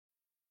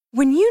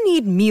When you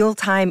need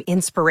mealtime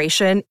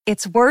inspiration,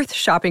 it's worth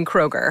shopping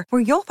Kroger,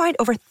 where you'll find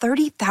over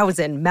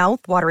 30,000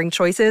 mouth-watering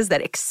choices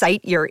that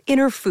excite your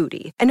inner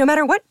foodie. And no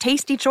matter what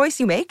tasty choice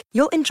you make,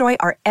 you'll enjoy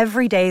our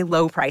everyday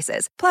low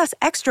prices, plus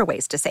extra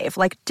ways to save,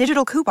 like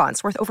digital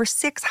coupons worth over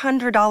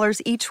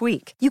 $600 each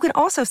week. You can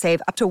also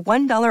save up to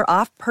 $1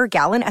 off per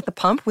gallon at the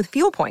pump with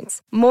fuel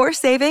points. More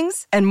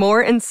savings and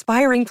more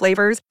inspiring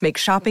flavors make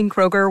shopping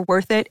Kroger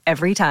worth it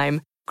every time.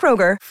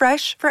 Kroger,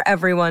 fresh for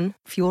everyone.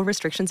 Fuel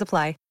restrictions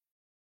apply.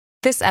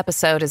 This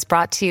episode is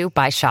brought to you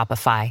by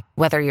Shopify.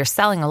 Whether you're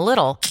selling a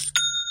little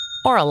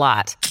or a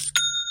lot,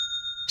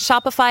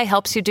 Shopify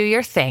helps you do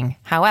your thing,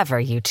 however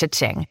you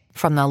cha-ching.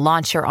 From the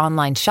launch your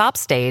online shop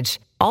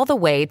stage, all the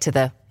way to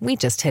the we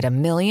just hit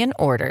 1 million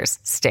orders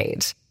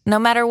stage. No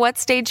matter what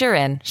stage you're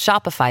in,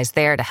 Shopify's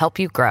there to help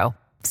you grow.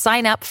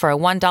 Sign up for a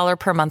 $1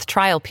 per month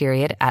trial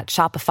period at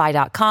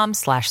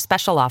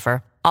shopify.com/special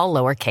offer, all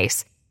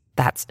lowercase.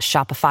 That's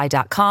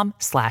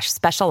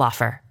shopify.com/special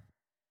offer.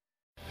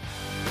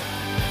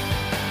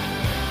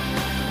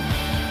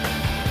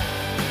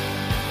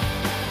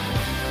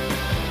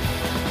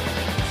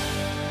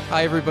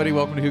 Hi, everybody.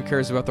 Welcome to Who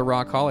Cares About the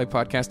Rock Hall, a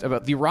podcast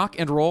about the Rock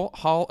and Roll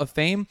Hall of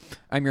Fame.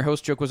 I'm your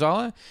host, Joe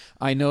Quazala.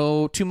 I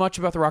know too much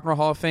about the Rock and Roll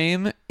Hall of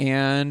Fame,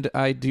 and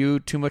I do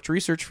too much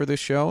research for this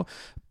show.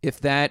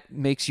 If that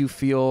makes you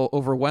feel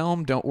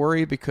overwhelmed, don't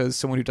worry, because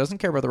someone who doesn't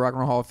care about the Rock and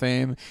Roll Hall of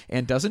Fame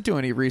and doesn't do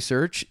any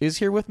research is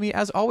here with me,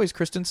 as always,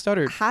 Kristen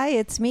Studdard. Hi,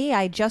 it's me.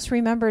 I just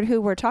remembered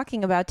who we're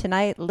talking about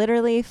tonight,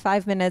 literally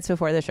 5 minutes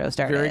before the show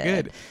started. Very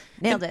good.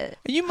 Nailed it.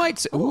 You might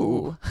say,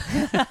 ooh.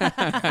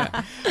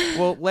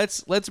 Well,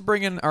 let's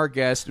bring in our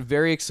guest.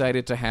 Very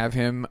excited to have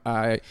him.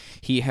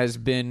 He has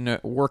been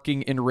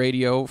working in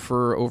radio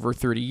for over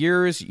 30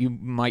 years. You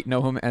might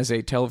know him as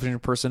a television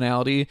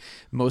personality,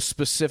 most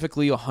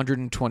specifically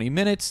 120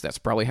 Minutes. That's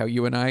probably how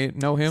you and I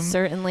know him.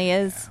 Certainly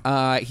is.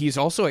 He's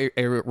also a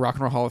Rock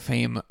and Roll Hall of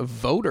Fame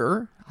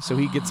voter, so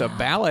he gets a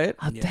ballot.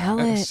 A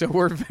ballot. So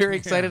we're very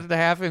excited to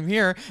have him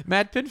here.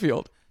 Matt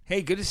Pinfield.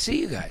 Hey, good to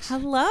see you guys.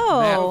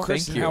 Hello. Matt,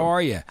 Kristen, thank you. how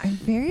are you? I'm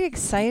very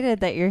excited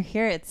that you're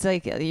here. It's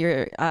like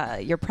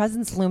your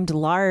presence loomed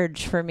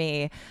large for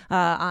me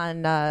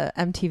on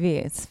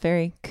MTV. It's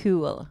very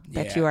cool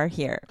that you are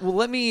here. Well,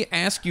 let me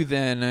ask you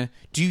then,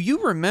 do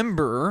you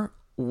remember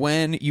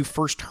when you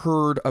first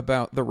heard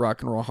about the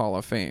Rock and Roll Hall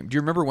of Fame? Do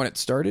you remember when it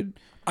started?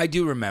 I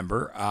do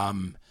remember. I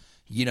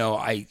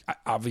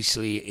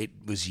obviously it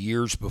was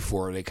years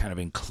before they kind of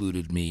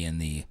included me in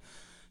the,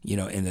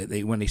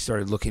 when they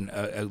started looking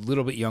a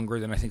little bit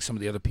younger than I think some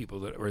of the other people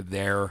that were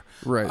there.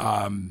 Right.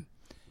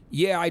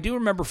 I do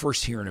remember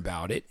first hearing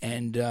about it,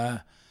 and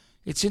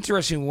it's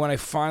interesting when I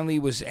finally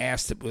was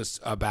asked. It was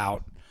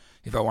about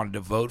if I wanted to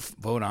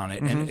vote on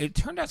it, and it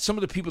turned out some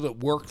of the people that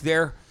worked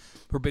there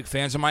were big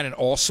fans of mine and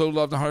also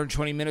loved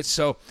 120 Minutes.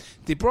 So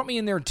they brought me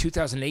in there in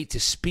 2008 to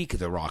speak at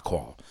the Rock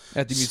Hall.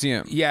 At the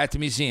museum? Yeah, at the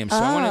museum. So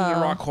I went into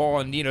the Rock Hall,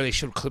 and, they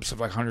showed clips of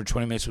like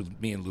 120 Minutes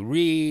with me and Lou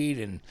Reed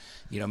and,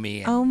 me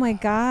and... Oh, my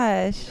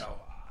gosh.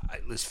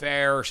 Liz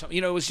Phair or something.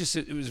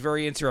 It was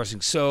very interesting.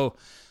 So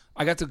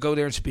I got to go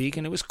there and speak,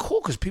 and it was cool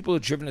because people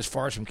had driven as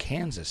far as from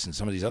Kansas and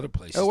some of these other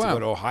places to go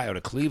to Ohio, to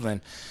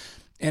Cleveland.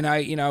 And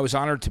I was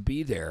honored to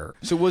be there.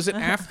 So was it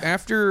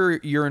after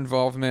your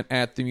involvement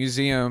at the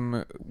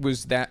museum,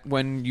 was that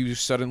when you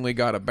suddenly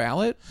got a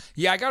ballot?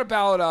 Yeah, I got a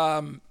ballot.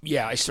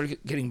 I started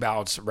getting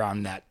ballots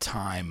around that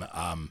time.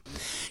 I'm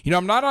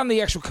not on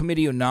the actual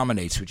committee who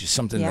nominates, which is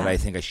something that I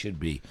think I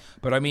should be.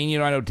 But I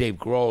know Dave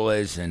Grohl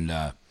is and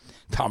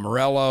Tom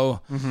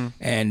Morello.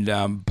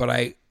 And but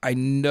I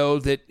know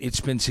that it's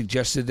been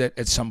suggested that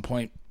at some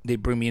point they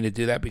bring me in to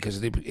do that because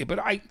but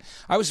I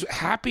was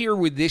happier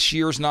with this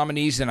year's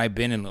nominees than I've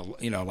been in,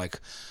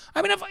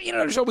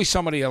 there's always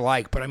somebody I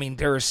like, but I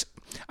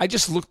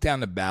just looked down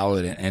the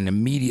ballot and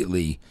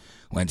immediately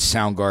went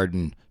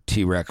Soundgarden,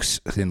 T-Rex,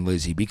 Thin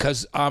Lizzy,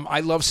 because I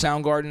love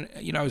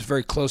Soundgarden. I was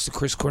very close to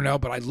Chris Cornell,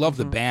 but I love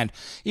the band.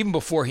 Even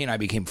before he and I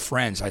became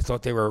friends, I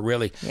thought they were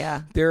really,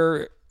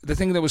 the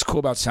thing that was cool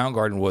about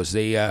Soundgarden was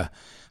they,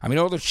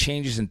 all those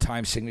changes in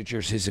time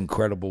signatures, his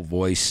incredible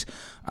voice.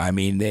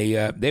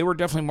 They were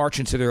definitely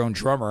marching to their own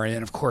drummer. And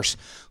then, of course,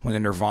 when the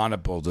Nirvana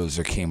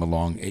bulldozer came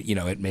along,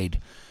 it made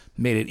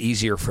it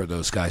easier for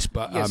those guys.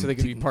 But so they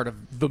could be part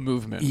of the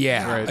movement.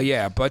 Yeah, right?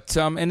 Yeah. But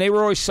and they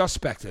were always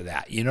suspect of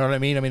that. You know what I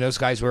mean? Those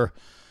guys were,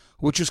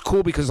 which was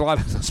cool because a lot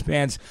of those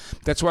bands.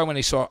 That's why when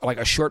they saw like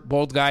a short,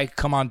 bald guy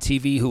come on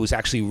TV who was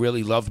actually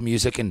really loved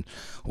music and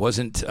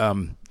wasn't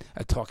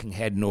a talking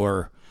head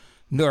nor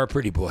a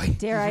pretty boy.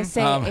 Dare I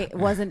say it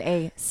wasn't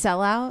a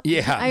sellout?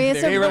 Yeah.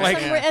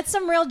 It's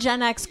some real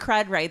Gen X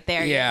cred right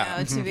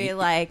there, to be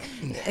like,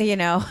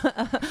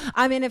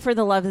 I'm in it for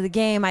the love of the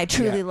game. I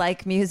truly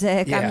like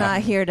music. Yeah. I'm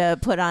not here to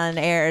put on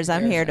airs.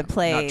 I'm here to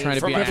play. Not trying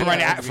to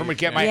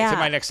get to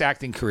my next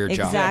acting career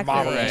job. Exactly.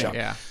 Modeling job.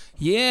 Yeah.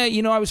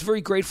 Yeah, I was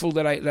very grateful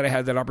that I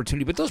had that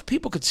opportunity. But those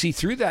people could see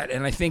through that,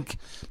 and I think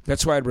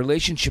that's why I had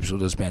relationships with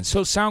those bands.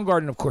 So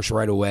Soundgarden, of course,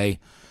 right away.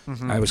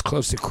 I was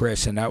close to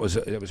Chris, and that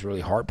was really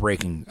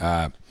heartbreaking.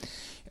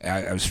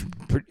 I was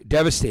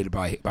devastated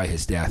by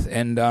his death.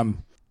 And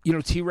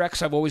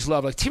T-Rex I've always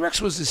loved. Like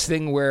T-Rex was this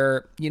thing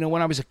where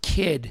when I was a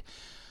kid,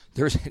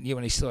 there was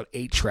when he still had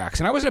 8 tracks,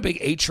 and I wasn't a big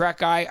 8-track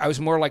guy. I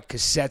was more like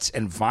cassettes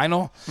and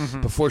vinyl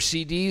before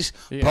CDs.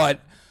 Yeah. But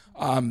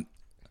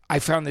I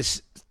found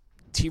this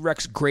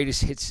T-Rex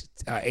Greatest Hits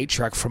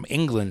 8-track from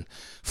England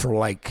for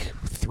like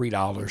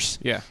 $3.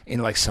 Yeah,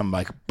 in like some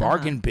like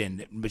bargain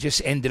bin, but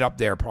just ended up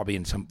there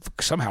probably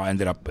somehow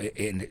ended up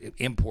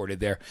imported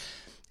there.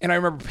 And I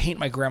remember painting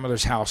my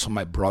grandmother's house with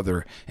my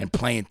brother and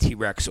playing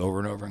T-Rex over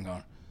and over and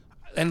going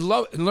and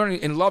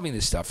learning and loving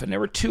this stuff. And there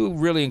were 2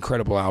 really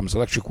incredible albums,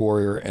 Electric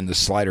Warrior and The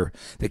Slider,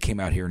 that came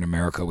out here in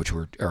America, which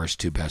were our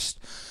 2 best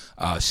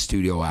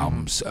studio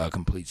albums,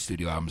 complete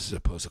studio albums as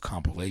opposed to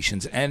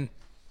compilations. And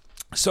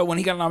so when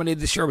he got nominated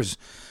this year, was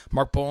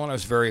Mark Bolan. I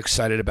was very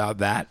excited about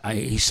that.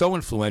 He's so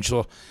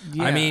influential.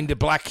 Yeah. I mean, the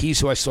Black Keys,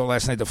 who I saw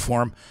last night, the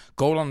Forum,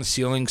 Gold on the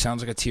Ceiling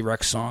sounds like a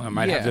T-Rex song. It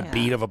might have the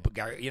beat of a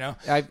guy,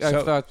 I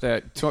thought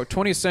that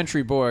 20th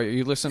Century Boy,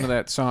 you listen to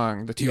that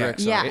song, the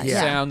T-Rex song, it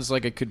sounds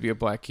like it could be a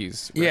Black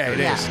Keys record. Yeah, it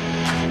is.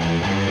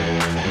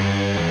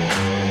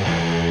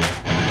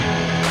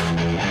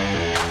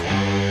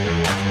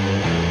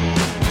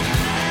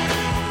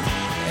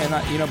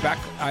 Back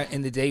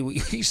in the day,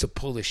 we used to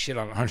pull this shit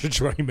on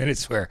 120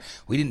 Minutes where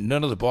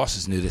none of the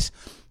bosses knew this.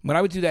 When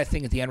I would do that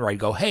thing at the end where I'd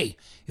go, hey,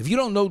 if you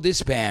don't know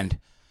this band,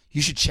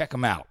 you should check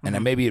them out. And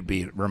then maybe it'd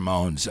be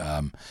Ramones.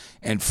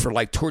 And for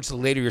like towards the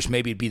later years,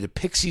 maybe it'd be the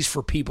Pixies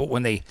for people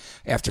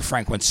after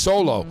Frank went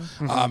solo.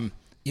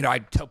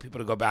 I'd tell people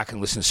to go back and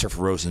listen to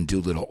Surfer Rose and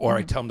Doolittle, or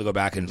I'd tell them to go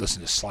back and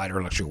listen to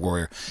Slider, Electric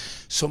Warrior.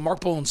 So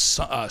Mark Bolan's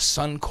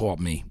son called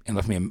me and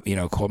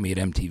called me at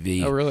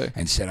MTV. Oh, really?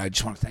 And said, I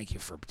just want to thank you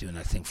for doing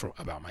that thing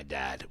about my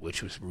dad,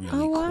 which was really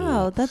cool. Oh,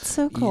 wow. That's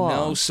so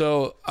cool.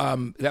 So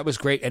that was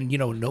great. And,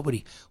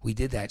 we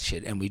did that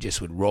shit, and we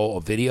just would roll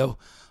a video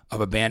of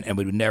a band, and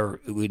we'd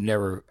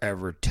never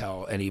ever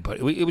tell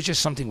anybody. It was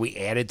just something we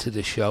added to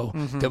the show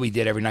that we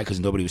did every night because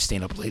nobody was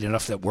staying up late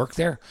enough that worked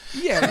there.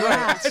 Yeah,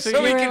 right. So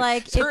you were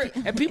like,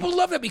 and people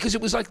love that because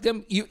it was like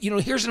them.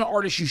 Here's an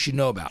artist you should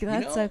know about.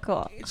 That's so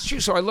cool. It's true.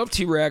 So I love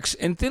T-Rex,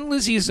 and Thin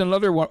Lizzy is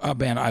another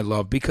band I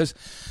love because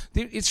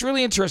it's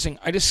really interesting.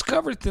 I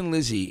discovered Thin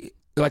Lizzy.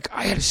 Like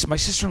my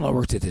sister-in-law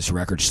worked at this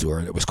record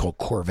store that was called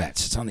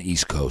Corvettes. It's on the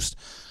East Coast.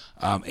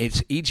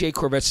 It's EJ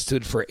Corvettes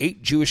stood for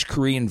 8 Jewish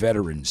Korean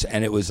veterans,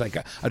 and it was like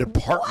a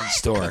department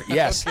store.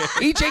 Yes,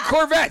 EJ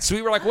Corvettes.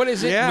 We were like, "What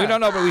is it?" Yeah. We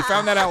don't know, but we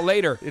found that out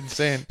later.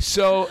 Insane.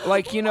 So,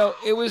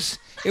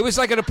 it was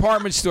like a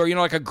department store,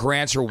 like a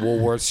Grant's or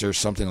Woolworths or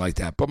something like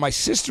that. But my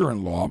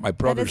sister-in-law, my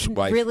brother's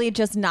wife, really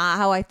just not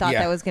how I thought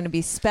that was going to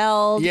be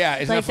spelled. Yeah,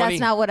 isn't that funny? That's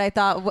not what I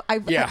thought.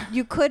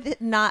 You could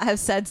not have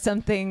said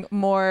something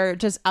more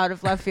just out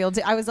of left field.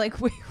 I was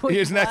like, wait,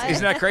 isn't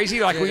that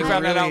crazy? Like we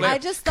found that out later. I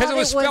just thought because it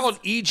was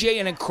spelled EJ,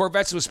 and then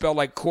Corvettes was spelled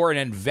like Cor, and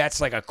then Vets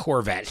like a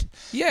Corvette.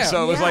 Yeah,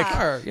 so it was like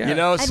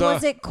and so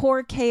was it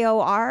Cor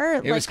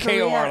KOR? It was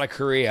KOR like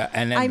Korea,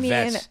 and then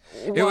Vets.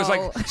 It was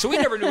like so we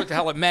never knew what the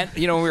hell it meant.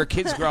 When we were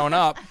kids growing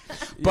up,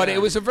 but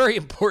it was a very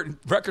important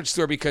record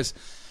store because.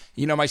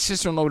 My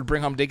sister-in-law would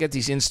bring home, they get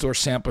these in-store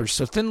samplers.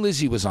 So Thin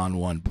Lizzy was on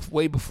one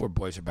way before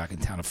Boys Are Back in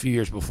Town, a few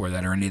years before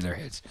that, or any of their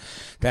hits.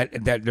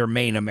 That their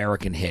main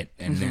American hit.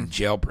 And then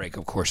Jailbreak,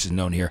 of course, is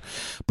known here.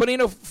 But,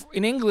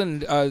 in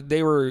England,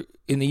 they were,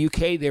 in the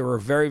UK, they were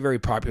a very, very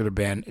popular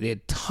band. They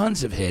had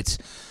tons of hits.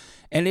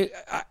 And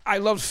I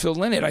loved Phil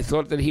Lynott. I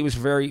thought that he was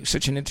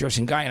such an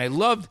interesting guy. And I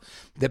loved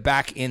that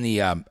back in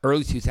the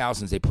early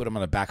 2000s, they put him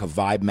on the back of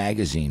Vibe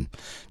magazine,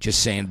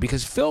 just saying,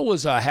 because Phil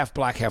was a half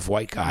black, half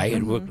white guy,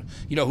 and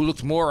who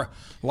looked more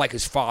like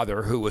his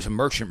father, who was a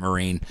merchant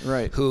marine,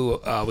 right?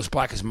 Who was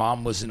black. His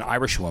mom was an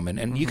Irish woman.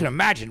 And you can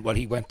imagine what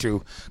he went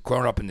through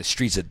growing up in the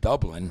streets of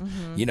Dublin,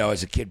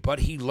 as a kid. But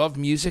he loved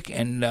music,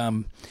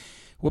 and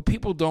what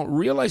people don't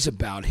realize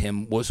about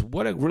him was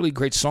what a really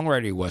great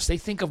songwriter he was. They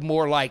think of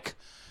more like...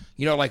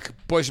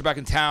 like Boys Are Back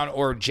in Town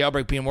or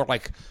Jailbreak being more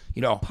like,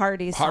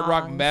 party hard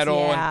rock songs, metal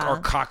or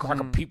cock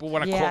rock, or people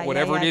want to quote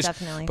whatever it is.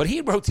 Definitely. But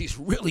he wrote these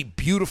really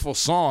beautiful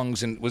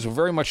songs and was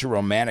very much a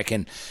romantic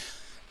and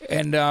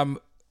it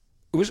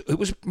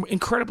was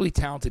incredibly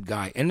talented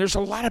guy. And there's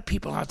a lot of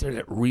people out there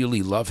that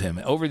really love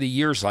him. Over the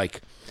years,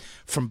 like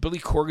from Billy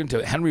Corgan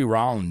to Henry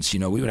Rollins, we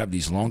would have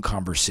these long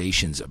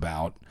conversations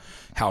about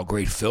how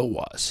great Phil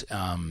was.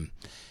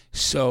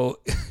 So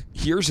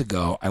years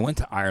ago, I went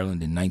to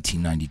Ireland in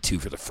 1992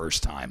 for the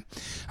first time.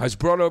 I was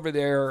brought over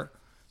there.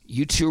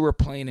 You two were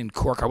playing in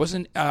Cork. I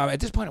wasn't at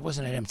this point. I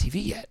wasn't at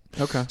MTV yet.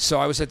 Okay. So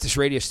I was at this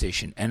radio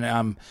station,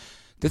 and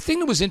the thing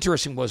that was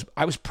interesting was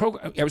I was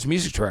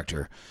music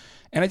director,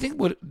 and I think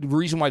the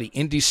reason why the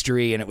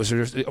industry and it was,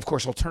 of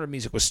course, alternative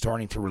music was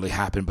starting to really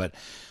happen, but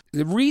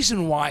the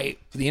reason why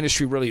the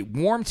industry really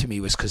warmed to me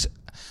was because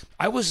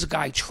I was the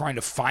guy trying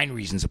to find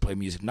reasons to play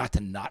music, not to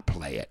not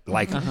play it.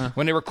 Like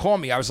when they were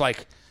calling me, I was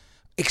like,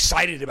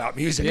 excited about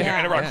music. And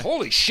they're like,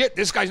 holy shit,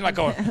 this guy's not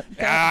going,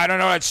 I don't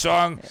know that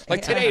song.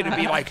 Like today, it'd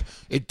be like,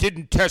 it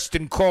didn't test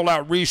and call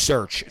out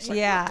research. It's like,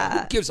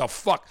 who gives a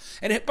fuck?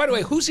 And by the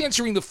way, who's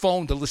answering the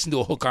phone to listen to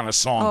a hook on a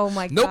song? Oh,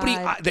 my Nobody,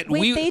 God.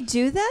 Wait, they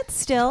do that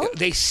still?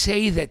 They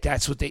say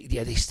that's what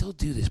they still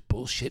do this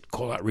bullshit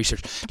call out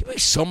research. Do you think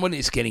someone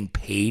is getting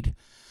paid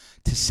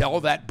to sell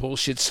that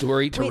bullshit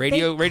story to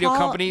radio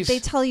companies? They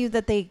tell you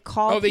that they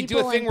call. Oh, they do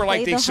a thing where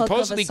like they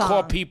supposedly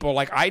call people.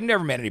 Like I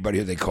never met anybody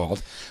who they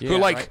called who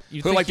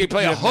they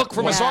play a hook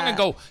from a song and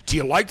go, "Do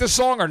you like the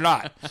song or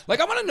not?" Like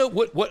I want to know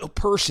what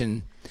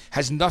person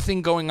has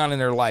nothing going on in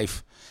their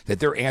life that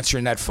they're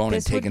answering that phone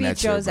and taking that.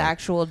 This would be Joe's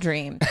actual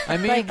dream. I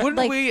mean,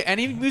 wouldn't we?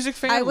 Any music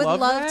fan? I would love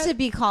that? to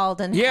be called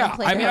and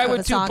play I mean, I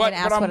would too. But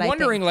I'm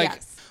wondering, like.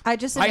 Yes. I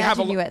just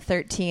imagine you at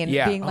 13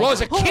 being like, well,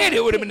 as a kid,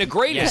 it would have been the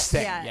greatest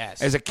thing.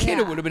 Yes. As a kid,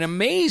 it would have been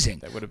amazing.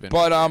 That would have been.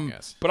 But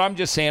I'm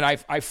just saying,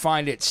 I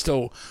find it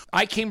still.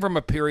 I came from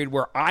a period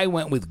where I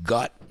went with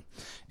gut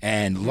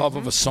and love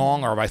of a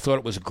song, or if I thought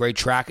it was a great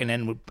track, and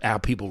then how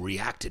people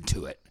reacted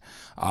to it.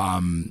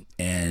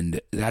 And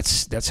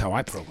that's how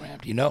I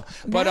programmed, you know.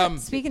 But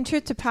speaking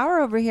truth to power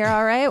over here,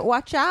 all right.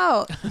 Watch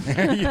out,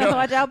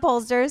 watch out,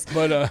 pollsters.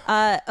 But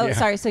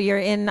sorry. So you're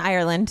in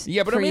Ireland?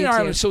 Yeah, but I'm in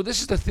Ireland. So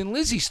this is the Thin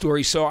Lizzy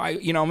story. So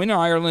I'm in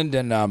Ireland,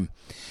 and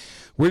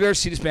we're there to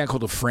see this band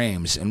called The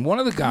Frames, and one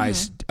of the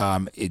guys,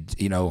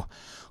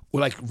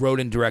 wrote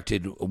and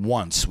directed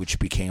Once, which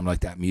became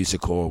like that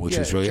musical, which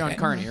was really John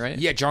Carney, right?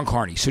 Yeah, John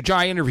Carney. So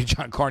I interviewed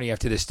John Carney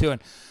after this too,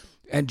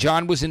 and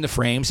John was in The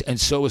Frames, and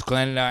so was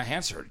Glenn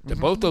Hansard.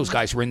 Both those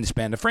guys were in this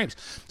band, The Frames.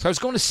 So I was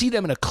going to see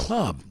them in a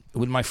club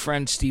with my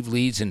friend Steve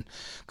Leeds and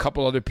a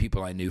couple other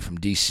people I knew from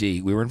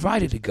D.C. We were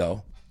invited to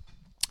go,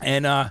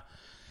 and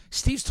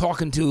Steve's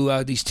talking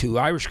to these two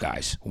Irish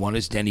guys. One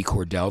is Denny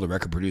Cordell, the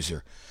record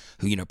producer,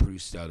 who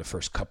produced the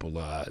first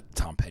couple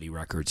Tom Petty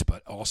records,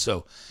 but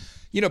also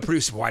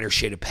produced Whiter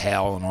Shade of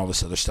Pale and all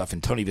this other stuff.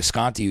 And Tony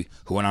Visconti,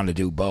 who went on to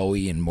do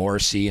Bowie and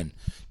Morrissey and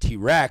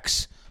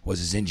T-Rex, was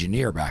his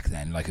engineer back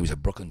then. Like he was a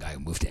Brooklyn guy who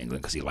moved to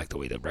England because he liked the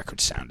way the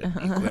records sounded,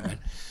 the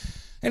equipment.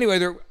 Anyway,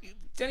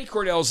 Denny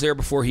Cordell's there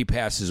before he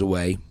passes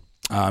away.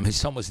 His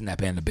son was in that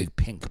band, The Big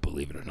Pink,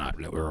 believe it or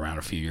not, that were around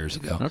a few years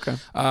ago. Okay.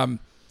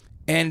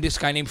 And this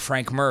guy named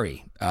Frank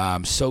Murray.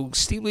 So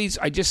Steve Leeds,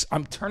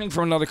 I'm turning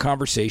from another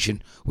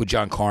conversation with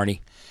John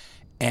Carney,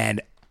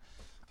 and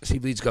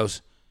Steve Leeds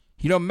goes,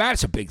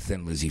 Matt's a big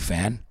Thin Lizzy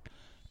fan.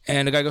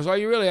 And the guy goes, "Oh,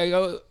 you really?" I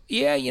go,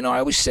 "Yeah, I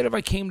always said if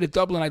I came to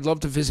Dublin, I'd love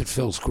to visit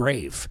Phil's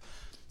grave."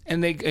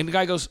 And the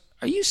guy goes,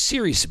 "Are you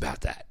serious about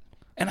that?"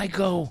 And I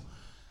go,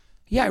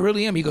 "Yeah, I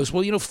really am." He goes,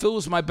 "Well, Phil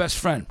was my best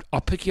friend. I'll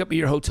pick you up at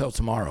your hotel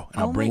tomorrow,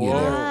 and I'll bring you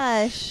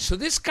there." So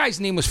this guy's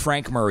name was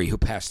Frank Murray, who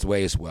passed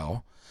away as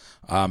well.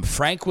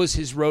 Frank was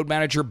his road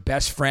manager,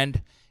 best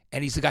friend,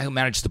 and he's the guy who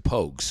managed the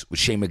Pogues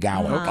with Shane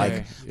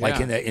MacGowan,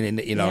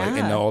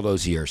 in all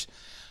those years.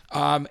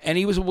 And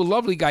he was a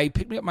lovely guy. He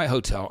picked me up at my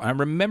hotel. And I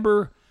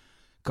remember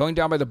going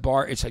down by the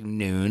bar. It's like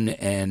noon,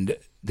 and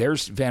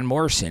there's Van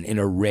Morrison in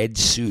a red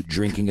suit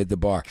drinking at the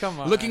bar. Come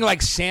on. Looking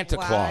like Santa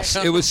Claus.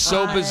 It was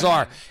so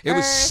bizarre. It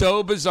was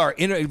so bizarre.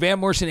 Van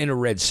Morrison in a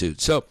red suit.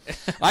 So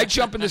I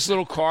jump in this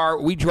little car.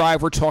 We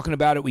drive. We're talking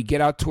about it. We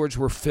get out towards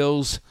where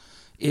Phil's,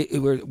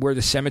 where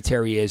the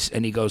cemetery is,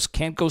 and he goes,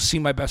 "Can't go see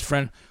my best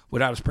friend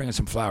without us bringing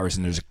some flowers."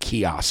 And there's a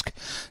kiosk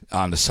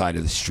on the side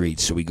of the street.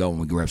 So we go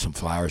and we grab some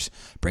flowers,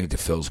 bring it to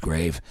Phil's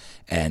grave,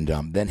 and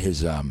then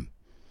his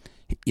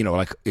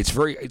it's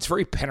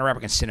very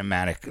panoramic and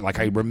cinematic. Like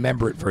I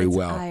remember it very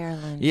well.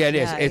 Ireland. Yeah, it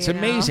is. It's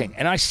amazing.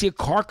 And I see a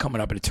car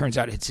coming up, and it turns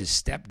out it's his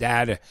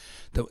stepdad,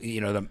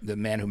 the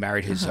man who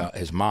married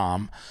his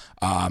mom,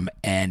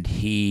 and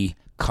he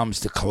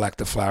comes to collect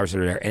the flowers that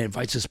are there and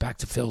invites us back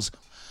to Phil's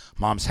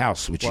mom's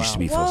house, which used to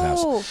be Phil's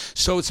house.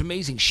 So it's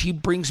amazing. She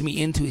brings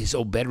me into his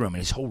old bedroom, and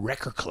his whole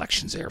record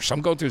collection's there. So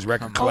I'm going through his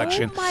record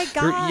collection. Oh my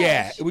gosh.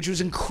 Yeah, which was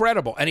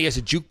incredible. And he has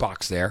a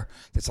jukebox there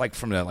that's like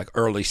from the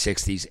early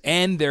 60s.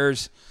 And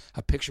there's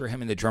a picture of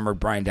him and the drummer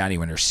Brian Downey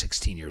when they're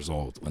 16 years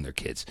old, when they're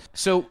kids.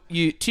 So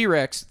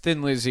T-Rex,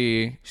 Thin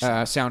Lizzy,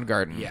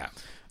 Soundgarden. Yeah.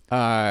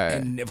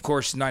 And of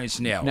course, Nine Inch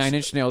Nails. Nine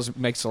Inch Nails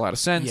makes a lot of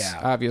sense,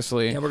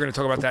 obviously. Yeah, we're going to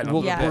talk about that in a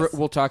little bit.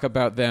 We'll talk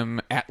about them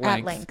at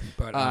length.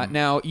 But,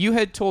 now, you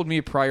had told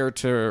me prior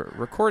to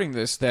recording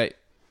this that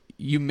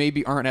you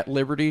maybe aren't at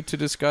liberty to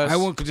discuss. I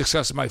won't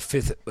discuss my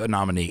fifth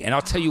nominee, and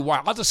I'll tell you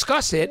why. I'll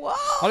discuss it. Whoa.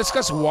 I'll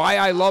discuss why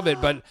I love it,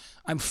 but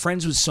I'm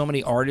friends with so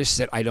many artists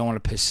that I don't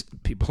want to piss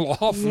people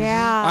off.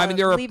 Yeah, I mean,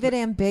 leave it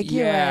ambiguous.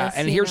 Yeah,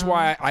 and here's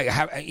why I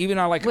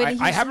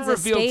haven't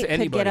revealed to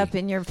anybody. Could get up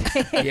in your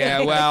face.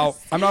 Yeah, well,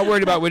 I'm not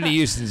worried about Whitney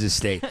Houston's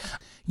estate.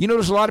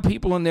 There's a lot of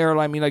people in there.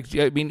 I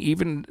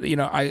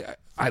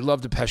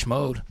love Depeche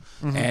Mode,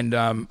 and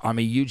I'm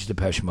a huge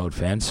Depeche Mode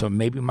fan, so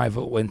maybe my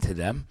vote went to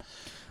them.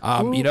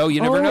 You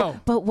never know.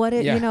 But what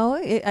it,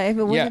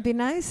 wouldn't it be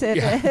nice?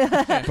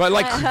 But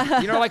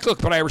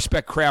but I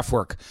respect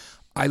Kraftwerk.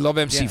 I love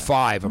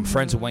MC5. I'm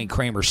friends with Wayne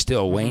Kramer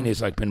still. Wayne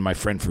has been my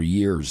friend for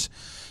years.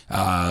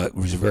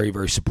 was very,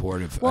 very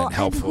supportive and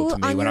helpful to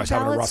me when I was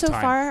having a rough so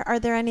time. Far, are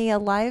there any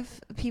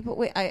alive people?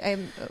 Wait,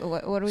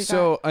 what do we got?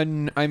 So, I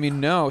mean,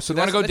 no. So you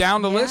want to go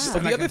down the list? So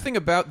the other thing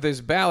about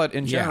this ballot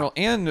in general,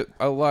 and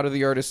a lot of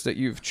the artists that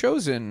you've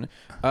chosen,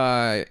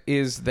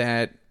 is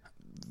that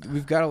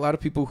we've got a lot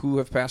of people who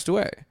have passed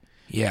away.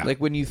 Yeah. Like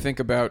when you think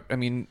about, I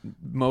mean,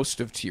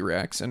 most of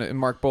T-Rex, and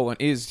Mark Bolan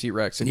is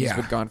T-Rex, and he's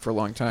been gone for a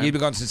long time. He'd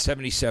been gone since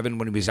 1977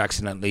 when he was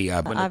accidentally,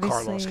 when the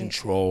car lost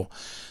control.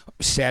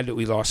 Sad that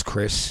we lost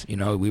Chris. You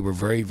know, we were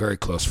very, very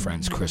close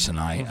friends, Chris and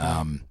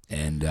I,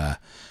 and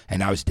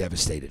I was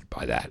devastated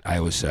by that. I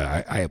was,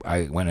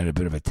 I went in a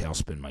bit of a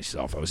tailspin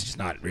myself. I was just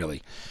not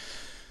really,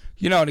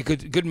 in a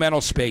good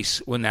mental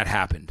space when that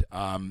happened.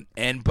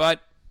 But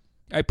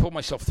I pulled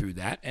myself through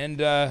that,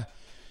 and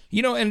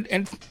Phil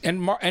Lynott,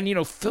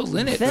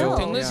 Phil,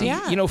 and Lizzie,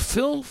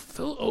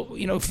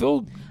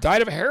 Phil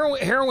died of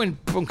heroin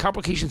from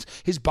complications.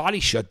 His body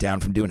shut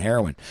down from doing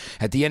heroin.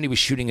 At the end, he was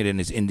shooting it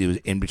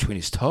in between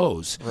his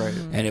toes, right?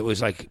 And it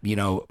was like,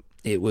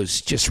 it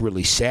was just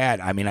really sad.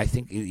 I mean, I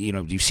think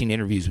you've seen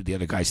interviews with the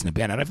other guys in the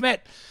band, and I've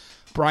met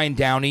Brian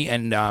Downey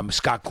and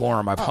Scott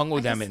Gorham. I've hung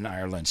with them in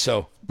Ireland,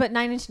 so. But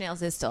Nine Inch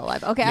Nails is still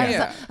alive. Okay,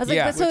 yeah. I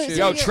was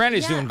like, Trent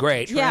is doing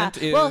great. Trent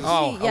is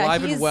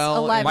alive and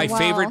well. One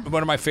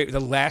of my favorite. The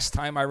last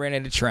time I ran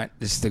into Trent,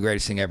 this is the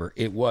greatest thing ever.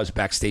 It was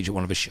backstage at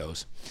one of his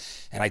shows,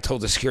 and I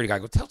told the security guy,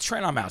 "Go tell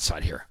Trent I'm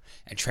outside here."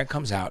 And Trent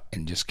comes out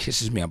and just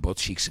kisses me on both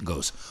cheeks and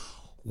goes,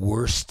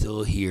 "We're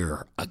still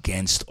here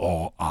against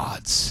all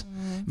odds."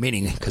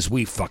 Meaning, because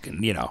we fucking,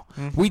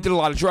 we did a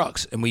lot of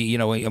drugs and we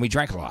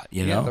drank a lot,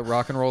 Yeah, the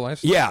rock and roll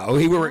lifestyle. Yeah,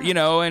 we were,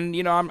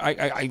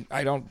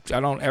 I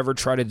don't ever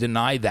try to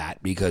deny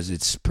that because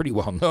it's pretty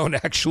well known,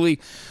 actually.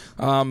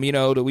 That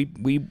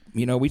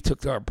we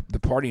took the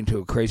party into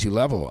a crazy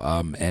level,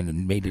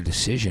 and made a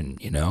decision,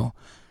 to.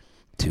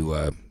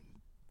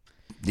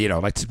 We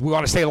want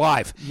to stay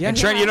alive. Yeah, and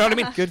Trent, you know what I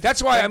mean? Good.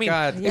 That's why,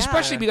 God.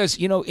 Especially because,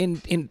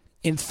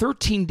 in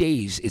 13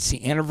 days, it's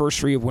the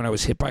anniversary of when I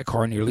was hit by a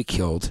car and nearly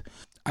killed.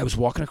 I was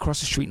walking across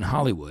the street in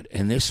Hollywood,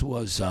 and this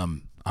was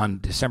on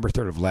December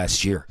 3rd of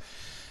last year.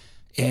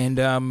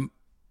 And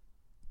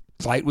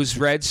light was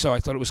red, so I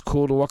thought it was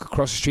cool to walk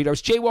across the street. I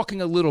was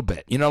jaywalking a little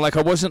bit,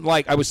 I wasn't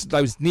like I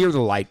was near the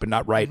light, but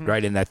not right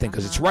in that thing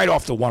because it's right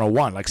off the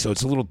 101. So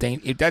it's a little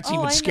that's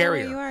even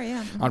scarier. You are,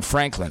 yeah. On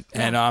Franklin,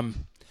 and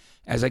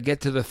as I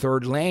get to the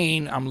third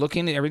lane, I'm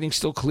looking and everything's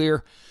still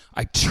clear.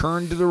 I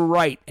turn to the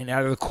right, and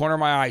out of the corner of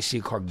my eye, I see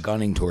a car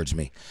gunning towards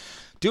me,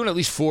 doing at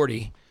least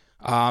 40.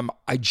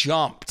 I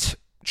jumped,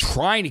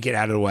 trying to get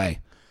out of the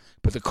way,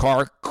 but the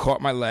car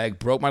caught my leg,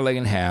 broke my leg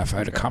in half. I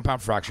had a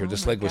compound fracture.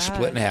 This leg was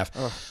split in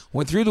half.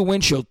 Went through the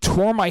windshield,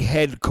 tore my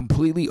head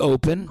completely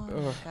open,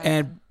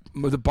 and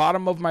the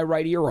bottom of my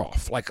right ear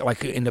off,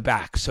 like in the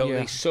back. So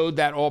they sewed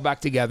that all back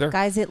together.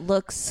 Guys, it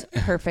looks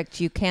perfect.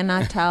 You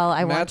cannot tell.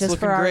 I want Matt's just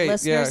for our great.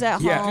 listeners at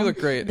home. Yeah, you look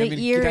great. The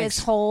ear is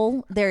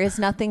whole. There is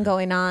nothing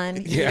going on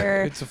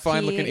here. It's a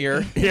fine looking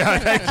ear. Yeah,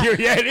 thank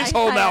you. Yeah, it is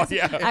whole now.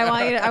 Yeah.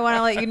 I want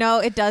to let you know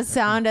it does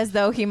sound as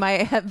though he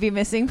might be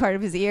missing part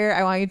of his ear.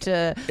 I want you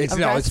to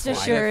rest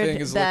assured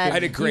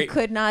that you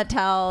could not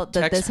tell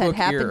that this had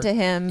happened to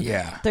him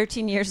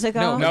 13 years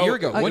ago. No, a year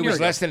ago. It was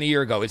less than a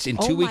year ago. It's in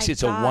 2 weeks.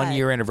 It's a 1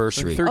 year anniversary.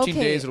 13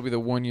 days. It'll be the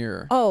 1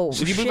 year. Oh,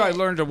 so do you believe I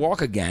learned to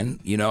walk again?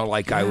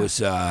 I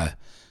was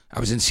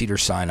in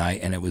Cedars-Sinai,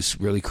 and it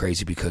was really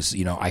crazy because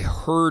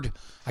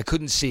I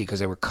couldn't see because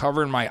they were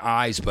covering my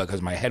eyes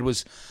because my head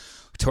was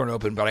torn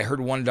open. But I heard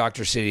one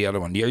doctor say to the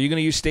other one, "Are you going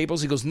to use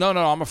staples?" He goes, "No,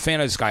 I'm a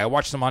fan of this guy. I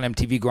watched him on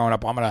MTV growing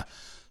up. I'm going to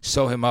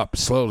sew him up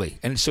slowly."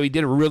 And so he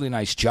did a really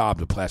nice job,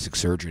 the plastic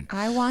surgeon.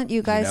 I want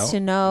you guys to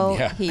know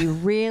he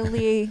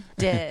really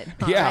did.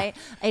 All right?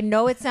 I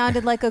know it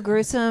sounded like a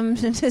gruesome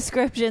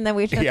description that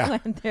we just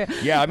went through.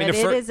 Yeah, I mean, but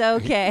it is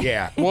okay.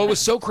 Yeah. Well, it was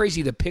so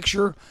crazy. The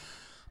picture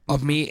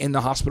of me in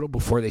the hospital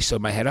before they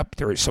sewed my head up,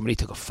 somebody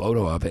took a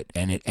photo of it,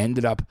 and it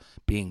ended up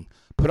being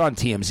put on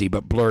TMZ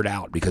but blurred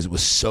out because it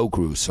was so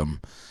gruesome.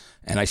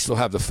 And I still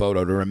have the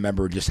photo to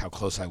remember just how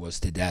close I was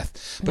to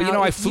death. But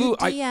now, I flew. You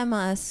DM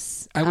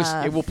us.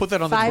 We'll put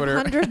that on the Twitter.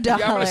 $500. Yeah, I'm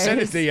gonna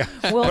send it to you.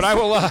 But I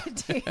will.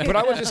 But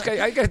I will just.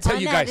 I got to tell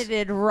you guys.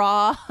 Unedited,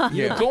 raw.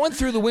 Yeah. Going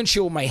through the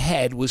windshield with my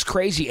head was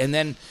crazy, and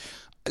then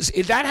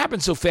that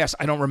happened so fast.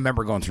 I don't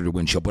remember going through the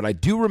windshield, but I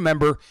do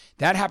remember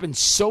that happened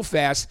so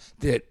fast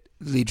that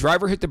the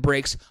driver hit the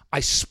brakes.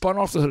 I spun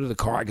off the hood of the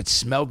car. I could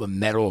smell the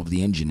metal of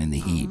the engine and the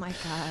heat. Oh, my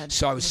God.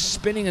 So I was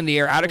spinning in the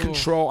air, out of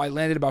control. I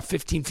landed about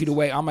 15 feet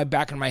away on my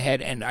back and my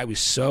head, and I was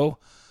so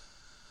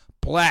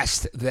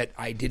blessed that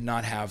I did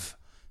not have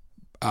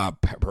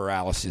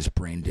paralysis,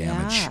 brain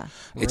damage. Yeah.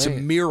 It's a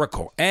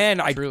miracle. And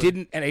I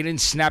didn't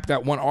snap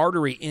that one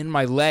artery in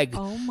my leg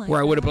where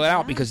I would have bled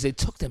out because it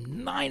took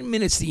them 9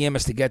 minutes to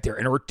EMS to get there.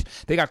 And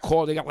they got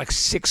called. They got like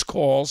 6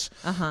 calls.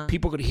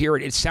 People could hear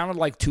it. It sounded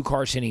like 2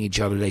 cars hitting each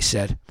other, they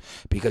said,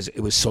 because it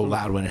was so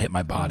loud when it hit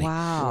my body.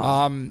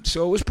 Wow.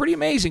 So it was pretty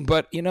amazing.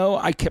 But,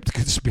 I kept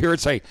good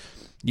spirits.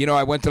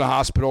 I went to the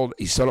hospital.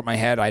 He sewed up my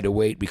head. I had to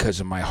wait because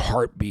of my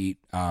heartbeat.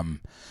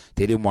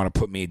 They didn't want to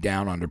put me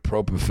down under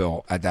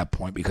propofol at that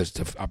point because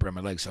to operate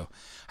my leg. So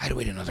I had to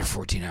wait another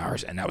 14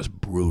 hours, and that was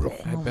brutal.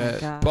 I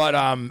bet.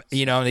 But,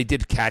 they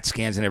did CAT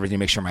scans and everything to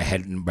make sure my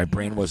head and my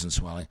brain wasn't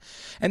swelling.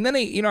 And then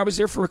I was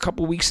there for a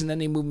couple of weeks, and then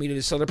they moved me to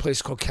this other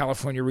place called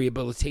California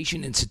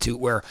Rehabilitation Institute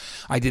where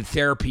I did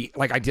therapy.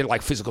 I did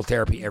physical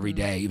therapy every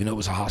day, even though it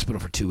was a hospital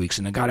for 2 weeks.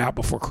 And I got out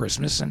before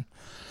Christmas, and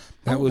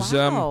that was,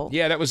 wow.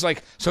 that was so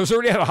I was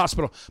already at a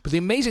hospital. But the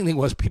amazing thing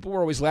was people were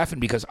always laughing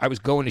because I was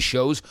going to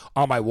shows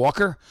on my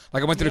walker.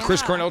 I went to the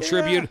Chris Cornell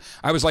tribute.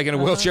 I was in a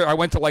wheelchair. I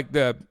went to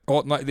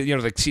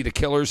to see the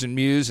Killers and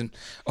Muse and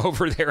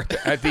over there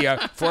at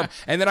the forum.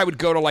 And then I would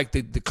go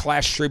to the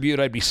Clash tribute.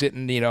 I'd be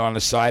sitting, on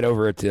the side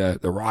over at the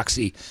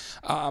Roxy.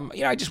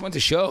 I just went to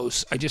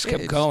shows. I just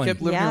kept going. Just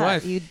kept living your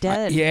life. You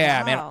did.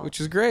 Wow. Man.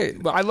 Which is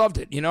great. But I loved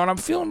it, and I'm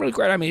feeling really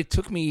great. I mean, it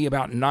took me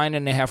about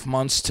 9.5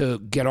 months to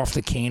get off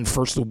the cane.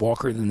 First the walker,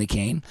 then the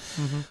cane.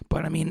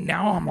 But I mean,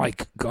 now I'm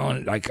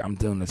I'm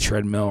doing the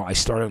treadmill. I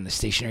started on the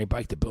stationary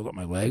bike to build up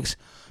my legs.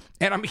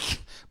 And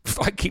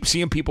I keep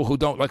seeing people who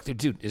don't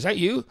dude, is that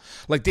you?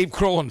 Like Dave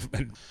Grohl,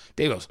 and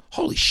Dave goes,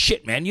 holy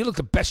shit, man, you look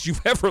the best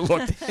you've ever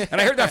looked.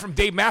 And I heard that from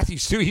Dave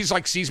Matthews too. He's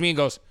sees me and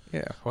goes,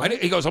 yeah.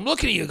 He goes, I'm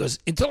looking at you. He goes,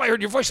 until I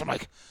heard your voice, I'm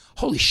like,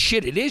 holy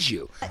shit, it is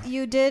you.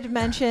 You did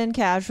mention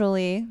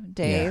casually,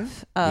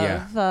 Dave,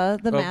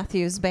 of the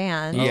Matthews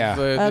Band. Yeah.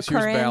 This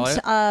year's ballot.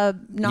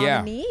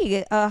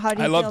 Nominee. How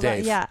do you love feel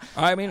Dave. about? Yeah.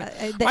 I mean,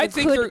 I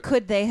think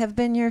could they have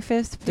been your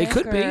fifth pick? They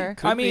could be.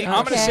 I'm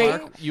going to say,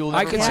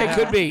 I could say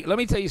could be. Let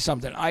me tell you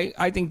something.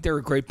 I think they're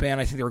a great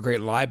band. I think they're a great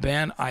live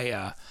band.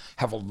 I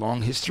have a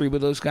long history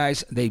with those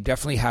guys. They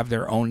definitely have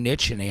their own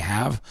niche, and they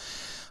have.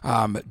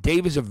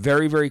 Dave is a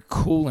very, very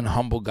cool and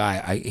humble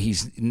guy.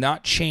 He's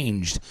not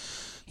changed,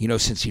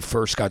 since he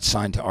first got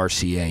signed to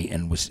RCA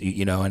and was,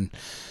 and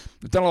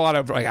we've done a lot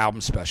of album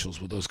specials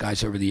with those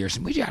guys over the years,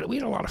 and we had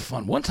a lot of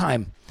fun. One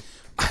time,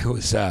 I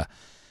was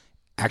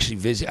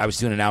actually I was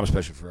doing an album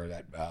special for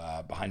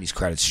that Behind These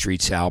Crowded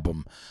Streets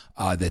album.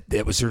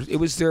 It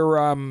was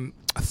their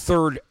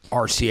third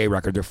RCA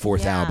record, their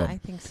fourth album. I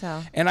think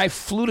so. And I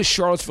flew to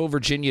Charlottesville,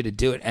 Virginia to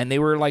do it, and they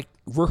were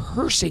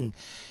rehearsing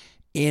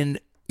in.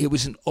 It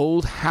was an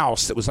old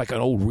house that was like an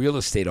old real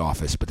estate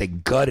office, but they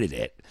gutted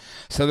it.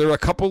 So there were a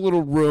couple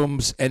little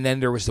rooms, and then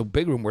there was the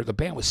big room where the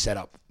band was set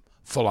up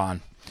full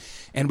on.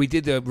 And we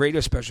did the radio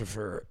special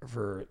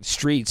for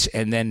Streets,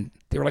 and then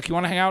they were like, you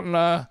want to hang out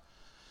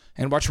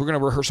and watch? We're going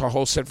to rehearse our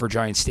whole set for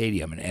Giant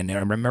Stadium. And I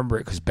remember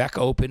it because Beck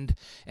opened,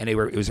 and it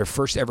was their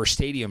first ever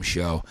stadium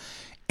show.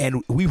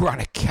 And we were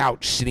on a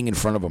couch sitting in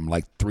front of them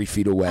 3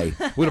 feet away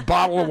with a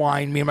bottle of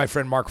wine, me and my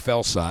friend Mark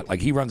Felsot.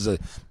 He runs the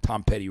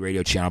Tom Petty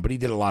radio channel, but he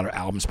did a lot of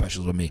album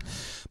specials with me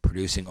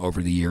producing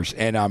over the years.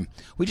 And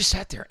we just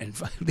sat there, and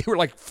they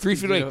were 3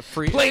 feet away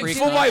playing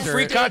full live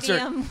free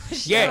concert.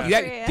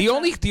 Yeah. The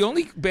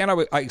only band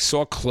I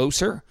saw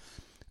closer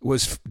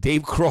was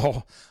Dave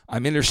Grohl.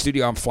 I'm in their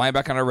studio. I'm flying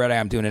back on a red eye.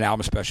 I'm doing an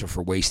album special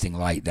for Wasting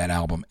Light, that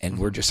album. And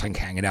we're just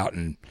hanging out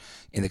in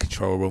the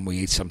control room.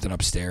 We ate something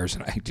upstairs,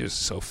 and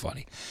just so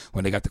funny.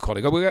 When they got the call,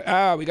 they go,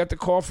 we got the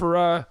call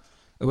for,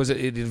 the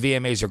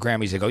VMAs or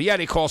Grammys. They go, yeah,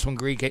 they call us when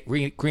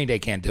Green Day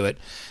can't do it.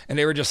 And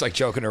they were just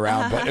joking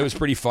around, but it was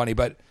pretty funny.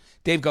 But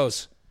Dave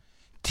goes,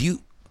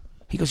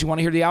 he goes, you want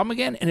to hear the album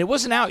again? And it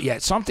wasn't out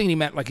yet. So I'm thinking he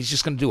meant he's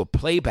just going to do a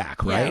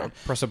playback, right? Yeah,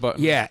 press a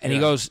button. Yeah. And he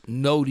goes,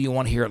 no, do you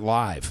want to hear it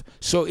live?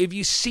 So if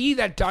you see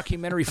that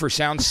documentary for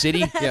Sound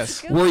City,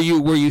 yes, where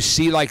you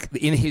see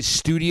in his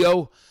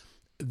studio,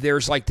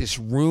 there's this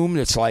room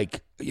that's where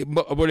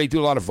they do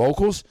a lot of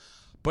vocals,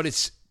 but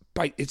it's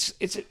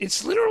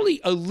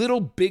literally a little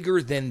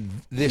bigger than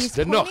this. He's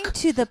the pointing Nook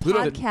to the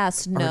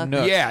podcast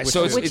Nook. Yeah,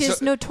 which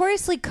is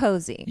notoriously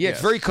cozy. Yeah,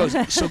 it's very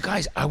cozy. So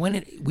guys, they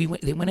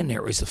went in there.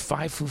 It was the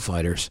 5 Foo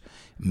Fighters,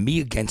 me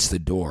against the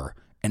door,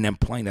 and then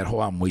playing that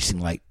whole album, Wasting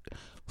Light,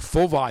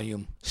 full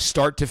volume,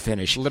 start to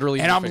finish, literally,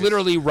 and I'm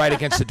literally right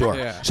against the door.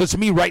 Yeah. So it's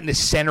me right in the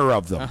center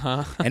of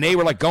them, and they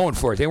were going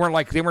for it. They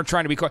weren't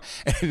trying to be quiet.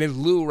 And then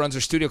Lou runs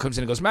her studio, comes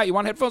in and goes, Matt, you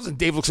want headphones? And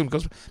Dave looks at him and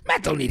goes,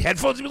 Matt don't need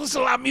headphones. He listens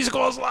to loud music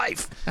all his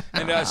life.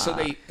 And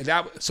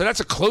so that's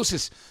the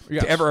closest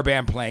to ever a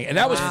band playing, and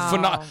that was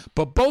phenomenal.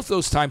 But both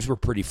those times were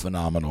pretty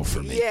phenomenal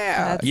for me.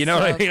 Yeah, you know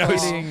what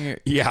I mean?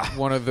 Yeah,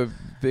 one of the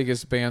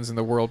biggest bands in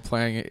the world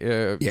playing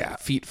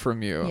feet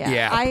from you.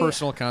 Yeah. A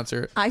personal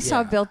concert. I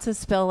saw Built to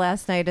Spill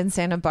last night in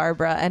Santa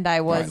Barbara, and I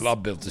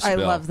love Built to Spill. I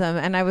love them,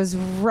 and I was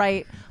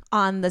right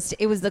on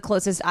it was the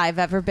closest I've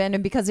ever been,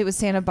 and because it was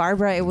Santa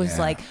Barbara, it was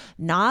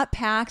not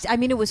packed. I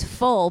mean, it was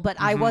full, but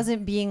I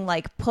wasn't being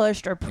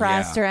pushed or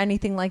pressed or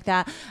anything like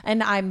that.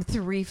 And I'm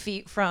 3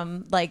 feet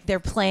from they're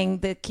playing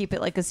the Keep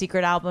It Like a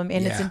Secret album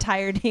in its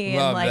entirety.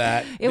 Love and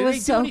that. It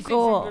was so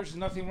cool. There's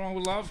Nothing Wrong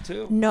with Love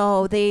too.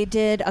 No, they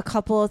did a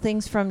couple of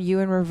things from You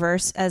in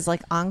Reverse as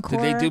encore.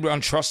 Did they do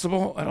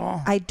Untrustable at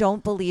all? I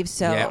don't believe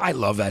so. Yeah, I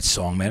love that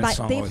song, man.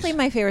 They played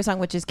my favorite song,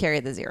 which is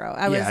Carry the Zero.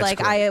 I was great.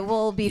 I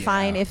will be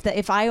fine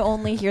if I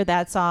only hear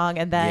that song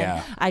and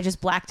then I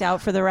just blacked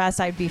out for the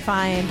rest, I'd be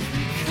fine.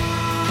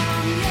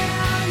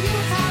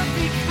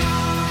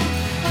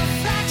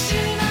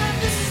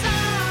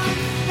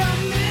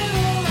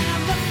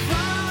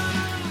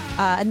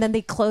 And then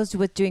they closed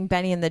with doing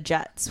Benny and the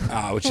Jets,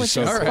 which is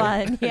so fun.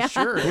 Right. Yeah,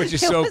 sure. Which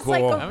is so cool.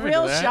 It was like a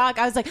real shock.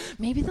 I was like,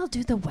 maybe they'll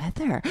do the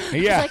weather.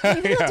 Yeah, like,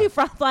 maybe they'll do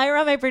Fly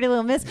Around My Pretty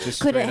Little Miss.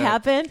 Could it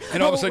happen?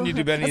 And all of a sudden you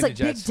do Benny and the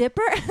Jets. Big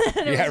Dipper.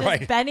 And it was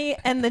just Benny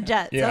and the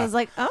Jets. I was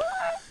like, oh.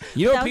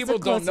 You know what people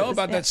don't know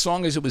about that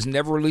song is it was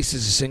never released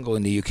as a single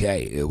in the UK.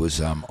 It was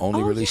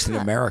only released in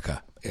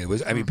America. It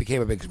was. I mean, it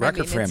became a big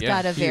record for him.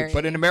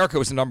 But in America, it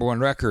was the #1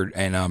 record,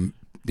 and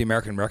the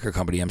American record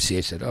company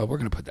MCA said, "Oh, we're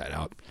going to put that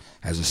out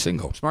as a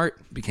single." Smart.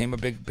 Became a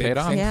big thing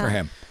for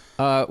him.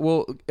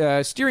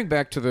 Steering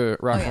back to the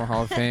Rock and Roll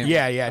Hall of Fame.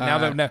 Now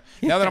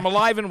that I'm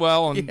alive and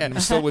well, and I'm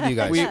still with you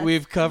guys.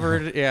 We've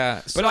covered,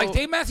 But like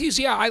Dave Matthews,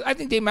 I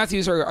think Dave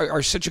Matthews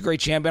are such a great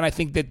champion. I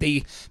think that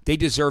they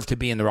deserve to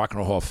be in the Rock and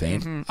Roll Hall of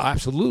Fame. Mm-hmm.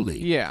 Absolutely.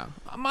 Yeah.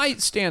 My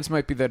stance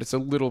might be that it's a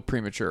little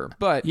premature,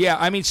 but yeah,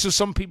 I mean, so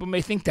some people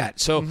may think that.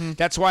 So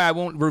that's why I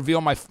won't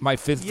reveal my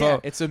fifth vote.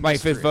 It's my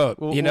fifth vote.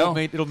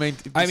 It'll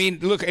I mean,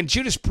 look, and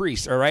Judas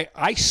Priest. All right,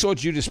 I saw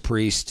Judas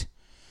Priest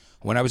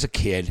when I was a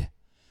kid,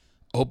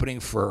 opening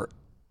for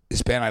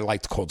this band I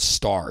liked called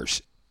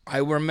Stars. I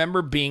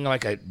remember being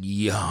like a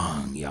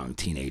young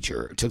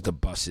teenager. I took the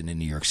bus into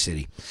New York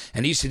City,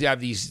 and he used to have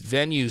these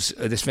venues.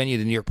 This venue,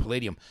 the New York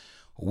Palladium,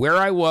 where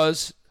I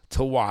was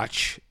to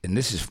watch, and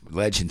this is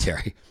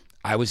legendary.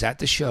 I was at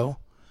the show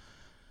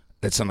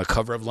that's on the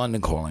cover of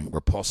London Calling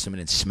where Paul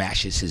Simonon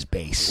smashes his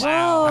bass.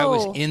 Wow. I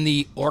was in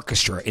the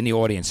orchestra, in the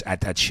audience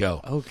at that show.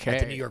 Okay.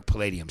 At the New York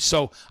Palladium.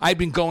 So I'd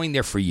been going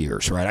there for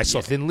years, right? I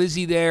saw Thin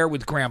Lizzy there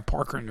with Graham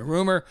Parker and The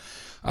Rumor.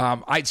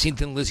 I'd seen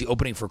Thin Lizzy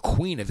opening for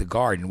Queen at the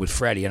Garden with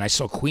Freddie, and I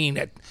saw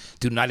Queen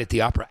do Night at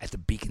the Opera at the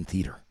Beacon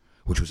Theater,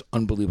 which was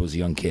unbelievable as a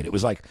young kid. It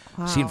was like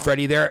seeing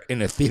Freddie there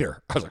in a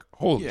theater. I was like,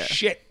 holy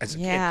shit. As a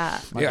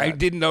kid. I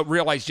didn't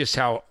realize just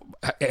how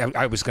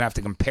I was going to have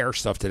to compare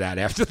stuff to that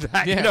after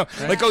that. Yeah,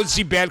 right. Like go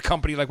see Bad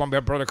Company, like my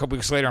brother a couple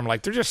weeks later. I'm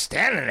like, they're just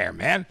standing there,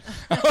 man.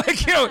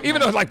 Like,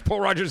 even though like Paul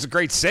Rodgers is a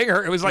great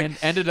singer, it was like. And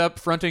ended up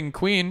fronting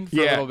Queen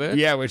for a little bit.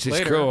 Yeah, which is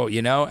cool,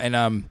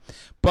 And,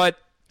 but,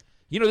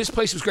 this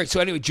place was great. So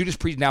anyway, Judas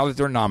Priest, now that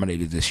they're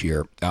nominated this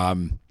year.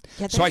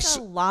 There's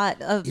a lot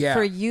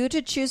for you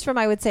to choose from,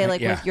 I would say,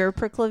 with your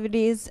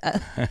proclivities.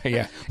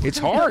 It's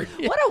hard.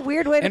 What a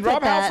weird way to put that.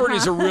 And Rob Halford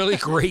is a really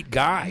great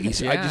guy. He's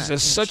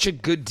just such a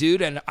good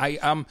dude. And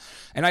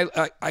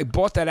I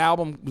bought that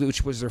album,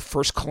 which was their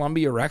first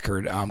Columbia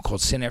record,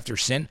 called Sin After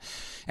Sin.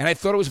 And I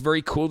thought it was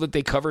very cool that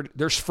they covered,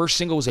 their first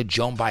single was a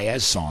Joan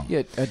Baez song.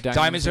 Yeah,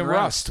 Diamonds and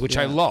Rust, which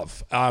I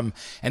love. And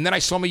then I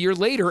saw them a year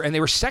later, and they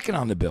were second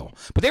on the bill.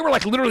 But they were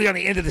like literally on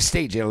the end of the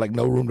stage. They had like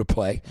no room to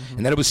play. Mm-hmm.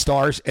 And then it was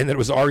Stars, and then it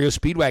was REO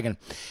Speedwagon.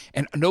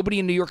 And nobody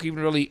in New York even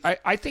really,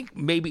 I think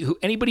maybe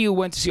anybody who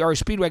went to see REO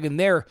Speedwagon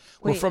there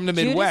were from the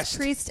Midwest.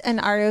 Judas Priest and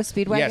REO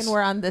Speedwagon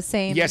were on the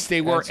same. Yes,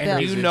 they were.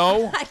 And you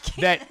know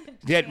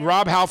that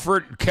Rob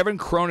Halford, Kevin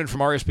Cronin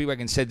from REO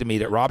Speedwagon said to me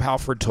that Rob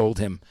Halford told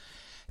him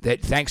that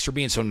thanks for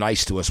being so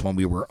nice to us when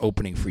we were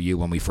opening for you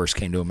when we first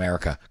came to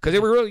America. Because they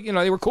were really,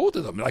 they were cool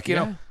to them. Like,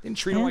 didn't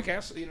treat them like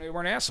assholes. They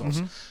weren't assholes.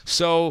 Mm-hmm.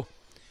 So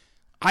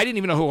I didn't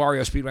even know who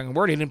REO Speedwagon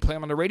were. They didn't play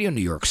them on the radio in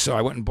New York. So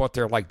I went and bought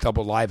their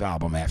double live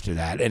album after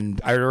that.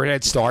 And I already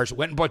had Stars.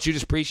 Went and bought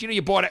Judas Priest.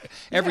 You bought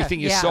everything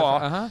you saw.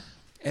 Uh-huh.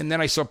 And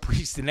then I saw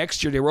Priest the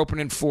next year. They were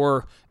opening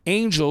for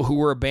Angel, who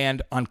were a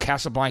band on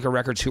Casablanca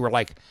Records who were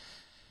like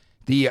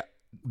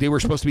they were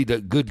supposed to be the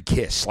good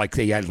Kiss, like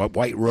they had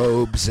white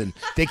robes, and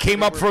they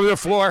came up from the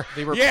floor.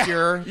 They were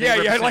pure.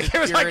 Like it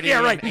was like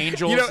right.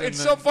 Angels. It's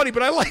so funny,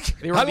 but I like.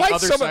 They were on the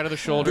other side of the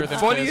shoulder. The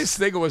funniest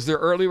thing was their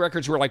early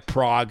records were like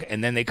prog,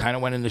 and then they kind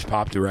of went in this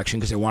pop direction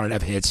because they wanted to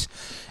have hits,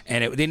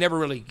 and they never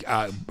really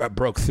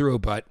broke through.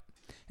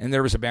 And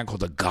there was a band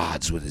called the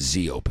Gods with a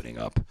Z opening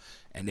up.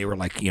 And they were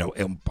like,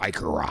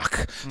 biker rock.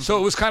 Mm-hmm. So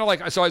it was kind of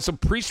like, so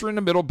Priest were in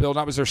the middle. Bill,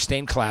 that was their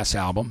Stained Class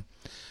album.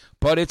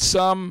 But it's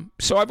so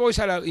I've always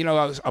had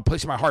a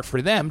place in my heart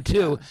for them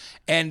too,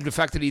 and the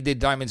fact that he did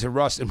Diamonds and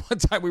Rust. And one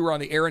time we were on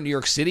the air in New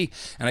York City,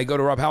 and I go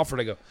to Rob Halford.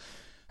 I go,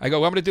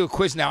 well, I'm going to do a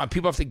quiz now, and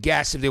people have to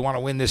guess if they want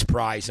to win this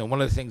prize. And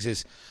one of the things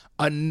is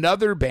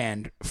another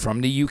band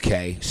from the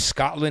UK,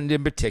 Scotland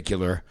in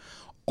particular,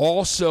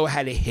 also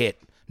had a hit,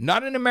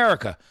 not in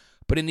America,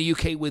 but in the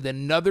UK with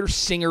another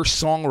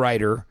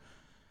singer-songwriter,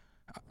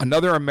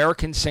 another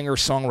American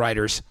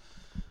singer-songwriter's,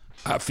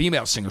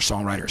 female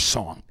singer-songwriter's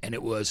song, and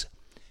it was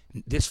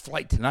This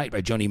Flight Tonight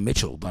by Joni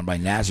Mitchell, done by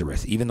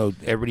Nazareth. Even though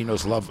everybody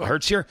knows Love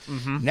Hurts here,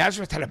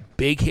 Nazareth had a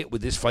big hit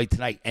with This Flight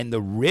Tonight, and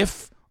the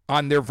riff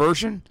on their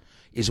version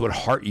is what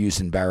Heart used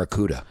in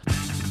Barracuda.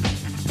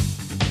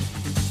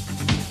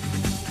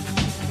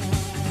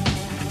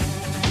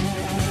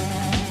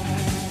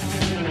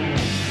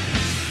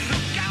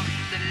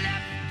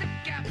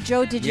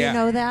 Joe, did you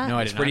know that? No,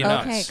 I didn't. Pretty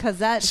nuts. Okay,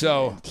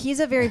 because he's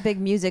a very big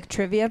music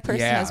trivia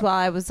person as well.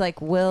 I was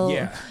like,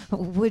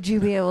 would you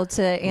be able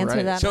to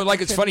answer that? So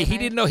like, it's funny. He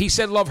didn't know. He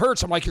said "Love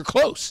Hurts." I'm like, you're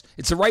close.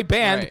 It's the right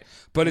band,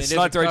 but it's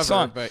not the right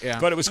song. But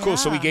it was cool.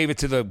 So we gave it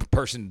to the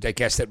person that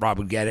guessed that Rob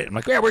would get it. I'm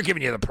like, we're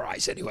giving you the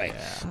prize anyway.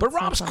 But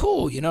Rob's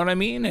cool. You know what I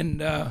mean? And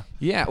well,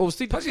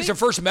 plus he's the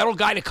first metal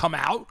guy to come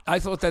out. I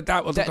thought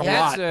that was a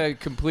lot.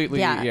 That's completely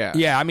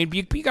Yeah, I mean,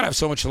 you gotta have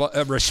so much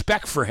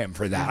respect for him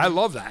for that. I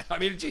love that. I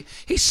mean,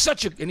 he's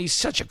such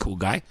a cool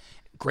guy.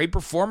 Great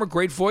performer,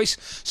 great voice.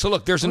 So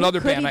look, there's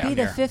another band. Could he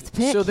be the fifth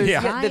pick? So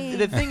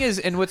the thing is,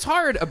 and what's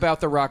hard about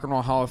the Rock and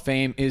Roll Hall of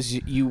Fame is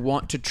you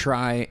want to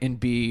try and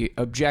be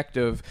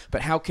objective,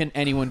 but how can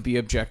anyone be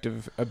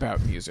objective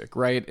about music,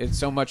 right? It's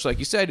so much, like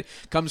you said,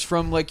 comes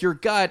from like your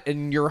gut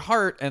and your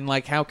heart, and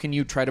like how can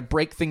you try to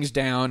break things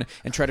down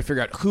and try to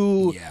figure out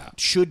who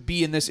should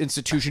be in this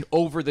institution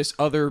over this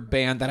other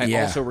band that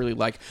I also really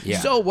like.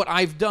 So what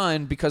I've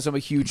done, because I'm a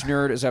huge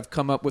nerd, is I've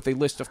come up with a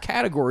list of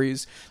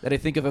categories that I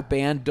think if a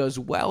band does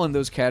well in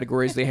those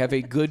categories, they have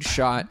a good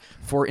shot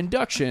for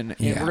induction.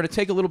 And we're going to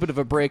take a little bit of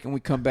a break, and we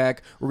come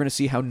back, we're going to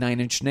see how Nine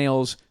Inch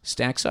Nails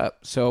stacks up.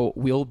 So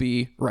we'll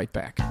be right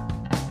back.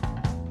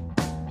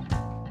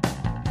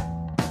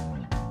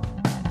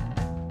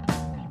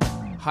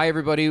 Hi,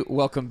 everybody.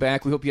 Welcome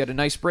back. We hope you had a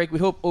nice break. We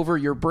hope over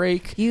your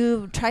break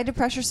you tried to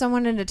pressure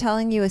someone into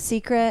telling you a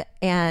secret,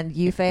 and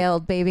you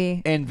failed,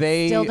 baby. And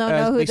they still don't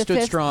know who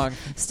stood strong.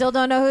 Still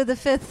don't know who the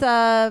fifth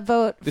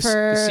vote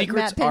for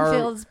Matt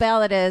Pinfield's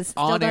ballot is.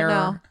 Still on don't air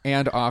know.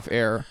 And off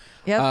air.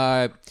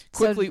 Yep.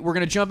 Quickly, we're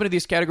going to jump into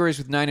these categories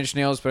with Nine Inch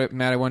Nails, but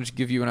Matt, I wanted to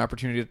give you an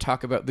opportunity to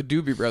talk about the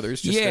Doobie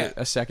Brothers just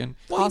a second.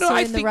 Well, also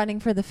in the running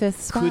for the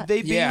fifth spot. Could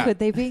they be? Yeah. Could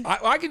they be?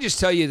 I can just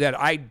tell you that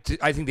I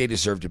think they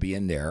deserve to be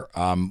in there.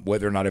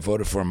 Whether or not I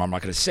voted for them, I'm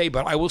not going to say,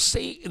 but I will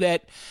say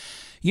that,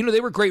 you know,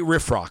 they were great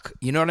riff rock.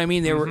 You know what I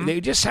mean?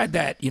 They just had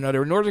that. You know, they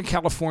were a Northern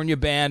California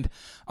band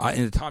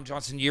in the Tom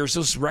Johnson years.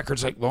 Those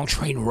records like Long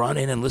Train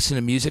Runnin' and Listen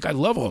to Music. I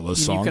love all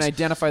those songs. You can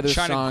identify those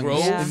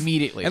songs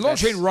immediately. And Long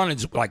Train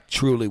Runnin's like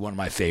truly one of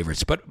my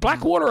favorites. But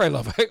Blackwater, I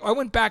love. I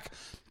went back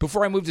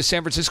before I moved to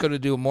San Francisco to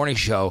do a morning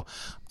show.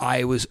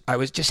 I was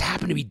just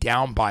happened to be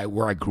down by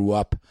where I grew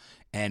up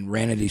and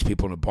ran into these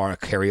people in a bar, a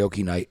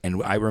karaoke night,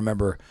 and I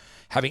remember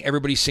having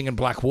everybody singing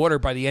Blackwater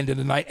by the end of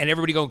the night, and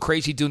everybody going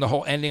crazy doing the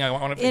whole ending. I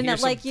want to hear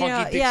some funky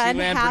Dixieland,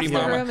 and half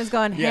the room is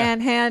going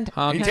hand,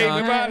 honky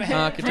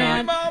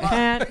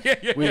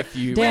tonk, with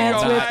you,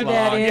 dance with your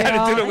daddy. You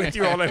got to do it with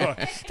you all day long.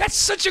 That's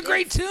such a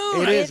great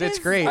tune. It is. It's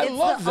great. I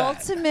love that.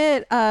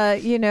 Ultimate,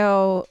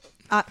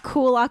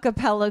 cool a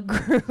cappella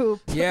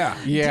group.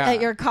 At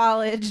your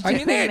college. I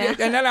mean,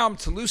 and that album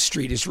Toulouse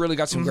Street has really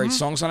got some great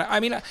songs on it. I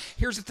mean,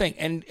 here's the thing,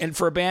 and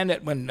for a band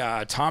that when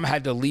Tom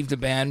had to leave the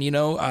band,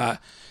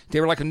 they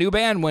were like a new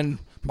band when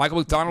Michael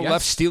McDonald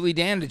left Steely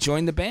Dan to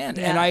join the band.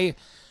 And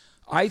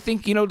I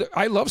think,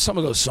 I love some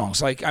of those songs.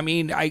 Like, I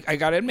mean, I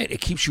got to admit, It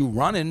Keeps You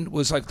Running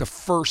was like the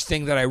first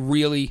thing that I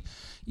really,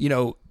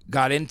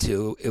 got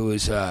into. It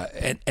was,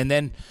 and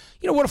then,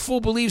 What a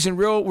Fool Believes in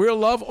Real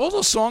Love. All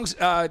those songs,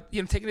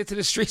 Taking It to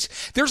the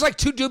Streets. There's like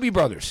two Doobie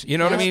Brothers. You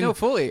know what I mean? No,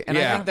 fully. And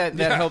I think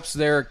that helps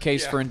their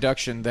case for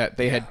induction, that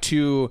they had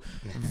two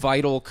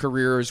vital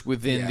careers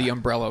within the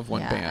umbrella of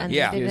one band.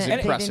 It's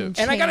impressive.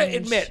 And I got to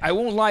admit, I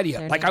won't lie to you.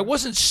 Like, I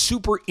wasn't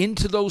super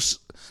into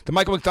the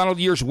Michael McDonald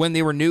years when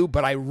they were new,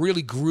 but I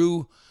really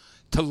grew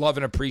to love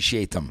and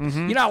appreciate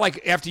them.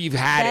 Like after you've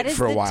had it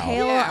for a while. That is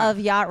the tale of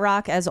yacht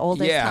rock as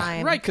old as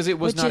time. Right, because it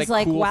was not a cool thing.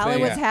 Which is like, while it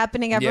was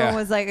happening, everyone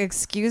was like,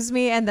 excuse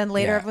me, and then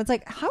later everyone's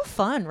like, how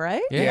fun,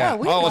 right? Yeah.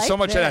 We like so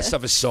much this. of that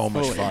stuff is so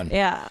much fun.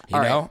 Yeah.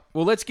 You know? Right.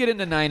 Well, let's get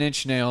into Nine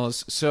Inch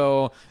Nails.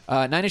 So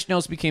Nine Inch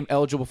Nails became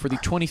eligible for the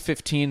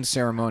 2015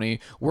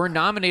 ceremony. Were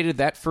nominated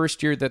that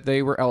first year that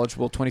they were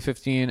eligible,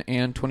 2015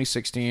 and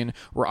 2016.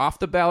 Were off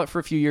the ballot for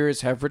a few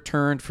years, have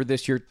returned for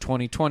this year,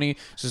 2020.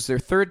 This is their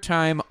third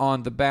time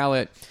on the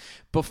ballot.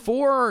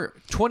 Before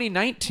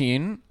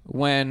 2019,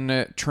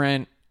 when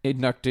Trent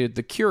inducted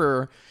The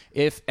Cure,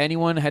 if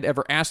anyone had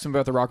ever asked him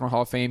about the Rock and Roll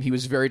Hall of Fame, he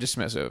was very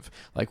dismissive.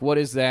 Like, what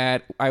is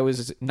that? I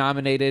was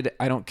nominated.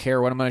 I don't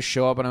care what I'm going to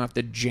show up and I don't have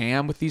to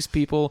jam with these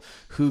people.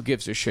 Who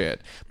gives a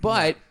shit?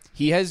 But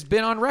he has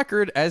been on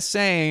record as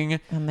saying,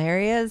 and there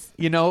he is.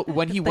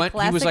 When he went,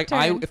 he was like,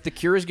 if The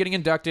Cure is getting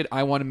inducted,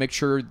 I want to make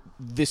sure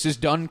this is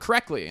done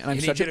correctly. And I'm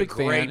such a big fan.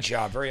 He did a great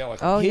job, very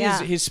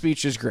eloquent. His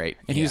speech is great,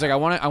 and he was like, I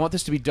want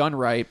this to be done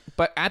right.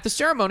 But at the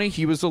ceremony,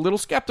 he was a little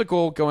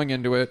skeptical going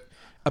into it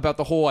about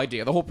the whole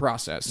idea, the whole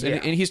process.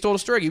 And he's told a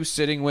story. He was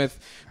sitting with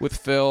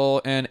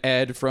Phil and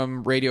Ed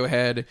from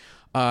Radiohead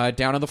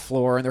down on the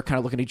floor, and they're kind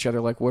of looking at each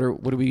other like,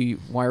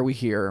 why are we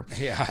here?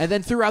 Yeah. And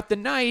then throughout the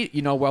night,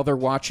 while they're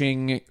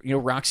watching,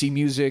 Roxy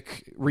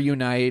Music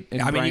reunite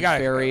and Brian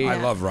Ferry.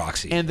 I love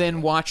Roxy. And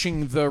then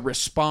watching the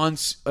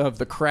response of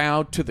the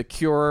crowd to The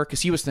Cure,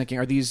 because he was thinking,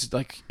 are these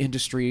like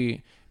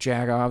industry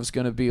Jagov's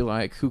going to be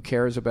like, who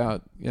cares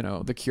about,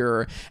 The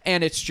Cure?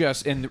 And it's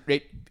just, and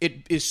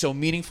it is so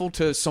meaningful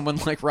to someone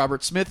like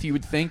Robert Smith, you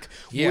would think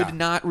would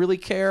not really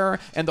care.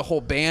 And the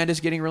whole band is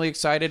getting really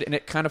excited, and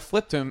it kind of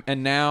flipped him.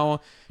 And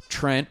now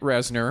Trent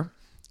Reznor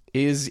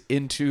is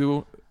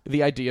into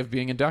the idea of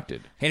being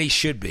inducted, and he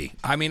should be.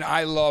 I mean,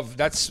 I love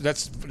that's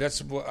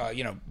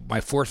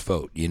my fourth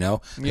vote.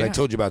 I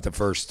told you about the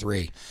first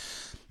three.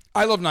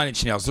 I love Nine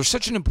Inch Nails. They're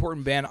such an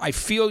important band. I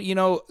feel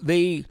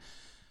they're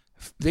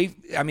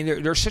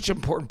such an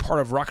important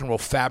part of rock and roll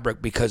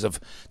fabric because of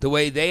the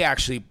way they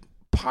actually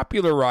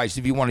popularized,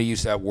 if you want to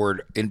use that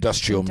word,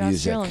 industrial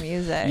music.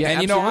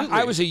 Yeah, and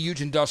I was a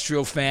huge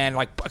industrial fan,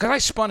 because I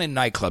spun in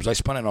nightclubs. I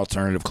spun in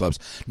alternative clubs,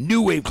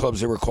 new wave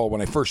clubs they were called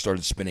when I first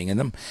started spinning in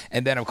them.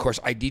 And then, of course,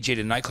 I DJ'd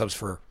in nightclubs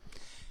for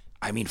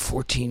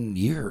 14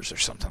 years or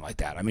something like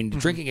that. I mean, the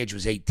drinking age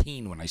was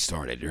 18 when I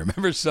started. You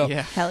remember? So,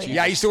 Hell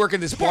yeah. I used to work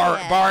in this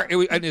bar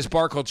in this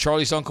bar called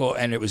Charlie's Uncle,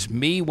 and it was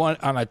me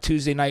on a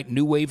Tuesday night,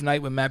 new wave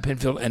night with Matt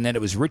Pinfield, and then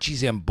it was Richie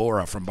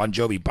Zambora from Bon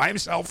Jovi by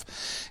himself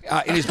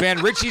in his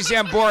band Richie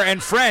Zambora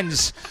and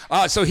Friends.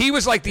 So he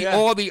was like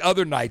all the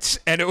other nights,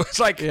 and it was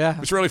it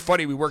was really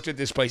funny. We worked at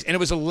this place, and it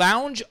was a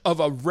lounge of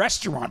a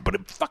restaurant, but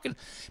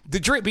the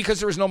drink,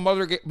 because there was no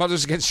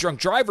Mothers Against Drunk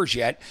Drivers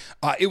yet,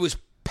 it was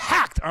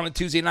packed on a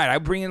Tuesday night. I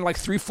would bring in like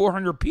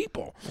 300-400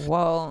 people.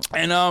 Whoa.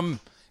 And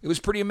it was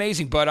pretty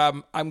amazing. But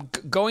I'm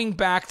going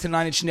back to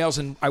Nine Inch Nails,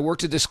 and I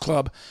worked at this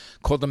club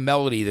called The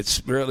Melody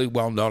that's really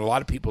well known. A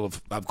lot of people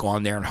have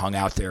gone there and hung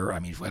out there. I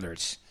mean, whether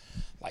it's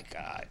like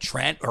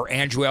Trent or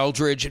Andrew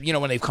Eldridge,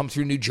 when they've come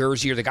through New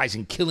Jersey, or the guys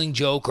in Killing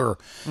Joke, or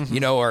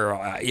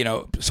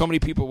so many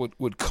people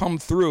would come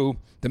through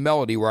The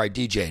Melody where I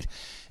DJ'd.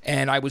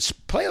 And I would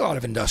play a lot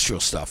of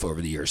industrial stuff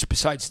over the years,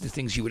 besides the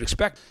things you would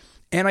expect.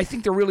 And I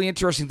think the really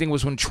interesting thing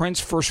was when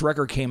Trent's first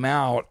record came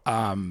out,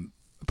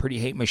 Pretty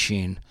Hate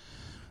Machine.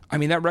 I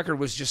mean, that record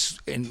was just,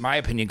 in my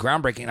opinion,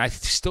 groundbreaking. And I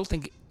still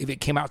think if it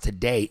came out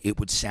today, it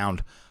would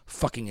sound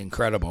fucking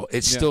incredible.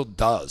 It still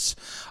does.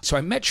 So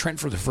I met Trent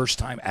for the first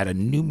time at a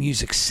new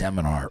music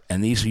seminar.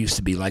 And these used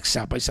to be like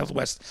South by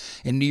Southwest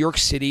in New York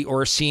City,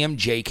 or a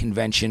CMJ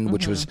convention,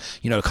 which was,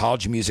 the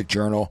College Music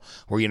Journal,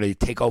 where, they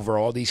take over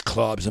all these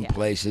clubs and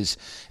places.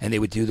 And they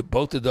would do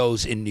both of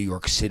those in New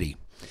York City.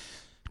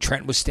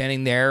 Trent was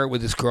standing there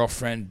with his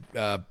girlfriend,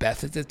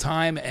 Beth, at the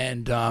time.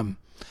 And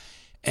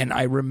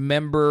I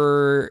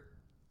remember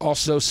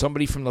also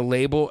somebody from the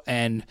label,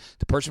 and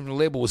the person from the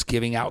label was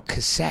giving out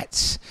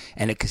cassettes,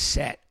 and a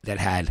cassette that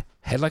had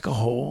Head Like a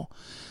Hole,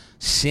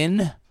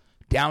 Sin,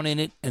 Down in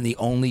It, and The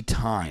Only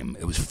Time.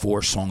 It was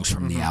 4 songs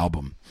from the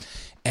album.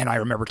 And I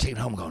remember taking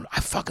it home going, I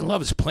fucking love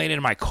this, playing it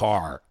in my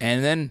car.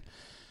 And then,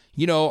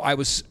 I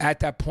was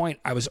at that point,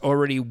 I was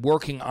already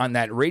working on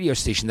that radio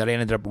station that I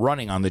ended up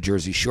running on the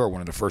Jersey Shore,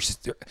 one of the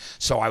first.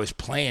 So I was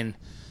playing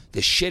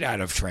the shit out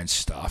of Trent's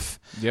stuff.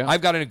 Yeah.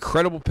 I've got an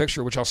incredible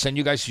picture, which I'll send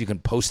you guys so you can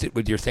post it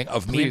with your thing,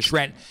 of me and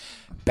Trent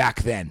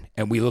back then.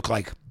 And we look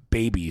like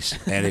babies,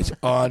 and it's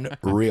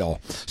unreal.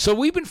 So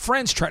we've been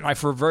friends, Trent and I,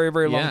 for a very,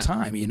 very long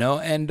time,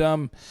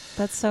 and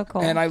that's so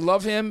cool. And I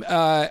love him.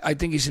 I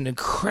think he's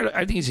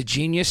he's a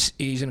genius.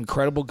 He's an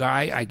incredible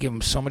guy. I give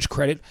him so much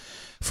credit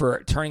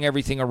for turning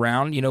everything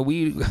around.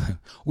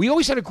 We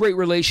always had a great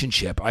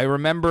relationship. I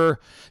remember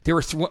there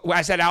were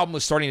as that album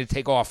was starting to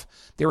take off,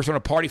 they were throwing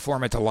a party for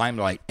him at the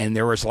Limelight, and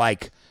there was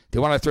they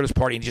wanted to throw this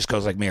party, and he just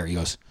goes like, Mary, he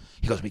goes,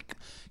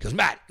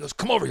 Matt, he goes,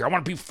 come over here. I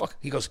want to be fuck.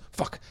 He goes,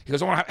 fuck. He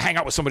goes, I want to hang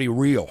out with somebody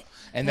real.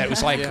 And that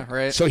was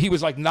like, so he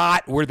was like,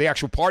 not where the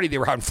actual party they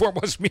were having for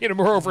was. Me and him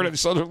were over at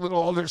this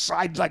other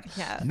side,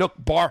 nook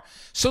bar.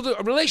 So the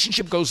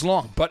relationship goes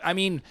long. But I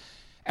mean,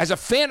 as a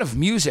fan of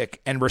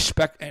music and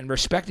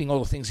respecting all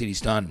the things that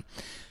he's done,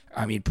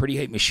 I mean, Pretty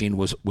Hate Machine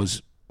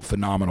was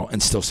phenomenal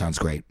and still sounds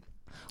great.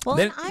 Well,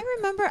 and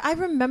I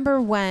remember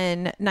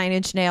when Nine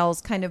Inch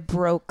Nails kind of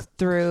broke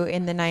through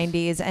in the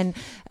 90s, and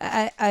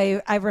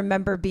I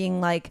remember being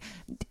like,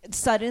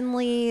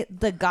 suddenly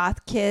the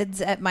goth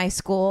kids at my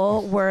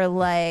school were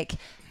like,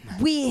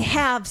 we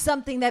have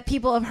something that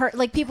people have heard,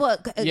 like people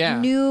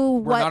knew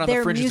what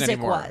their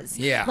music was.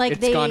 Yeah, like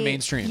it's gone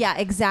mainstream. Yeah,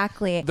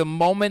 exactly. The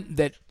moment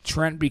that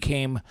Trent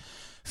became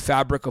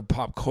fabric of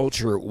pop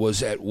culture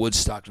was at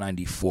Woodstock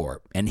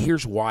 94. And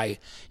here's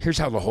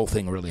how the whole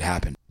thing really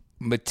happened.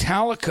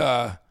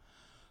 Metallica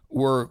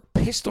were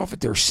pissed off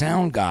at their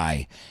sound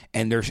guy,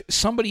 and there's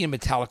somebody in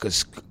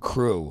Metallica's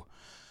crew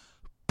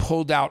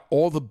pulled out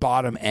all the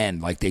bottom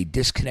end, like they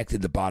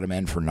disconnected the bottom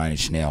end for Nine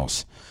Inch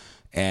Nails.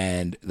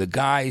 And the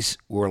guys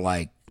were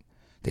like,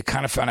 they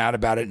kind of found out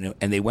about it,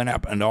 and they went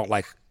up and all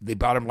they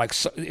bought them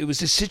it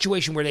was a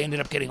situation where they ended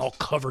up getting all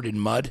covered in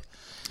mud.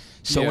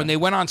 So when they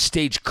went on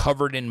stage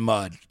covered in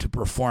mud to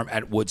perform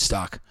at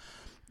Woodstock,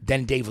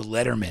 then David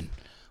Letterman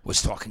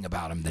was talking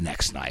about him the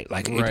next night.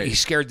 He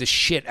scared the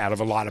shit out of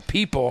a lot of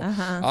people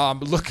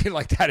looking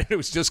like that. And it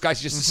was just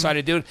guys just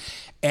decided to do it.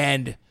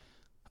 And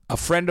a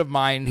friend of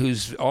mine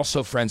who's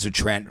also friends with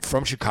Trent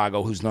from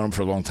Chicago, who's known him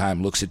for a long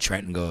time, looks at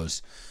Trent and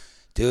goes,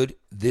 dude,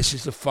 this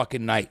is the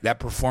fucking night. That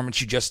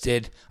performance you just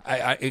did.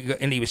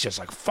 And he was just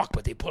like, fuck,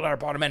 but they pulled out our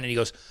bottom end. And he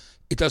goes,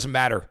 it doesn't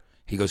matter.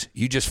 He goes,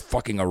 you just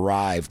fucking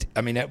arrived.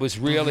 I mean, that was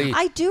really...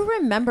 I do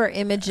remember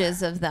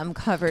images of them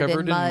covered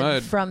in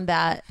mud from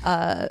that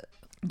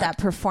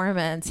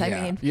performance. Yeah.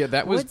 I mean, yeah,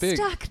 that was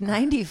Woodstock big.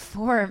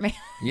 94, man.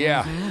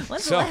 Yeah.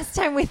 When's the last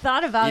time we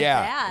thought about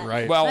that?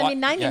 Right. Well, I mean,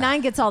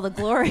 99 gets all the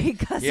glory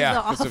because of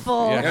the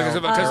awful... Because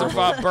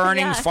of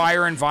burnings,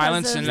 fire, and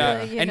violence, and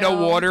no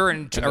water, or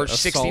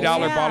 $60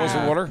 bottles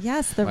of water.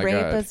 Yes, the rape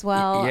as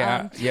well.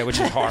 Yeah, which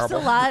is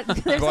horrible.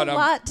 There's a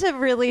lot to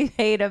really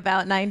hate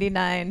about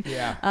 99.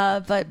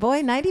 Yeah. But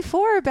boy,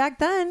 94 back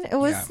then, it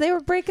was they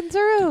were breaking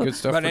through. Good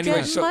stuff. But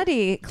anyway,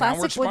 muddy,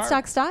 classic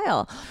Woodstock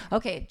style.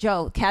 Okay,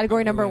 Joe,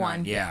 category number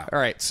 1. Yeah. All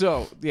right.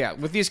 So,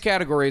 with these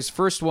categories,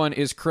 first one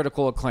is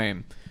critical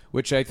acclaim,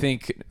 which I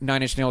think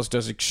Nine Inch Nails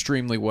does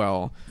extremely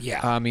well.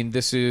 Yeah. I mean,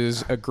 this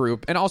is a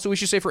group. And also, we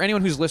should say, for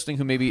anyone who's listening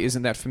who maybe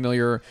isn't that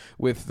familiar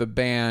with the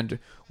band,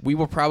 we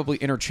will probably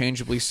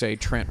interchangeably say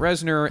Trent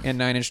Reznor and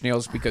Nine Inch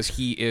Nails because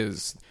he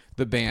is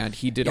the band.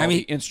 He did all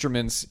the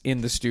instruments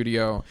in the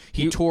studio.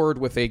 He toured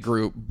with a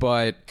group,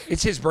 but...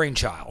 It's his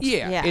brainchild.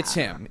 Yeah, it's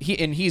him.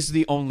 He's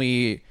the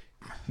only...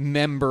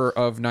 member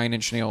of Nine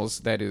Inch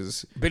Nails that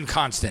is been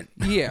constant,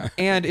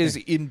 and is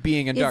in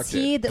being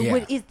inducted.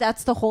 Is he?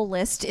 That's the whole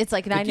list. It's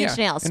like Nine Inch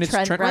Nails, and it's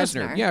Trent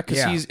Reznor. Yeah,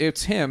 because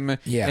it's him.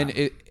 Yeah,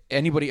 and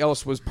anybody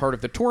else was part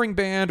of the touring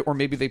band, or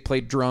maybe they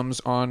played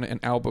drums on an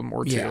album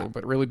or two. Yeah.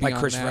 But really, beyond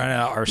like Chris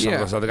Renna or some of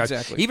those other guys.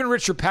 Exactly. Even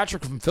Richard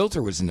Patrick from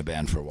Filter was in the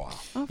band for a while.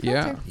 Oh,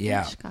 Filter.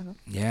 Yeah. Chicago.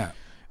 Yeah.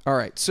 All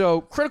right.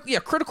 So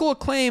critical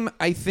acclaim.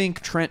 I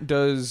think Trent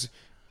does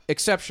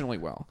exceptionally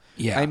well.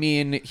 Yeah. I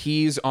mean,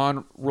 he's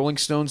on Rolling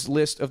Stone's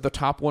list of the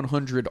top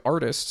 100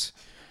 artists,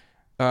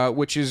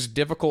 which is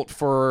difficult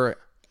for,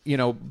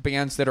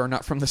 bands that are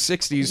not from the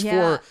 60s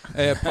for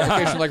a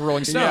publication like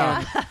Rolling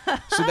Stone.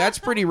 So that's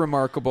pretty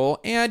remarkable.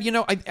 And,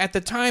 at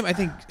the time, I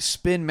think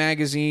Spin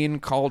Magazine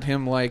called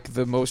him like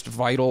the most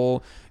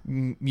vital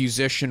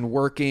musician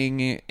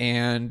working,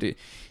 and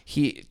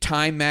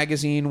Time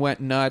Magazine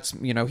went nuts.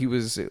 He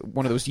was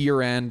one of those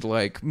year-end,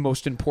 like,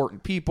 most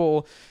important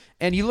people.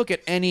 And you look at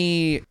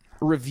any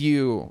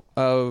review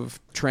of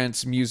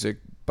Trent's music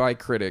by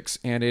critics,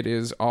 and it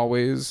is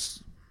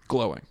always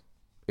glowing.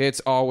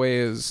 It's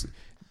always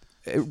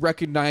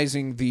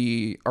recognizing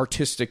the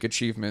artistic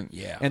achievement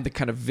and the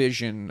kind of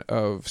vision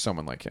of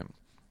someone like him.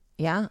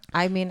 Yeah.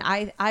 I mean,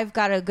 I've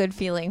got a good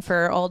feeling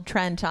for old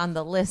Trent on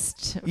the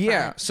list.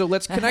 Yeah. So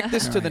let's connect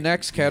this to the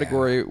next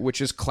category, which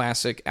is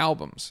classic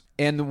albums.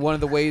 And one of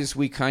the ways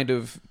we kind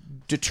of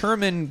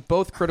determine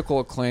both critical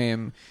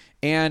acclaim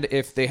and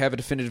if they have a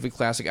definitively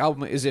classic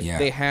album is if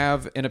they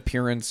have an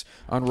appearance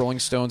on Rolling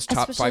Stone's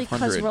top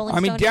 500. I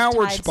mean,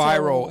 Downward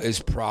Spiral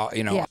is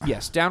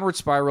Yes, Downward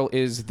Spiral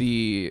is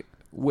the,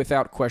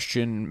 without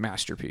question,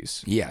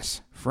 masterpiece.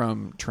 Yes.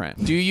 From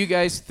Trent. Do you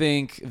guys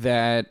think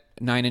that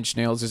Nine Inch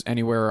Nails is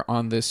anywhere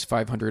on this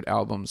 500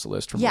 albums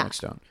list from Rolling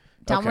Stone?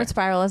 Downward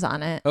Spiral is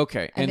on it.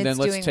 Okay, and then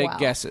let's take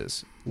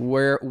guesses.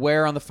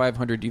 Where on the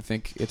 500 do you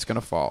think it's going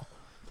to fall?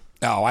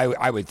 Oh,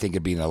 I would think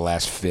it'd be in the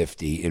last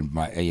 50 in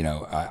my,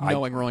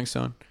 knowing Rolling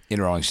Stone. In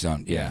Rolling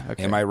Stone, yeah.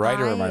 Okay. Am I right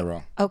or am I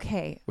wrong?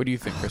 Okay. What do you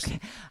think, Kristen?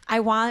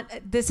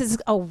 This is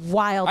a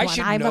wild one.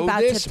 I'm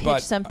about to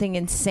pitch something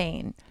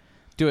insane.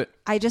 Do it.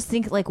 I just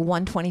think like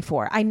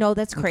 124. I know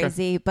that's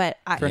crazy, but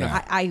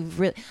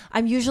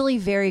I'm usually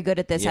very good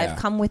at this. Yeah. I've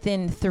come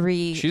within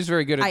 3. She's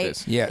very good at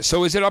this. Yeah.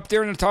 So is it up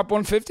there in the top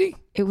 150?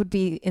 It would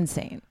be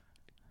insane.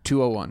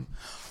 201.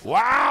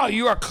 Wow,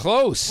 you are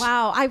close.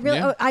 Wow, I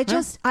really,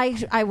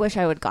 I wish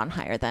I would have gone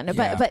higher then.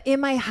 But in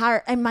my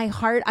heart,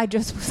 I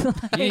just was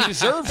like, he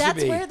deserves that's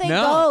to be. where they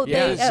go.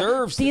 Yeah, he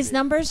deserves these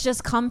numbers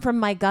just come from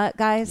my gut,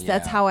 guys.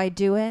 That's how I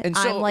do it. And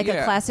so, I'm like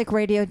a classic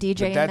radio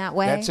DJ in that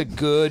way. That's a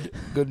good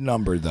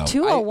number, though.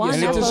 201.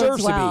 And it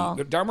deserves to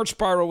be. Downward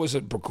Spiral was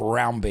a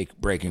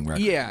groundbreaking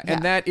record. Yeah,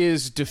 and that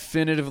is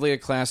definitively a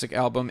classic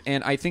album.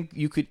 And I think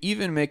you could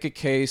even make a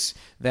case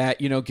that,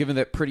 given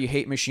that Pretty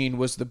Hate Machine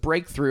was the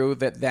breakthrough,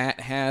 that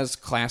has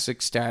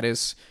classic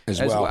status as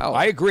well.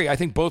 I agree. I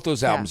think both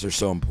those albums are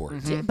so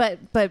important.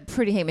 Mm-hmm. But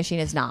Pretty Hate Machine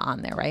is not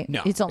on there, right?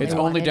 No, it's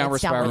only Downward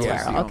Spiral.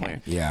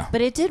 Okay. Yeah, but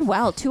it did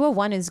well.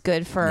 201 is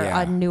good for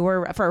a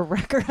newer record.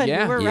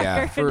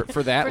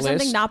 For that for list.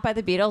 Something not by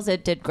the Beatles,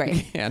 it did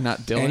great. Yeah, not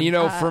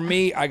Dylan. And for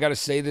me, I got to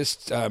say this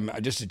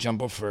just to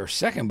jump up for a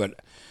second, but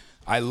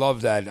I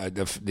love that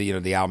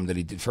the album that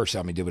he did, first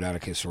album he did with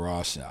Atticus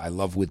Ross. I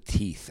love With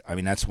Teeth. I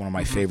mean, that's one of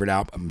my favorite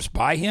albums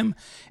by him,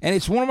 and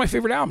it's one of my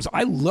favorite albums.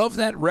 I love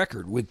that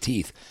record, With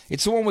Teeth.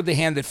 It's the one with the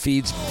hand that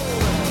feeds.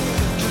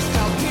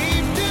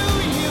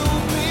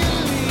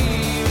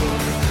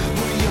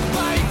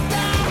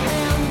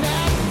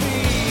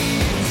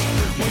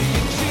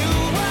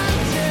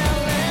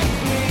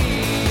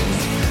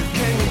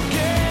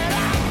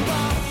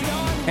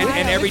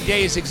 And Every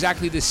Day is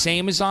exactly the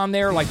same as on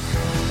there, like.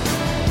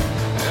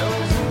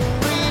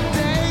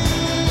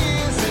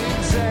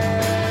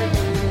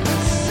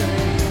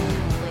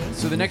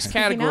 So the next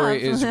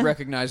category is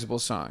recognizable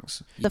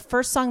songs. The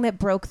first song that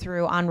broke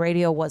through on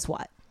radio was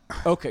what?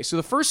 Okay, so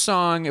the first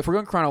song, if we're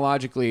going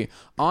chronologically,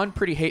 on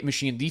Pretty Hate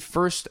Machine, the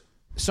first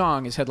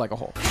song is Head Like a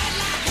Hole.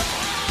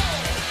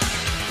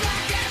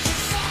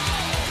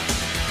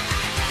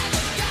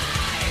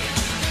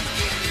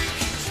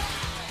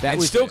 That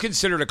was still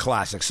considered a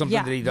classic,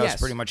 something that he does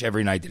pretty much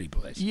every night that he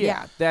plays.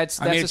 Yeah, that's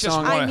a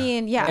song.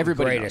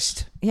 Everybody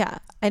greatest. knows. Yeah,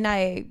 and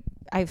I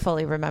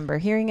fully remember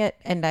hearing it,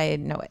 and I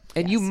know it.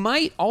 And you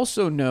might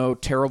also know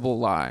Terrible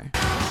Lie.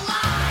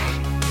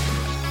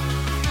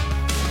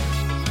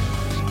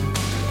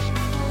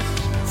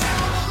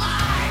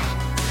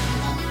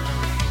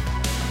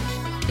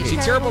 See,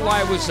 Terrible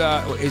Lie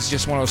is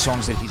just one of those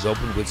songs that he's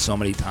opened with so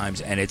many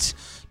times, and it's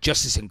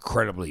just this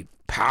incredibly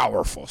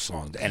powerful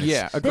song. And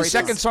it's the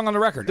second song on the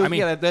record.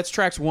 That's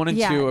tracks 1 and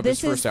 2 of his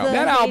first album.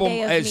 That album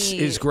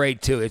is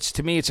great too.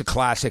 To me, it's a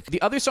classic.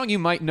 The other song you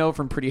might know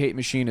from Pretty Hate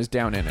Machine is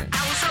Down In It.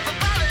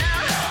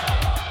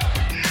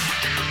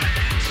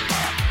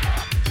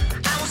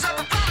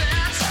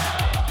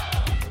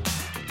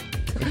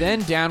 And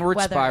then Downward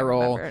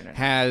Spiral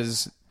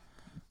has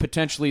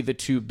potentially the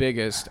two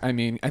biggest. I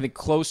mean, I think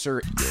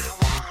Closer.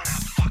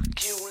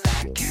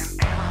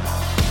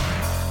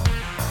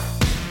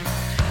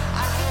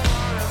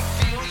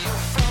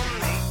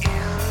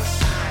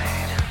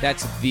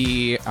 That's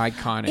the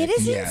iconic. It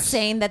is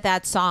insane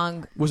that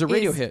song was a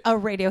radio hit. A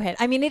radio hit.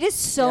 I mean, it is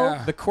so.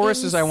 The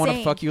chorus is "I want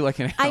to fuck you like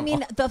an animal." I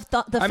mean, the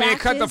fact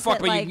cut the is fuck,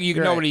 that, but you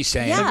know what he's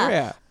saying.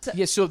 Yeah.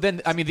 Yeah. So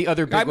then, I mean, the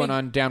other big one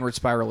on Downward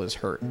Spiral is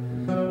Hurt.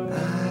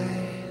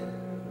 I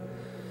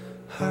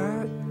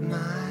hurt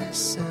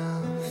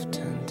myself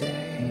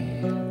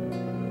today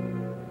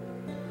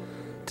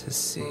to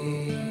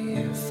see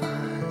if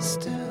I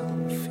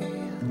still feel.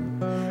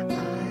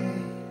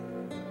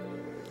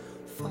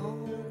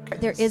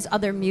 There is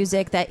other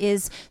music that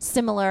is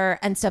similar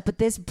and stuff, but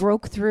this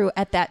broke through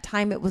at that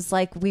time. It was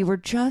like we were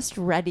just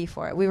ready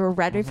for it. We were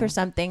ready for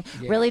something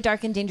really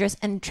dark and dangerous.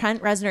 And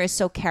Trent Reznor is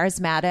so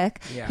charismatic.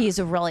 Yeah.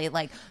 He's really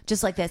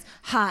just like this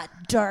hot,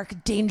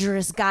 dark,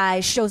 dangerous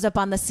guy, shows up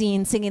on the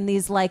scene singing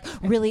these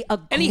really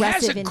aggressive, and he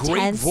has a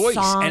great voice,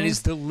 songs. And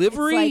his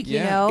delivery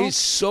is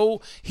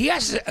so. He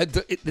has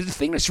the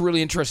thing that's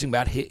really interesting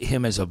about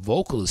him as a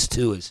vocalist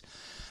too is.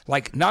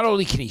 Not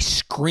only can he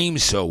scream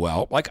so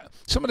well,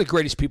 some of the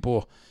greatest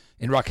people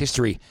in rock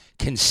history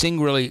can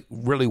sing really,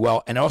 really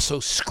well and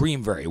also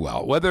scream very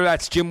well. Whether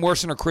that's Jim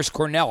Morrison or Chris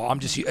Cornell,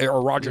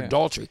 or Roger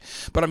Daltrey,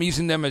 but I'm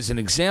using them as an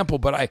example.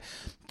 But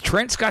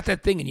Trent's got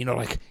that thing,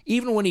 and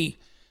even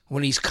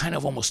when he's kind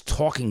of almost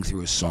talking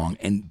through a song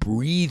and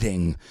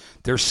breathing,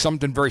 there's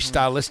something very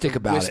stylistic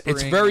about it.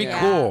 It's very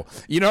cool.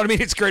 You know what I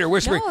mean? It's great. Or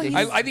whispering.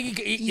 No, I think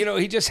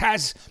he just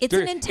has. It's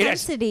an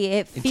intensity.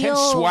 It feels intense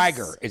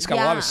swagger. It's got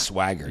a lot of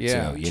swagger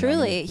too.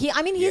 Truly,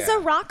 he's a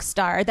rock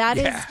star. That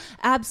is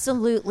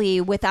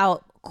absolutely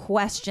without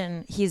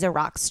question, he's a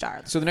rock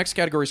star. So the next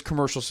category is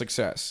commercial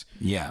success.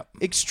 Yeah.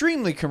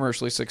 Extremely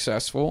commercially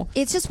successful.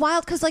 It's just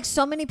wild because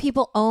so many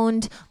people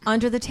owned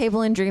Under the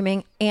Table and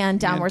Dreaming and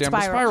Downward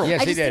Spiral.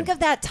 Yes, I just think of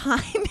that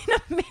time in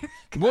America.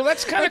 Well,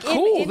 that's kind of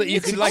cool that you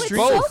could both. It's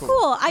so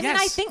cool. I mean,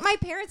 I think my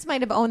parents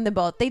might have owned them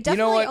both. They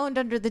definitely owned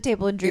Under the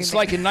Table and Dreaming. It's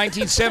like in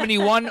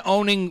 1971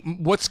 owning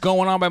What's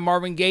Going On by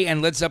Marvin Gaye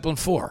and Led Zeppelin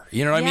 4.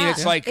 You know what I mean?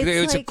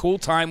 It's a cool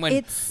time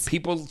when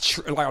people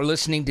are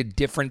listening to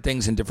different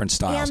things in different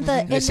styles.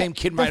 And the same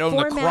kid might own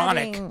The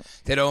Chronic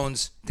that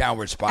owns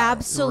Downward Spiral.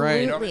 Absolutely.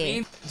 Right. You know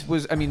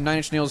what I mean? Nine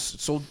Inch Nails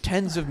sold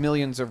tens of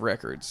millions of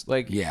records.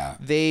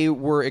 They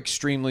were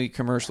extremely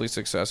commercially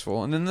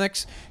successful. And then the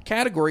next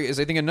category is,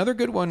 I think, another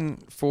good one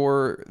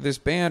for this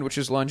band, which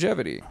is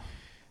longevity.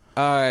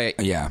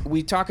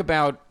 We talk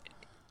about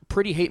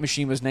Pretty Hate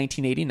Machine was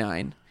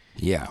 1989.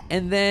 Yeah.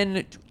 And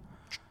then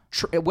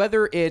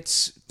whether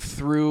it's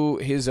through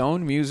his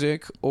own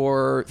music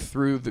or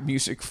through the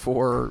music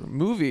for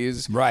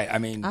movies, right? I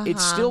mean,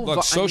 it's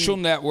still Social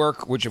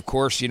Network, which of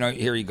course,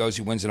 here he goes,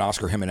 he wins an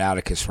Oscar. Him and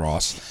Atticus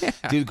Ross,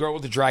 the girl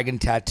with the dragon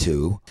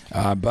tattoo.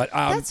 But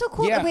that's so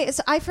cool. Yeah. Wait,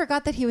 so I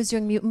forgot that he was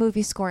doing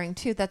movie scoring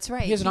too. That's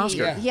right. He has an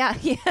Oscar. Yeah,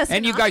 he has.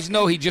 And you guys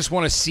know he just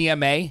won a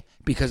CMA.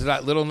 Because of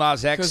that Little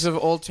Nas X. Because of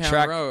Old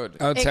Town Road.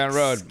 Old Town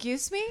Road.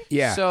 Excuse me?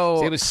 Yeah.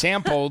 So it was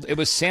sampled.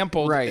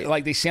 Right.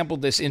 Like they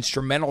sampled this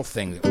instrumental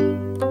thing.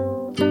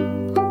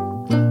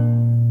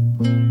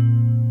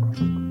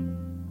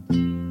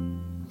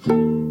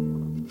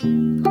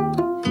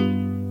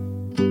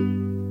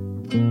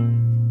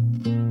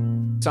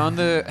 It's on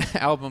the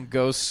album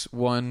Ghosts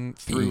 1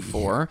 through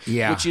 4,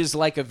 which is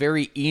like a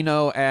very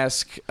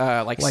Eno-esque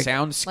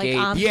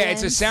soundscape.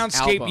 It's a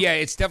soundscape. Album. Yeah,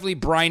 it's definitely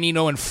Brian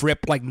Eno and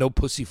Fripp, like No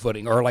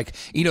Pussyfooting, or like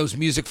Eno's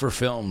music for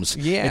films.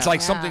 Yeah. It's like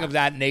something of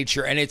that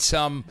nature. And it's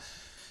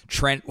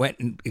Trent went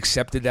and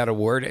accepted that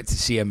award at the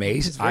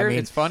CMAs.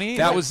 It's funny.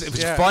 It was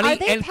funny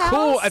and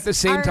cool at the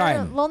same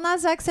time. Lil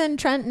Nas X and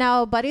Trent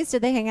now buddies?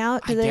 Did they hang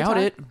out? I doubt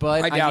it,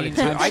 but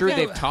I'm sure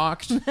they've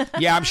talked.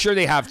 Yeah, I'm sure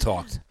they have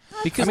talked.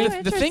 Because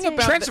the thing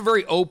about Trent's a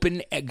very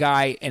open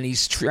guy, and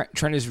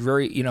Trent is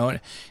very, and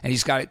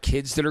he's got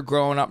kids that are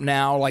growing up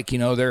now. Like,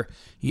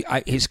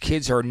 his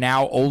kids are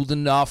now old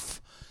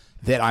enough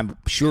that I'm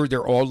sure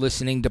they're all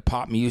listening to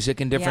pop music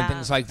and different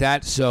things like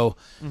that. So,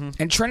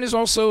 and Trent is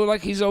also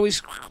like, he's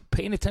always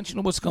paying attention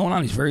to what's going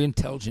on. He's a very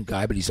intelligent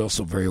guy, but he's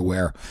also very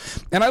aware.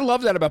 And I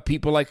love that about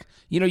people. Like,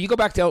 you go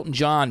back to Elton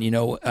John,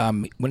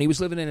 when he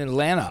was living in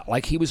Atlanta,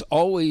 like he was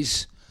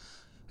always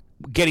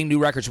getting new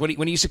records. When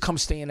he used to come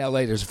stay in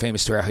L.A., there's a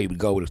famous story how he would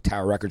go to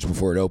Tower Records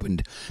before it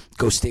opened,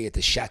 go stay at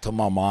the Chateau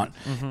Marmont,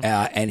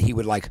 and he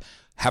would like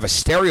have a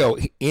stereo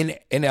in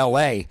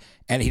L.A.,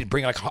 and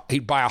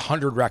he'd buy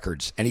 100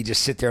 records, and he'd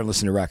just sit there and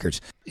listen to records.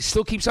 He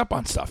still keeps up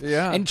on stuff.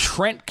 Yeah. And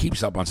Trent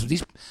keeps up on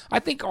stuff. I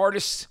think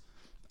artists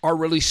are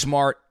really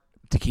smart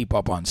to keep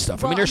up on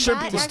stuff. Well, there's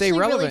certain people stay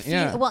relevant.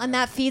 Well, and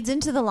that feeds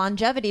into the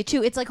longevity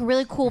too. It's like a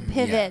really cool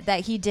pivot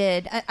that he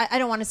did. I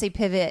don't want to say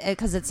pivot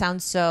because it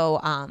sounds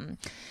so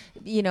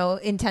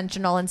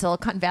intentional in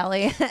Silicon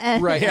Valley.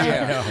 Right.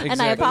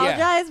 And I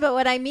apologize, but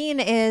what I mean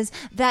is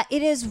that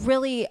it is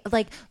really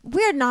like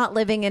we're not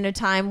living in a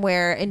time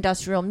where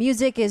industrial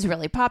music is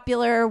really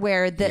popular,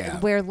 where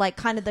like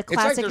kind of the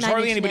classic. It's like there's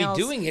hardly anybody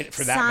doing it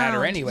for that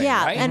matter anyway.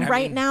 Yeah, right? and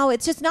right now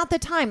it's just not the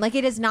time. Like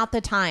it is not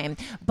the time.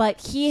 But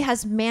he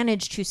has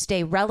managed to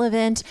stay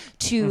relevant,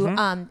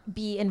 to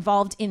be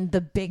involved in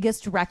the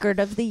biggest record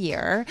of the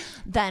year,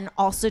 then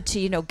also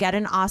to get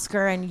an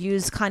Oscar and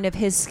use kind of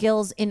his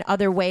skills in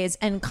other ways.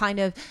 And kind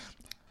of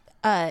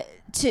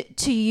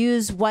to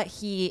use what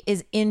he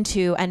is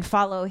into and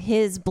follow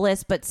his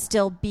bliss, but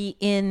still be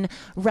in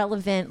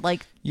relevant.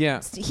 Like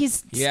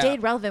he's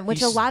stayed relevant,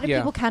 which a lot of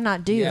people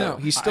cannot do. No,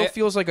 he still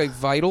feels like a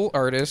vital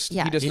artist.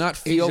 Yeah. He does not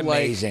feel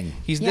amazing.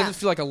 He doesn't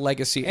feel like a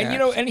legacy and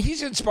act. And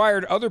he's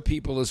inspired other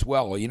people as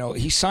well.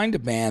 He signed a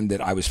band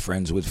that I was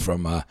friends with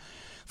from.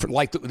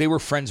 They were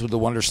friends with the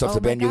Wonder Stuff, the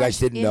band you guys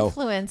didn't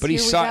Influence. know. But he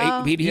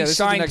signed. He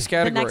signed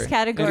the next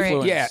category.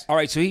 Influence. Yeah. All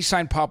right. So he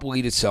signed Pop Will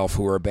Eat Itself,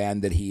 who were a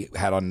band that he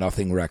had on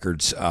Nothing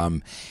Records,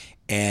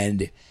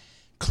 and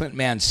Clint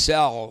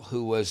Mansell,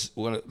 who was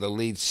one of the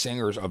lead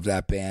singers of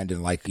that band,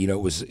 and it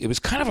was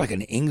kind of like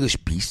an English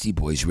Beastie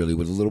Boys, really,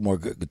 with a little more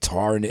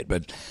guitar in it.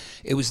 But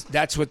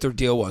that's what their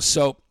deal was.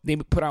 So they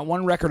put out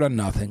one record on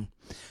Nothing.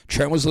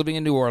 Trent was living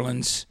in New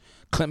Orleans.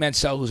 Clint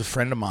Mansell, who's a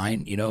friend of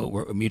mine,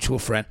 we're a mutual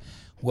friend,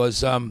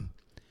 was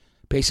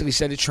basically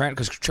said to Trent,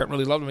 because Trent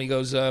really loved him, he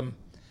goes,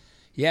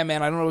 yeah,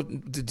 man, I don't know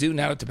what to do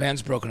now that the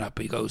band's broken up.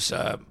 He goes,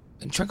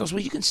 and Trent goes,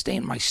 well, you can stay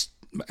in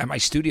at my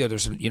studio.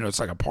 There's it's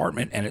like an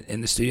apartment and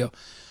in the studio.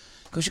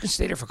 He goes, you can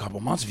stay there for a couple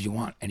of months if you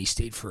want. And he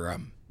stayed for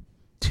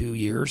 2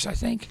 years, I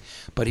think.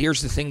 But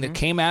here's the thing that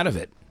came out of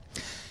it.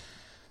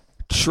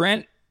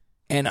 Trent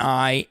and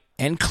I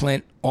and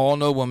Clint all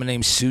know a woman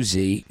named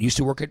Susie, used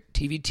to work at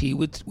TVT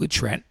with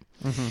Trent.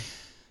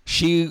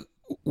 She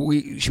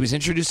was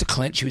introduced to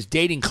Clint. She was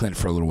dating Clint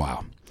for a little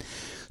while.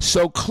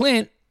 So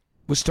Clint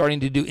was starting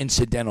to do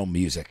incidental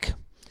music.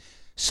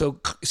 So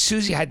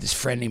Susie had this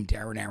friend named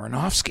Darren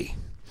Aronofsky.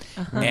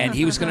 And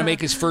he was going to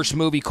make his first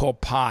movie called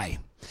Pi.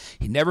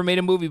 He never made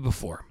a movie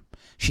before.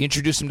 She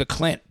introduced him to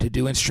Clint to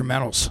do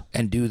instrumentals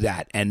and do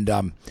that.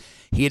 And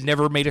he had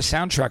never made a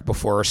soundtrack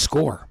before or a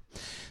score.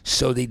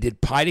 So they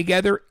did Pi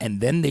together, and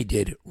then they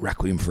did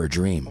Requiem for a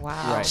Dream.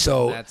 Wow! Right.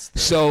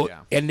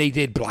 And they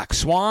did Black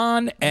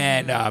Swan,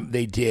 and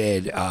they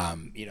did,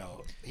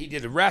 he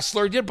did The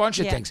Wrestler, he did a bunch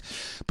of things.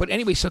 But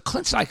anyway, so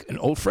Clint's like an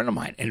old friend of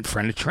mine and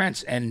friend of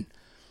Trent's, and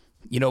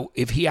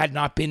if he had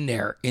not been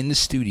there in the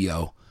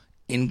studio,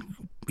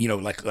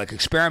 like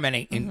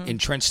experimenting in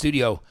Trent's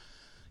studio,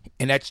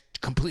 and that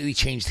completely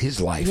changed his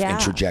life and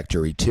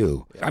trajectory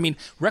too. I mean,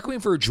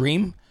 Requiem for a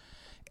Dream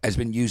has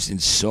been used in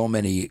so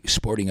many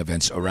sporting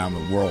events around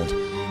the world.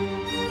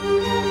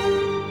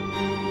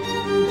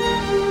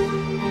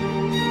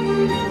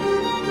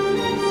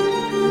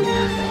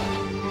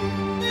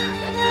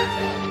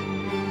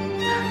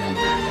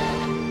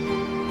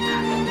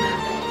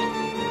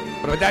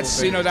 But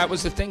that's, that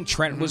was the thing.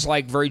 Trent was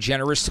like very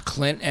generous to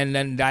Clint, and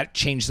then that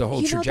changed the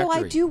whole trajectory. Though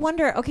I do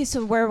wonder, okay,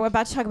 so we're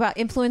about to talk about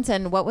influence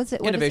and what was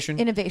it? Innovation.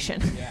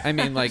 Innovation. Yeah. I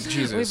mean, like,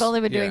 Jesus. We've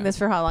only been doing this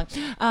for how long?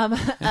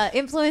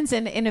 Influence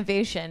and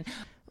innovation.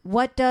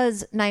 What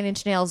does Nine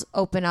Inch Nails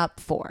open up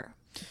for?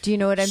 Do you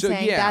know what I'm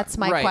saying? Yeah, that's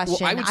my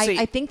question. Well,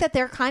 I think that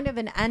they're kind of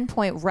an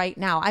endpoint right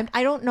now.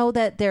 I don't know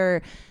that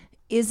there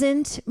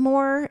isn't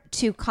more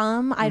to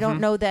come. I don't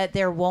know that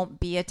there won't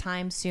be a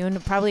time soon,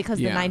 probably because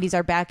the 90s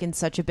are back in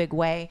such a big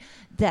way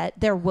that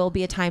there will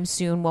be a time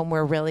soon when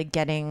we're really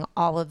getting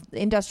all of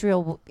the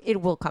industrial.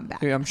 It will come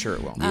back. Yeah, I'm sure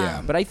it will.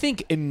 Yeah. But I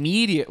think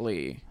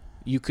immediately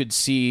you could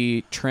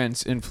see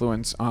Trent's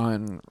influence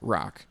on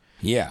rock.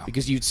 Yeah,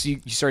 because you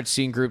start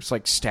seeing groups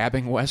like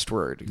Stabbing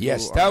Westward.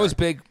 Yes, that was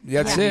big.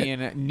 That's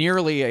it.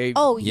 Nearly a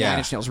Nine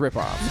Inch Nails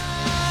ripoff.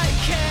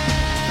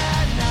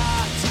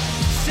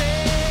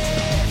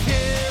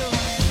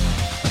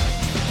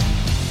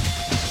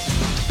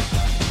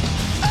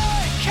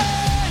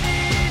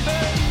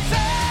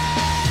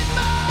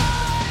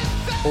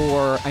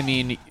 Or I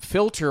mean,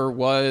 Filter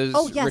was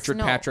Richard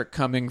Patrick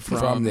coming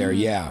from there,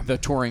 the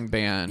touring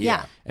band,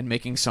 and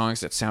making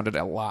songs that sounded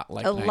a lot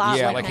like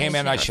like Hey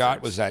Man I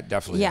Shot was that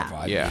definitely that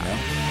vibe, you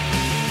know?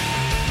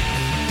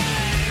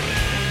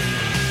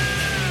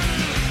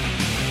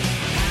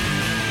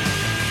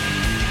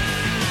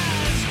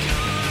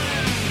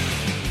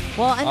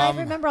 Well, and I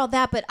remember all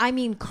that, but I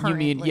mean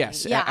currently. You mean,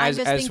 yes. Yeah, I'm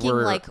just thinking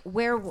like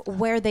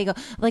where they go.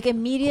 Like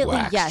immediately,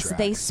 yes, tracks.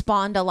 They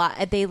spawned a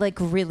lot. They like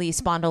really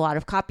spawned a lot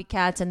of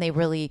copycats, and they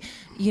really,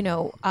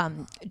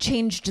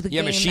 changed the game.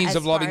 Yeah, Machines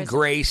of Loving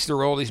Grace. There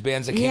were all these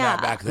bands that came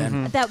out back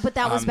then. But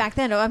that was back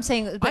then. I'm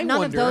saying, but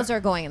none of those are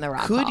going in the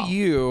Rock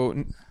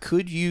Hall.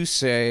 Could you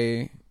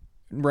say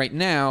right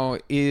now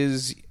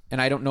is,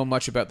 and I don't know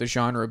much about the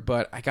genre,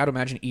 but I got to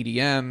imagine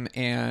EDM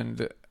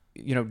and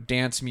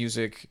dance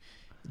music.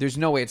 There's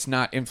no way it's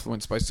not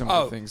influenced by some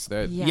of the things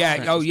that...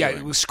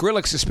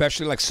 Skrillex,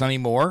 especially, like Sonny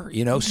Moore,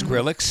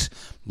 Skrillex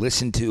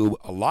listened to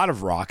a lot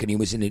of rock, and he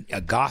was in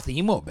a goth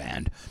emo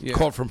band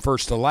called From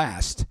First to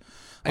Last.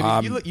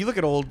 I mean, you look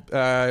at old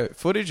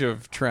footage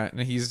of Trent,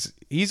 and he's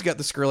got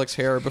the Skrillex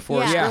hair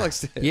before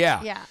Skrillex did.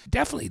 Yeah,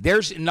 definitely.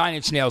 There's Nine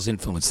Inch Nails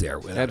influence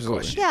there.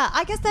 Absolutely. Yeah,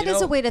 I guess that is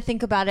a way to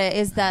think about it,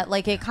 is that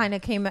like it kind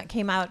of came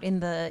out in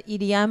the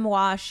EDM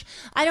wash.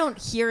 I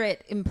don't hear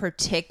it in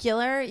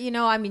particular,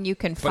 I mean, you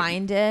can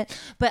find it.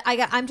 But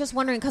I'm just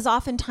wondering, because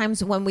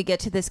oftentimes when we get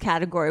to this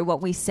category, what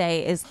we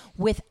say is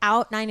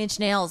without Nine Inch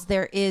Nails,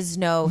 there is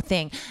no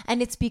thing.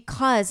 And it's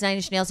because Nine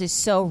Inch Nails is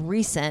so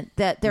recent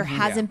that there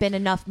hasn't been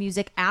enough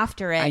music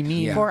after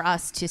it for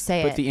us to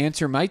say it. But the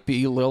answer might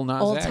be Lil Nas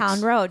Old X.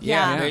 Town Road.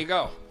 Yeah, there you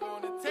go.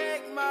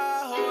 Take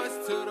my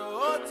horse to the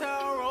Old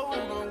Town Road.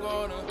 I'm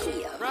gonna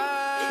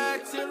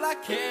ride till I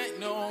can't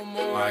no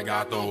more. I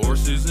got the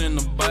horses in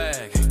the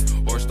back.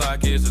 Horse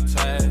stock is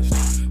attached.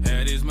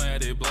 Head is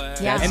matted black.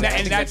 Yeah, and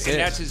that's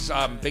as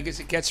big as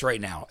it gets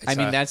right now. I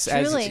mean,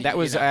 that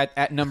was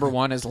at number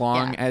one as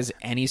long as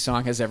any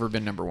song has ever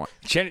been number one.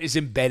 Janet is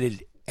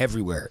embedded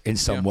everywhere in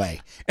some way,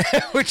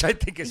 which I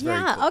think is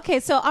very cool. Okay,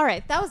 so all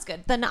right, that was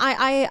good. Then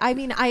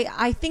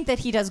I think that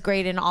he does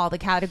great in all the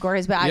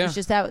categories, but I was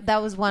just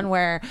that was one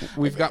where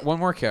we've got one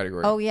more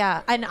category. Oh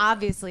yeah, and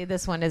obviously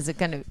this one is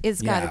got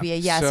to be a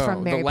yes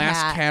from Mary the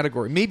last Pat.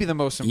 category, maybe the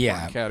most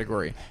important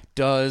category.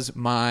 Does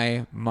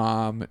my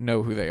mom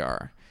know who they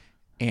are?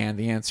 And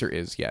the answer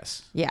is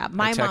yes. Yeah,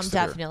 my mom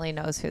definitely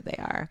knows who they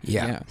are.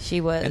 Yeah.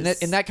 She was.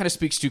 And that kind of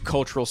speaks to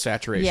cultural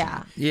saturation.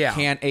 Yeah.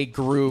 Can a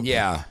group,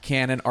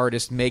 can an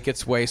artist make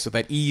its way so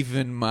that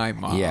even my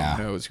mom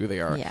knows who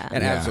they are? Yeah.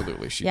 And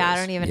absolutely she does. I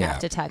don't even have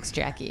to text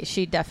Jackie.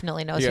 She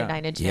definitely knows who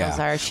Nine Inch Nails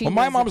are.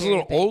 My mom's a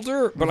little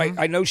older, but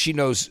I know she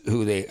knows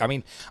who they... I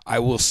mean, I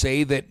will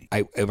say that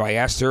if I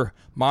asked her,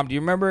 Mom, do you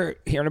remember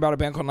hearing about a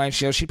band called Nine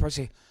Inch Nails? She'd probably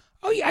say,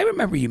 oh, yeah, I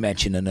remember you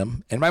mentioning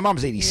them. And my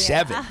mom's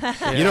 87.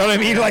 Yeah. You know what I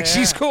mean? Like,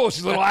 she's cool.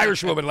 She's a little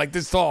Irish woman, like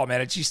this tall,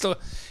 man. And she's still,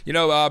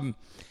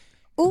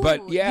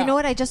 but yeah. You know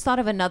what? I just thought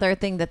of another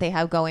thing that they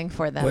have going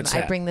for them. What's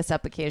that? I bring this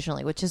up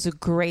occasionally, which is a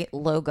great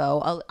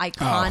logo,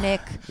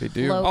 iconic they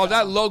do. logo. Oh,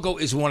 that logo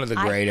is one of the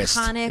greatest.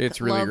 Iconic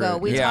it's really logo.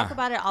 Great. We talk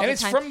about it all the time. And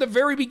it's from the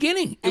very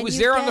beginning. It was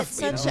there on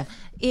the...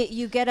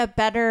 You get a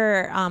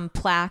better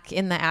plaque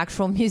in the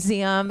actual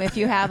museum if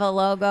you have a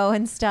logo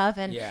and stuff,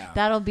 and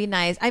that'll be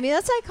nice. I mean,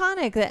 that's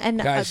iconic. And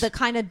the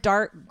kind of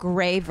dark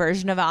gray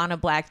version of it on a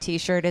black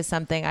T-shirt is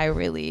something I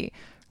really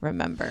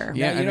remember.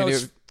 Yeah, I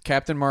mean,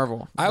 Captain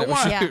Marvel.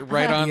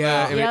 Right on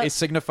the... It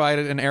signified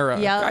an era.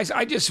 Yep. Guys,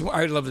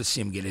 I'd love to see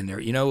him get in there.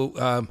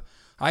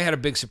 I had a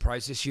big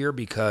surprise this year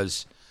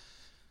because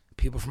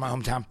people from my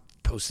hometown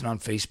posted on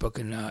Facebook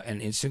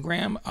and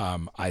Instagram.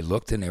 I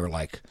looked and they were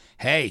like,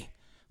 hey...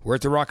 We're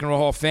at the Rock and Roll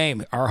Hall of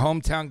Fame. Our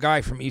hometown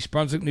guy from East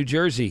Brunswick, New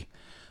Jersey.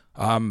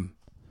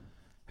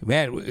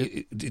 Man,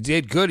 it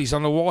did good. He's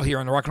on the wall here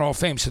on the Rock and Roll Hall of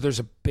Fame. So there's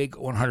a big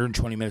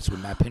 120 Minutes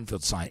with Matt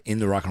Pinfield sign in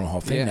the Rock and Roll Hall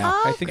of Fame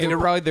now. I think they're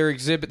probably their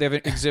exhibit. They have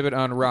an exhibit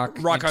on Rock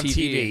on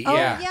TV. Oh,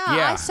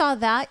 yeah, I saw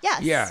that.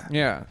 Yes.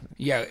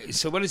 Yeah.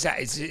 So what is that?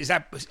 Is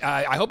that?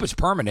 I hope it's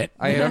permanent.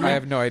 I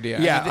have no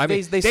idea. Yeah, I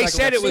mean, they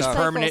said it was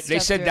permanent. They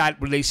said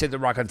they said the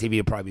Rock on TV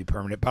would probably be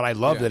permanent. But I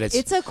love that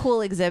it's a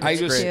cool exhibit.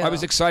 I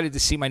was excited to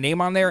see my name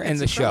on there and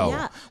the show.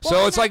 Yeah.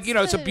 So it's like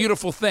it's a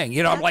beautiful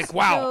thing. I'm like,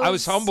 wow, I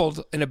was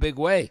humbled in a big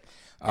way.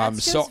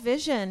 That's Joe's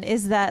vision,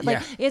 is that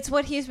it's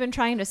what he's been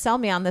trying to sell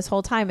me on this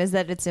whole time, is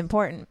that it's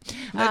important.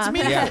 That's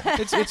me.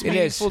 It's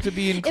meaningful to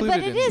be included.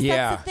 But it is.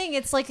 That's the thing.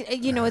 It's like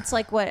it's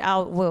like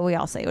what we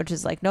all say, which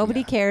is like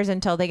nobody cares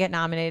until they get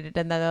nominated,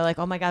 and then they're like,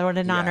 oh my god, what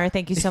an honor!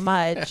 Thank you so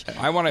much.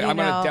 I'm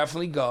gonna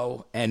definitely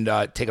go and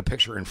take a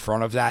picture in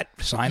front of that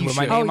sign with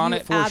my name on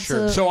it for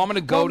sure. So I'm gonna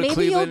go to maybe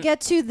Cleveland. Maybe you'll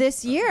get to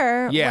this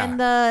year when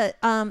the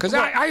because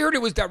I heard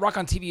it was that Rock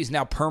on TV is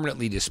now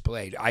permanently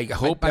displayed. I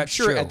hope that's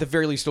true. At the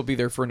very least, it'll be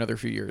there for another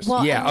few years.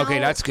 Well, okay,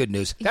 that's good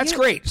news. That's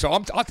great. So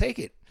I'll take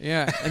it.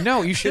 Yeah.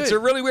 No, you should. It's a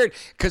really weird,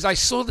 because I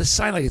saw the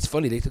sign. Like, it's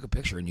funny. They took a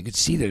picture and you could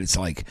see that it's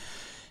like,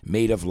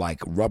 made of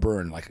like rubber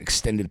and like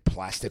extended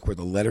plastic where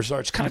the letters are.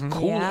 It's kind of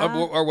cool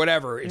or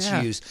whatever it's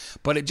used.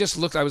 But it just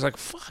looked. I was like,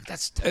 "Fuck,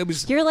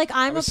 You're like,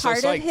 I'm a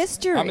part of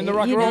history. I'm in the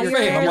Rock and Roll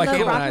Fame. I'm like,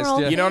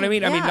 you know what I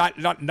mean? I mean,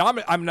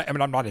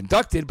 I'm not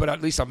inducted, but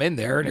at least I'm in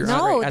there. And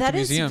that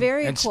is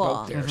very and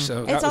cool. There,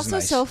 so it's also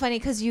so funny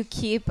because you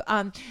keep,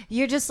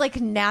 you're just like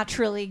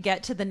naturally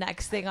get to the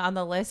next thing on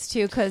the list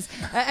too. Because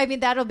I mean,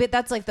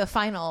 that's like the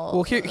final.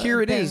 Well,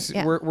 here it is.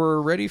 Yeah.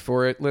 We're ready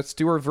for it. Let's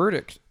do our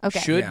verdict. Okay.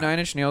 Should Nine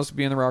Inch Nails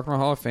be in the Rock and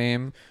Roll Hall of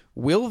Fame?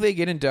 Will they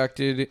get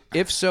inducted?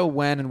 If so,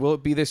 when? And will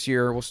it be this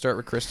year? We'll start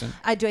with Kristen.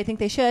 Do I think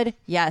they should?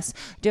 Yes.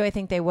 Do I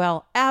think they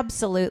will?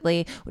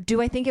 Absolutely.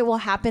 Do I think it will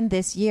happen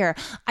this year?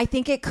 I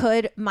think it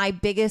could. My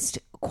biggest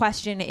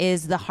question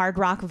is the hard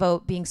rock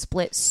vote being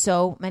split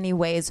so many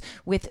ways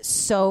with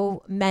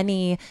so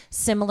many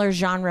similar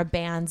genre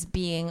bands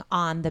being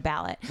on the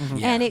ballot.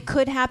 And it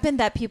could happen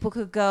that people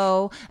could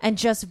go and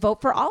just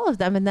vote for all of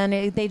them, and then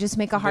they just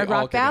make a hard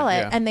rock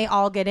ballot and they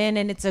all get in,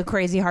 and it's a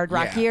crazy hard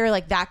rock year.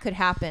 Like that could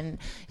happen.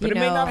 But it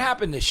may not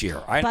happen this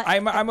year.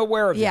 I'm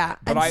aware of that.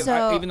 But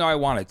I even though I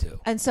wanted to.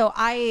 And so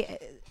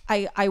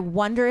I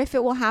wonder if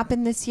it will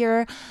happen this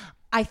year.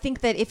 I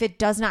think that if it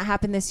does not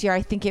happen this year,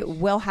 I think it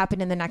will happen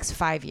in the next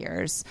 5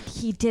 years.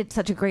 He did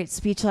such a great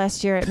speech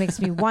last year. It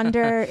makes me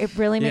wonder. It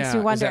really makes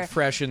me wonder. Is that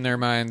fresh in their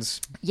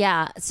minds?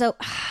 Yeah. So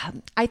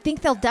I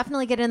think they'll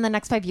definitely get it in the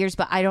next 5 years,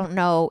 but I don't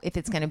know if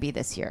it's going to be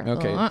this year.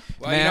 Okay. Well,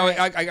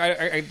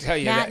 I tell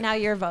you. Matt, now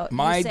your vote.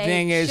 My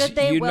thing is,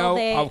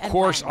 of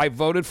course, I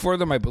voted for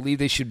them. I believe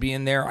they should be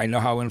in there. I know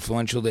how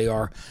influential they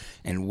are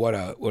and what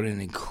an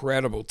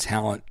incredible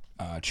talent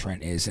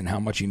Trent is and how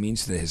much he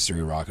means to the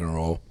history of rock and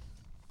roll.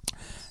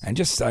 And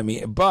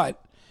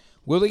but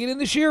will they get in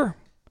this year?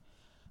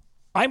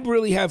 I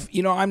really have,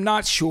 I'm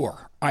not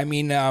sure. I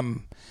mean,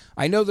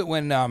 I know that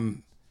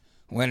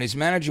when his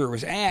manager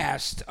was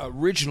asked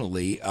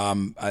originally,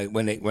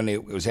 when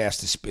it was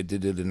asked to do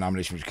the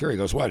nomination for Cure, he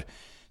goes, "What?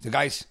 The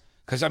guys?"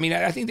 Because I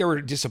think they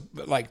were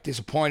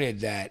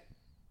disappointed that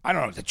I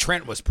don't know if the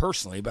Trent was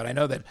personally, but I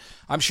know that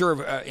I'm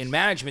sure in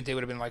management they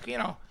would have been like,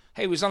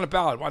 hey, he was on the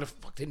ballot. Why the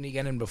fuck didn't he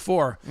get in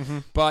before?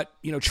 But,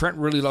 Trent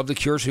really loved the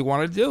Cure, so he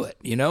wanted to do it,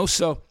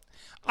 So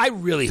I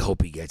really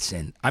hope he gets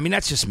in. I mean,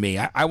 that's just me.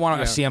 I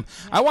want to see him.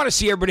 I want to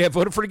see everybody I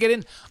voted for to get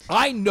in.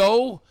 I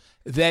know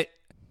that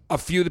a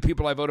few of the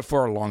people I voted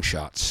for are long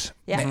shots.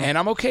 Yeah. And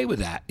I'm okay with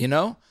that,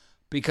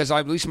 because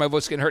at least my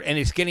vote's getting hurt. And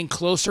it's getting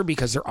closer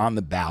because they're on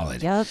the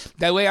ballot. Yep.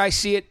 That way I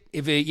see it.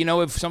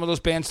 If some of those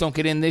bands don't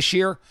get in this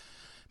year,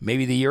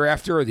 maybe the year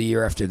after or the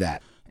year after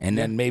that. And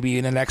then maybe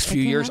in the next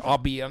few years, I'll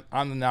be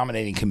on the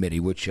nominating committee,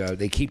 which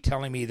they keep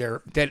telling me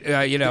you're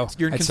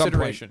in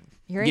consideration.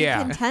 You're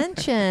in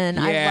contention.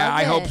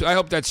 I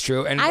hope that's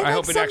true, and I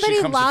hope it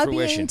actually comes to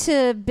fruition.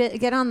 To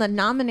get on the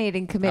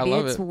nominating committee.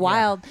 It's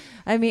wild. Yeah.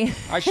 I mean,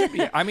 I should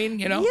be. I mean,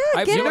 get on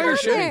there.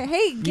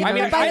 Hey,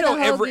 I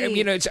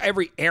know it's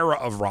every era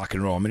of rock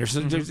and roll. I mean,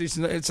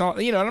 it's all.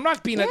 And I'm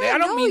not being. I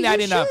don't mean that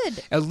in a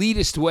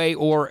elitist way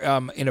or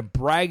in a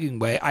bragging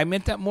way. I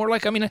meant that more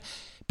like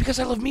because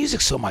I love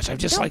music so much. I've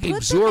just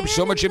absorbed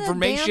so much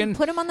information.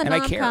 Put them on the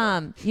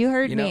non-com. You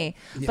heard me.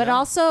 But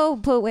also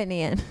put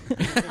Whitney in.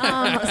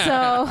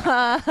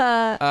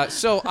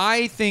 So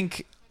I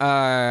think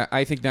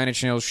Nine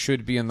Inch Nails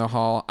should be in the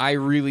Hall. I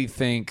really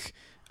think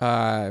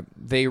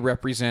they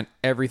represent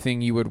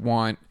everything you would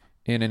want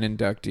in an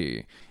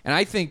inductee. And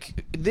I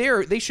think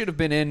they should have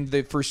been in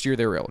the first year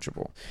they were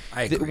eligible.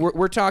 I agree.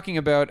 We're talking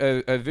about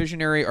a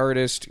visionary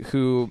artist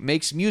who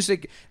makes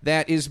music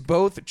that is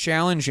both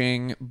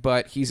challenging,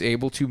 but he's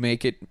able to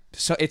make it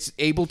so it's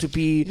able to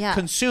be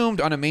consumed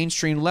on a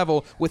mainstream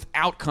level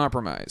without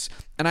compromise.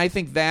 And I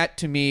think that,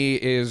 to me,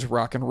 is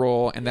rock and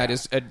roll, and that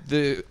is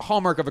the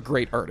hallmark of a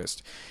great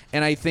artist.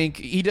 And I think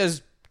he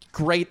does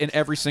great in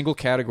every single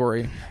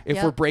category.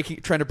 If we're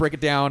trying to break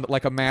it down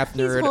like a math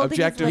nerd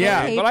objectively,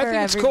 but I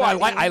think it's cool.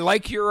 I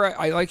like your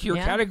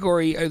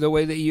category, the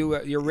way that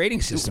your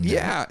rating system.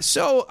 Yeah,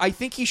 so I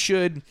think he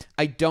should.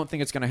 I don't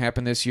think it's going to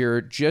happen this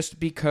year, just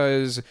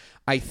because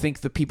I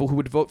think the people who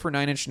would vote for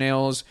Nine Inch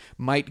Nails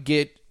might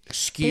get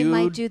skewed. They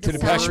might do the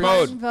Depeche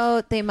Mode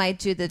vote. They might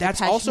do the That's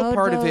Depeche also Mode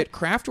part vote. of it.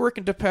 Kraftwerk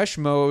and Depeche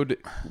Mode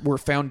were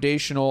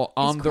foundational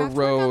on the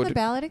road. On the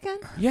ballot again?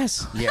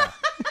 Yes. Yeah.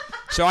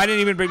 So I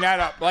didn't even bring that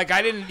up.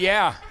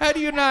 How do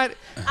you not?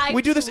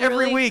 We do this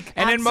every week.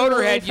 And then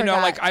Motorhead,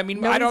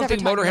 I don't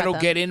think Motorhead will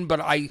get in, but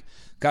I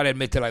got to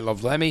admit that I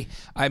love Lemmy.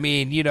 I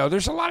mean,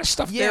 there's a lot of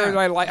stuff there that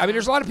I like. I mean,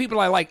 there's a lot of people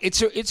I like.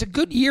 It's a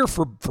good year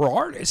for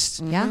artists.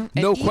 Yeah.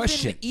 No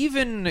question.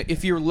 Even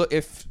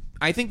if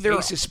I think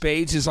Ace of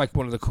Spades is like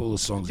one of the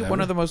coolest songs ever. One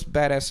of the most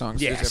badass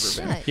songs there's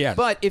ever been. Right. Yeah.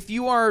 But if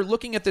you are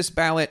looking at this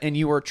ballot and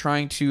you are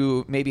trying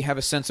to maybe have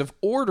a sense of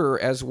order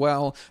as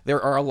well,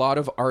 there are a lot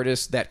of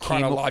artists that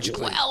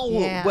chronologically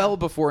well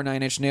before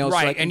Nine Inch Nails.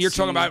 Right, and you're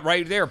talking about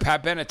right there,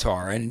 Pat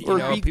Benatar, and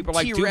people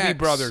like Doobie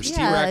Brothers,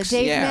 T-Rex.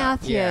 Dave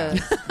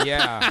Matthews.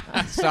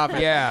 Yeah. Stop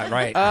it. Yeah,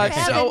 right.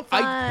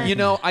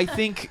 I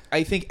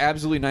think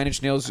absolutely Nine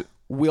Inch Nails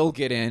will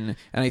get in,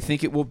 and I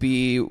think it will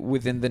be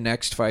within the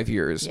next 5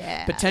 years.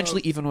 Yeah.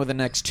 Potentially even within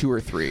the next 2 or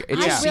 3. It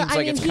just seems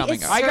like it's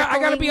coming up. I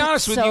got to be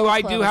honest with you.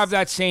 I do have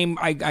that same.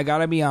 I got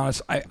to be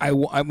honest.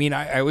 I mean,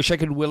 I wish I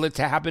could will it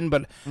to happen,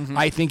 but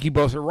I think you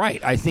both are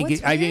right. I think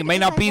it may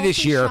not be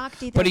this year,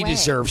 but he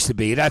deserves to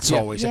be. That's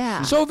always.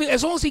 Yeah. So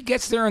as long as he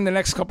gets there in the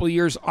next couple of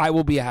years, I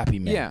will be a happy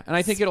man. Yeah, and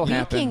I think it'll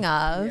happen. Speaking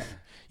of.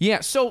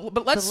 Yeah. So,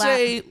 but let's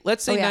say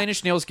Nine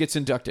Inch Nails gets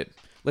inducted.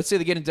 Let's say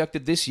they get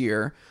inducted this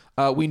year.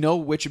 We know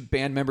which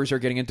band members are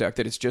getting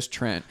inducted. It's just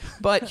Trent.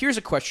 But here's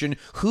a question.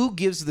 Who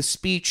gives the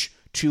speech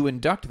to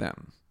induct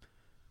them?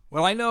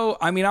 Well, I know.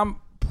 I mean, I'm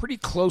pretty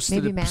close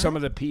to some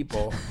of the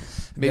people.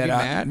 Maybe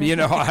Matt? You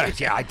know,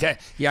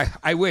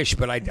 I wish,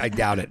 but I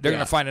doubt it. They're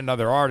going to find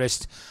another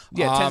artist.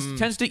 Yeah,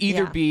 tends to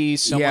either be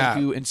someone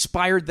who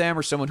inspired them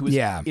or someone who is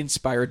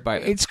inspired by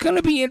them. It's going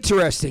to be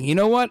interesting. You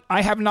know what?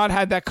 I have not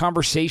had that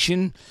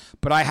conversation,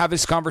 but I have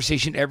this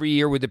conversation every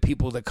year with the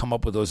people that come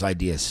up with those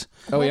ideas.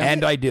 Oh, yeah?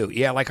 And I do.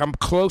 Yeah, like I'm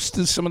close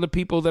to some of the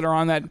people that are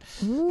on that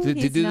to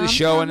do the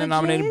show and the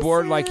nominated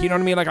board. Like, you know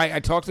what I mean? Like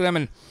I talk to them,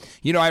 and,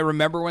 you know, I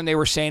remember when they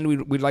were saying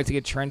we'd like to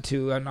get Trent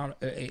to,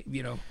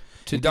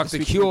 to induct the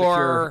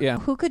Cure. Yeah.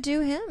 Who could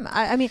do him?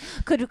 I mean,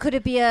 could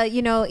it be a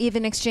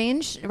even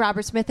exchange?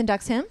 Robert Smith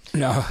inducts him?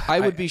 No, I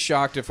would be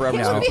shocked if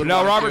Robert Smith would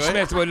No, Robert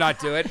Smith would not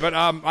do it. But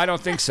I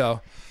don't think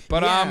so.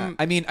 But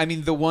I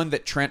mean, the one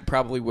that Trent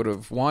probably would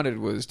have wanted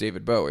was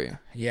David Bowie.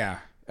 Yeah.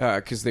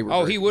 Because they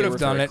were. He would have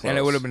done it, close. and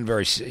it would have been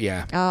very.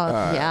 Yeah.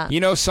 Oh, yeah. You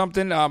know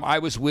something? I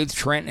was with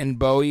Trent and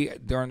Bowie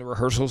during the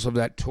rehearsals of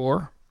that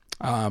tour,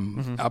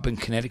 up in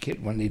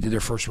Connecticut when they did their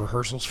first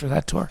rehearsals for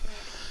that tour.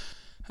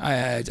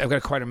 I've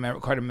got quite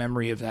a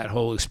memory of that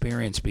whole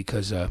experience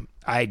because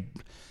I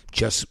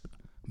just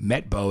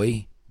met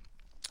Bowie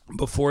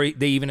before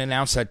they even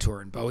announced that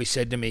tour, and Bowie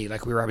said to me,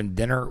 like, we were having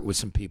dinner with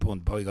some people,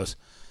 and Bowie goes,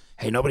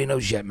 "Hey, nobody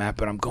knows yet, Matt,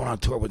 but I'm going on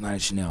tour with Nine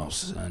Inch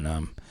Nails,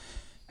 and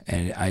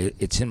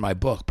it's in my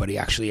book." But he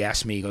actually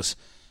asked me, he goes,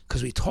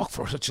 because we talked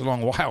for such a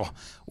long while,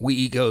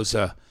 he goes,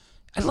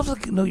 "I'd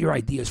love to know your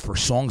ideas for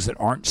songs that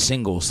aren't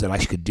singles that I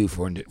could do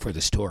for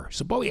this tour."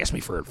 So Bowie asked me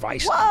for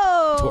advice. Whoa,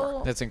 on the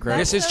tour. That's incredible.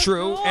 This is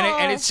true, cool.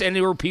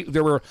 and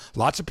there were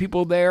lots of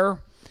people there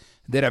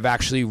that have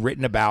actually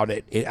written about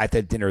it at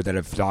that dinner that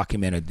have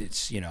documented.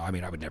 It's, I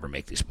mean, I would never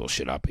make this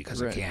bullshit up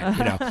because I can't,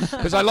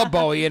 because I love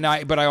Bowie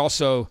but I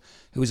also,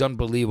 it was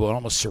unbelievable and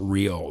almost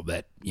surreal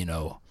that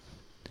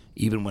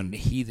even when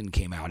Heathen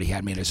came out, he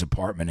had me in his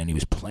apartment and he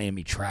was playing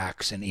me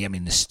tracks, and he had me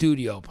in the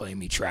studio playing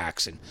me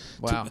tracks, and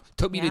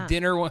took me to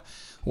dinner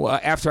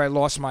after I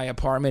lost my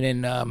apartment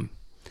in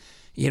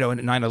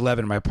 9/11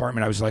 in my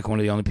apartment. I was like one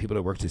of the only people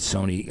that worked at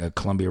Sony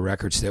Columbia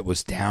Records that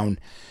was down.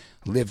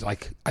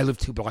 I lived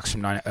 2 blocks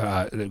from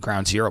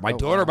Ground Zero.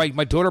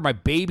 My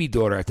baby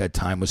daughter at that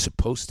time was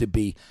supposed to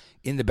be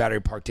in the Battery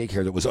Park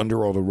daycare that was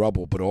under all the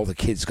rubble, but all the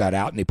kids got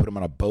out and they put them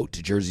on a boat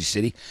to Jersey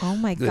City. Oh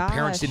my god! The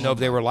parents didn't know if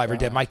they were alive or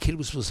dead. My kid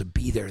was supposed to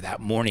be there that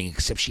morning,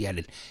 except she had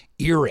an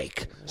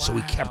earache, so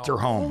we kept her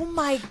home. Oh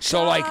my god!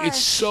 So it's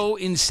so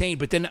insane.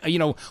 But then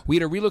we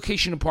had a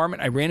relocation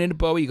apartment. I ran into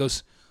Bowie. He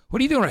goes,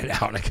 "What are you doing right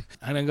now?"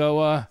 And I go,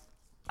 "I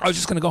was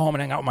just gonna go home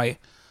and hang out with my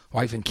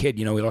wife and kid.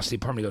 We lost the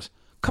apartment." He goes,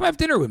 "Come have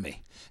dinner with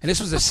me." And this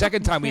was the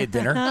second time we had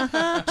dinner.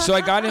 So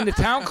I got in the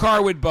town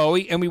car with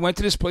Bowie, and we went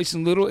to this place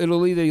in Little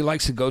Italy that he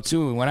likes to go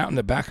to. And we went out in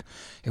the back.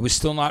 It was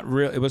still not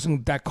real. It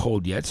wasn't that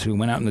cold yet. So we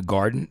went out in the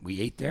garden.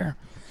 We ate there.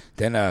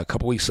 Then a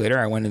couple weeks later,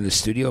 I went in the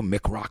studio.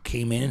 Mick Rock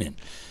came in,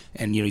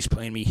 and he's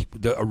playing me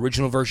the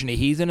original version of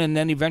Heathen. And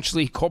then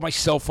eventually he called my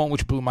cell phone,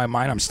 which blew my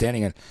mind. I'm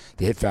standing at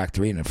the Hit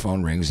Factory, and the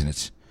phone rings,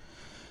 and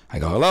I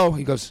go, "Hello?"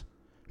 He goes,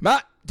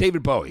 "Matt,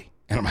 David Bowie."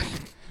 And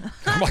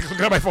I'm looking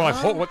at my phone,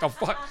 like, "Oh, what the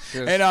fuck?"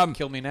 And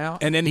kill me now.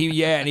 And then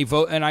he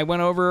voted, and I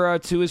went over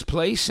to his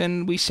place,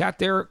 and we sat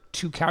there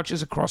 2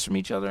 couches across from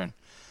each other, and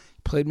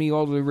played me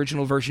all the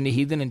original version of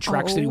Heathen and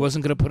tracks that he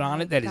wasn't going to put on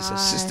it. That his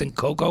assistant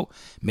Coco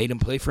made him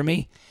play for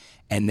me.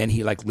 And then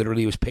he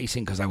literally was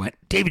pacing because I went,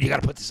 "David, you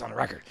got to put this on the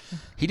record."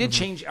 He did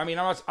change. I mean,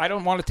 I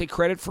don't want to take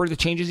credit for the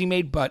changes he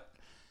made, but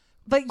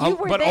you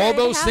were there, all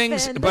those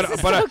things,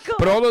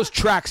 but all those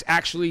tracks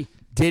actually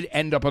did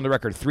end up on the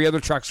record. 3 other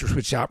tracks were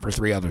switched out for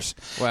 3 others.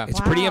 Wow. It's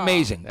pretty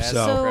amazing.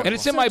 So and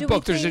it's in my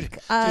book. There's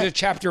a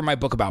chapter in my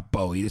book about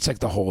Bowie. It's like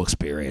the whole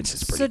experience.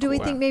 It's pretty So do we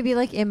think maybe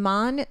like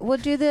Iman will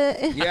do the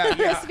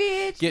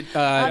speech? Get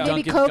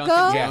maybe Duncan, Coco?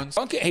 Duncan Jones.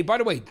 Duncan, hey, by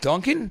the way,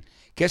 Duncan,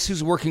 guess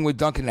who's working with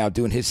Duncan now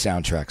doing his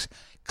soundtracks?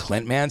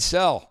 Clint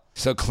Mansell.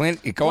 So Clint,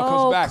 it all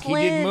comes back.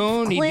 Clint, he did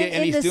Moon. Clint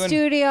He's in the doing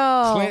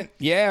studio.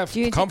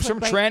 Clint, comes from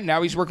Trent.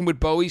 Now he's working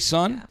with Bowie's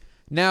son. Yeah.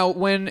 Now,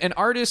 when an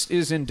artist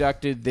is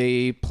inducted,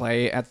 they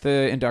play at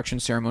the induction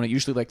ceremony,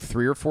 usually like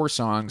 3 or 4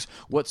 songs.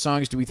 What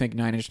songs do we think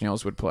Nine Inch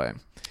Nails would play?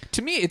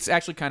 To me, it's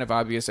actually kind of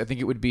obvious. I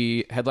think it would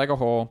be Head Like a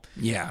Hole.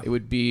 Yeah. It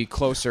would be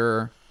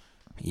Closer.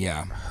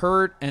 Yeah.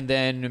 Hurt, and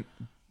then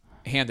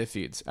Hand That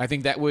Feeds. I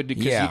think that would,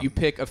 because you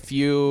pick a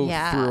few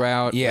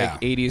throughout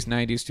like 80s,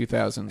 90s,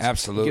 2000s.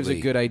 Absolutely. It gives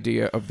a good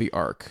idea of the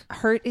arc.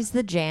 Hurt is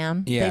the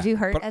jam. Yeah. They do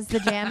Hurt as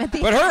the jam at the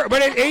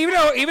end.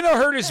 Even though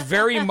Hurt is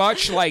very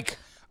much like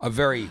a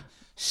very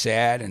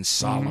sad and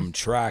solemn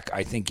track.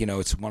 I think,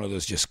 it's one of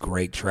those just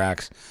great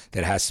tracks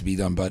that has to be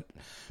done. But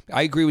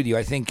I agree with you.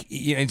 I think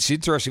it's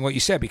interesting what you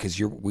said because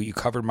you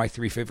covered my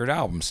 3 favorite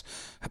albums: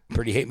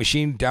 Pretty Hate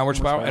Machine, Downward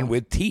Spiral, and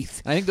With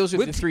Teeth. I think those are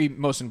the 3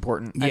 most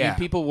important. Yeah. I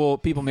mean,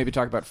 people maybe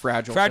talk about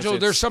Fragile.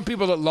 There's some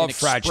people that love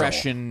Fragile.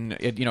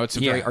 It's a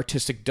very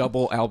artistic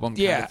double album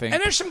kind of thing.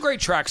 And there's some great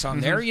tracks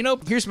on there.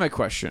 Here's my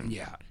question.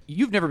 Yeah.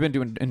 You've never been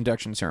to an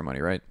induction ceremony,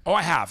 right? Oh,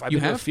 I have. I've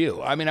been to a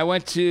few. I mean, I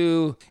went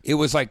to. It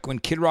was like when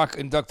Kid Rock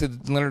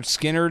inducted Leonard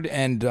Skinner,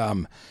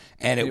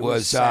 and it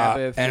was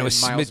Sabbath, and it was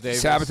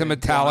Sabbath and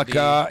Metallica.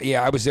 Blondie.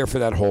 Yeah, I was there for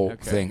that whole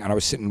thing, and I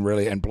was sitting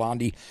and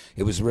Blondie.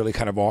 It was really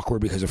kind of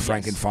awkward because of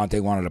Frank Infante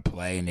wanted to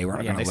play, and they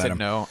weren't going to let him.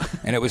 No,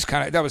 and it was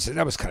kind of that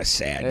was kind of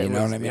sad. You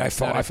know what I mean? I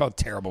felt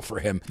terrible for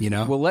him.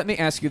 Well, let me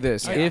ask you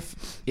this: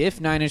 if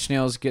Nine Inch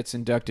Nails gets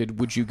inducted,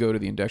 would you go to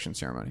the induction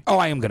ceremony? Oh,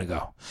 I am going to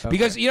go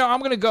because I'm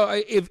going to go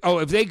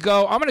if they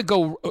go, I'm going to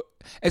go.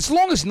 As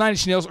long as Nine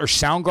Inch Nails or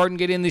Soundgarden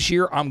get in this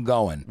year, I'm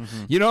going.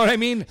 You know what I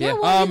mean? Yeah.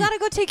 Well, you got to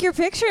go take your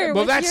picture.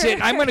 Well, that's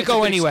it. I'm going to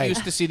go anyway.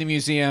 Excuse to see the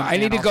museum. I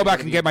need to go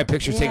back and get my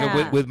picture taken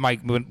with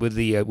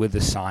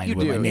the sign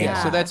with my name.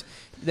 So that's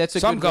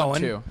a good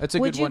one too. That's a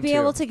good one too. Would you be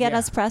able to get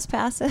us press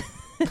passes?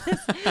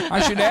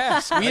 I should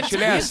ask. We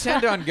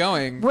intend on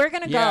going. We're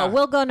going to go.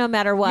 We'll go no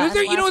matter what.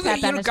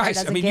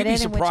 Guys, I mean, you'd be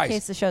surprised. In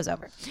which case the show's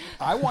over.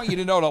 I want you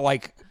to know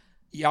that,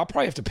 I'll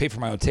probably have to pay for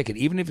my own ticket,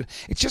 even if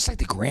it's just like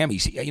the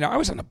Grammys. I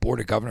was on the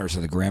board of governors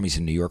of the Grammys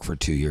in New York for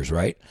 2 years,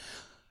 right?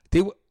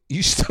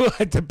 You still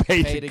had to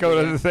pay to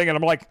go to the thing, and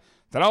I'm like,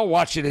 then I'll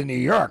watch it in New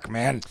York,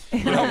 man.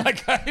 No,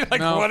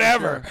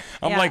 whatever. Sure.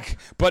 I'm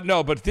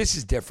but this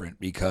is different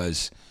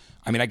because.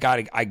 I mean, I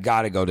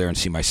gotta go there and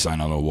see my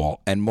sign on the wall.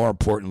 And more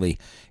importantly,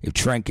 if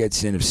Trent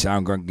gets in, if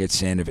Soundgarden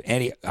gets in,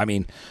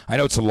 I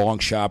know it's a long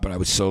shot, but I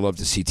would so love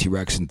to see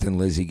T-Rex and Thin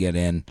Lizzy get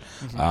in.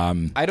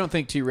 I don't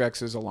think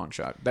T-Rex is a long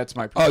shot. That's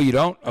my point. Oh, you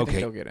don't? Okay. I think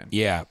they'll get in.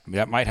 Yeah,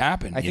 that might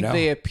happen. I think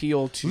they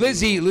appeal to...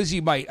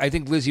 Lizzy might. I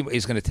think Lizzy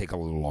is going to take a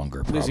little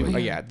longer, probably.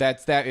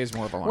 That is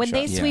more of a long shot. When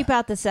they sweep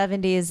out the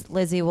 70s,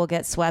 Lizzy will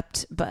get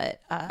swept, but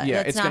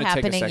it's not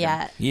happening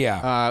yet.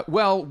 Yeah.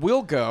 Well,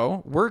 we'll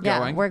go. We're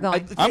going. We're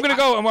going. I'm going to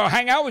go. I'm going to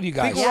hang out with you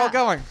guys. I think we're all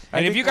going.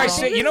 And if you guys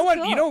say, you know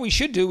what we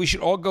should do? We should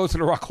all go to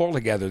the Rock Hall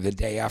together the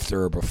day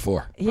after or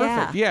before.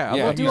 Yeah. Perfect. Yeah.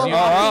 We'll do a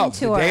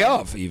the day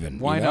of, even.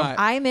 Why not?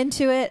 I'm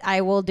into it.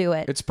 I will do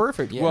it. It's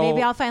perfect. Yeah.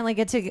 Maybe I'll finally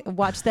get to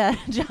watch that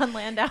John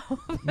Landau.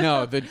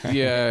 No, the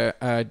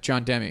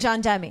John Demme.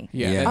 John Demme.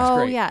 Yeah. Oh,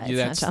 great. yeah.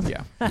 It's not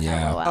John.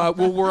 Yeah.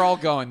 Well, we're all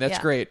going. That's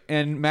great.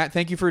 And Matt,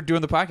 thank you for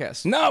doing the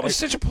podcast. No, it was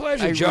such a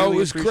pleasure, Joe. Really it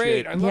was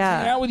great. I love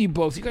hanging out with you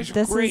both. You guys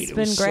are great.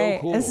 This has been great.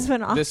 So cool. This has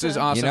been awesome. This is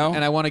awesome.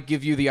 And I want to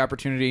give you the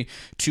opportunity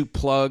to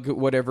plug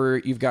whatever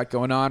you've got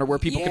going on or where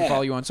people can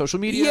follow you on social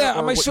media. Yeah,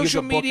 on my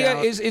social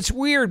media it's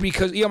weird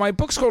because my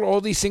book's called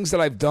All These Things That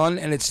I've Done,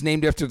 and it's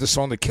named after the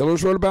song The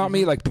Killers wrote about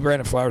me. Like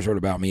Brandon Flowers wrote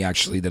about me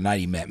actually the night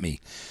he met me.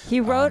 He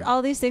wrote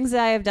all these things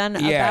that I have done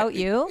about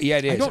you. Yeah,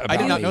 it is. I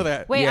did not know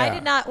that. Wait, I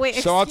did not. Wait.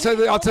 So I'll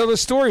tell the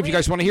story if you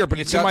guys want to hear, but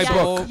it's in my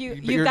book.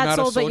 You got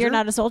sold, but you're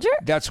not a soldier.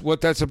 That's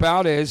what that's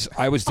about. Is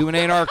I was doing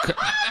A&R.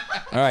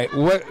 All right.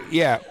 What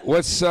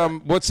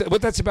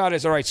that's about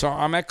is all right. So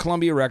I'm at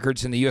Columbia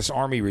Records, and the U.S.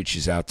 Army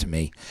reaches out to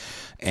me,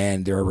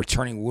 and there are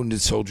returning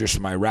wounded soldiers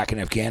from Iraq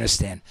and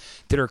Afghanistan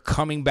that are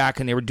coming back,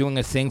 and they were doing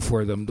a thing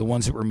for them. The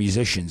ones that were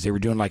musicians, they were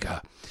doing like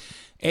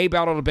a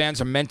Battle of the Bands,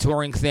 a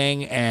mentoring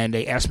thing, and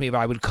they asked me if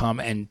I would come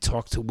and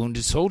talk to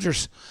wounded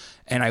soldiers.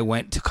 And I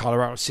went to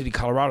Colorado City,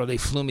 Colorado. They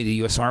flew me to the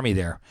U.S. Army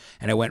there,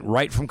 and I went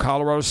right from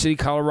Colorado City,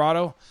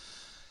 Colorado,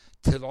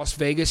 to Las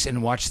Vegas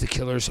and watched the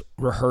Killers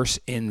rehearse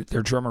in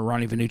their drummer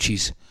Ronnie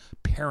Vannucci's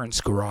parents'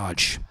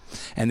 garage.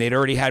 And they'd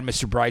already had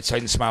Mr. Brightside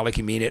and Smile Like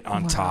You Mean It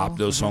on top.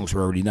 Those songs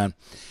were already done.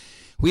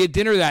 We had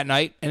dinner that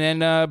night,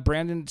 and then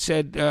Brandon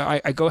said,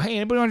 I go, hey,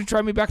 anybody want to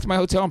drive me back to my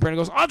hotel? And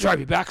Brandon goes, I'll drive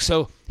you back.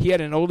 So he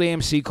had an old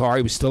AMC car.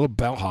 He was still a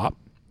bellhop.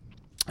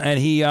 And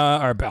he,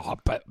 or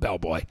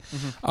bellboy,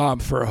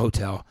 for a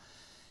hotel.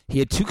 He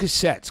had 2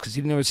 cassettes because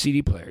he didn't have a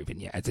CD player even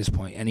yet at this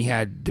point. And he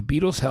had the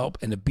Beatles' Help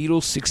and the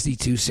Beatles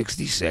 62,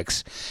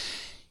 66.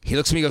 He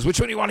looks at me and goes, which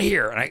one do you want to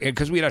hear? And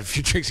because we had a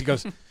few drinks, he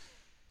goes,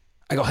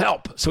 I go,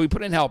 Help. So we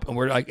put in Help, and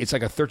we're like, it's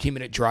like a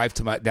 13-minute drive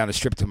down the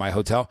strip to my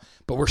hotel.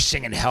 But we're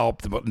singing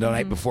Help the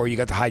night before. You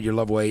got to hide your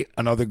love away.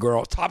 Another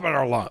girl, top of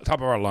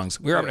our lungs.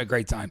 We were having a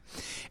great time.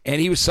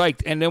 And he was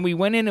psyched. And then we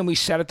went in and we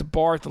sat at the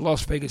bar at the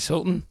Las Vegas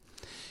Hilton.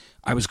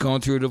 I was going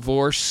through a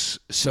divorce,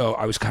 so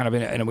I was kind of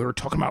in it, and we were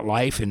talking about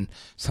life, and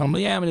telling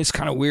him, I'm in this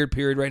kind of weird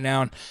period right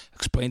now, and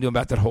explained to him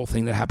about that whole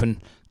thing that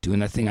happened, doing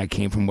that thing I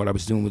came from, what I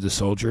was doing with the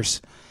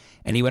soldiers.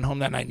 And he went home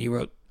that night, and he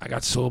wrote, I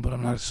got sold, but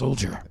I'm not a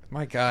soldier.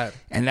 My God.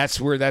 And that's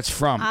where that's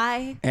from.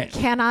 I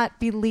cannot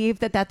believe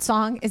that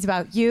song is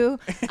about you.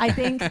 I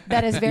think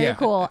that is very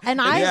cool. And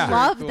I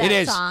love that it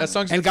is. song. That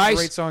song's and guys, a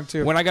great song,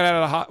 too. When I got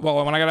out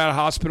of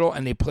hospital,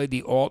 and they played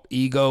the Alt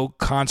Ego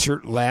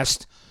concert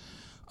last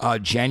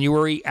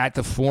January at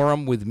the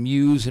Forum with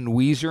Muse and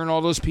Weezer and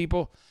all those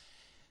people,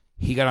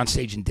 he got on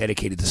stage and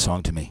dedicated the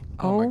song to me.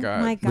 Oh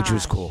my God. Which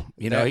was cool.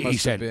 He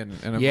said, been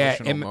an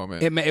emotional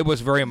moment. It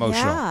was very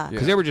emotional.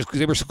 Because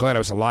they were so glad I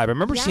was alive. I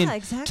remember seeing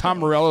Tom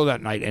Morello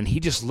that night, and he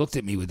just looked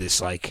at me with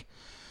this, like,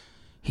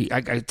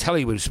 I tell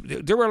you,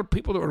 there were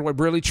people that were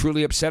really,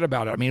 truly upset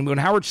about it. I mean, when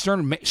Howard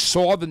Stern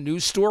saw the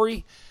news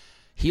story,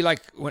 he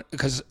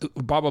because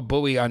Baba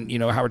Booey on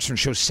Howard Stern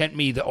show sent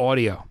me the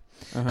audio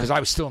because I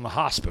was still in the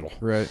hospital.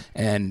 Right.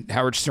 And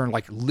Howard Stern,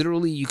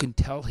 literally, you can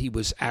tell he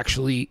was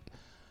actually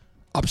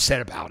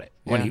upset about it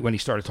when he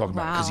started talking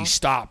about it, because he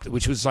stopped,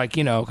 which was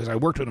because I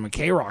worked with him at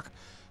K-Rock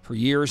for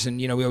years, and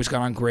we always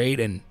got on great,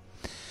 and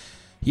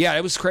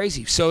it was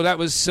crazy. So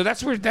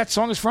that's where that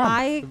song is from.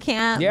 I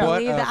can't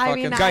believe that. I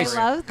mean, guys,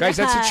 I love guys,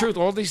 that's the truth.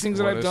 All these things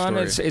that I've done,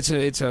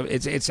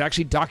 it's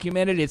actually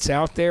documented. It's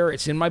out there.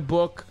 It's in my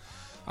book.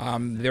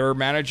 Their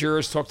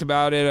managers talked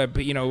about it.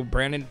 But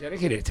Brandon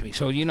dedicated it to me.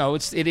 So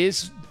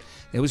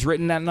it was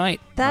written that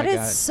night. That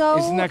is so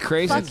Isn't that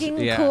crazy?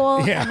 Fucking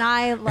cool, and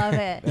I love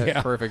it.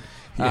 That's perfect.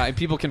 And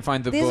people can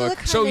find the book.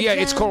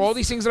 It's called All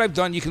These Things That I've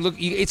Done. You can look.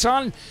 It's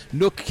on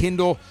Nook,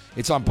 Kindle.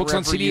 It's on Books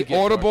on CD,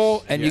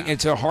 Audible, and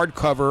it's a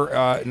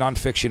hardcover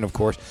nonfiction, of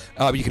course.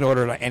 You can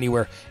order it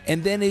anywhere.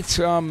 And then it's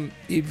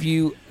if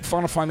you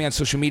want to find me on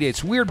social media,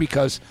 it's weird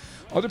because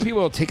other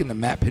people have taken the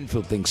Matt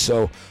Pinfield thing.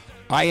 So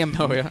I am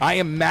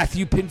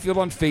Matthew Pinfield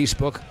on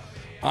Facebook.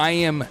 I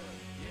am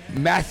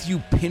Matthew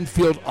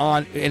Pinfield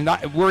on, and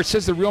where it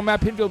says the real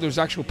Matt Pinfield, there's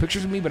actual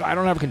pictures of me, but I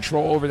don't have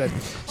control over that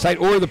site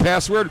or the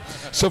password.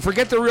 So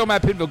forget the real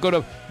Matt Pinfield. Go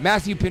to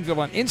Matthew Pinfield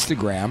on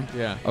Instagram.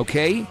 Yeah.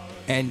 Okay.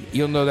 And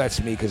you'll know that's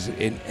me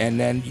and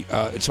then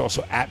it's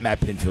also at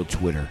Matt Pinfield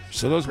Twitter.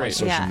 So those are my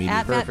social media.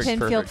 At Matt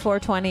Pinfield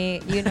 420.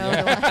 The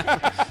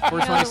one.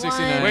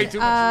 42069. Way too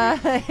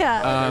much.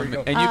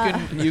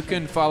 And you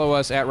can follow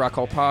us at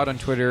RockAllPod on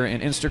Twitter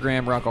and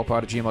Instagram,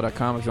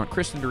 rockalpod@gmail.com. If you want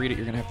Kristen to read it,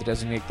 you're going to have to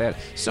designate that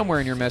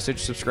somewhere in your message.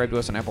 Subscribe to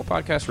us on Apple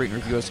Podcasts. Rate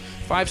and review us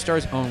 5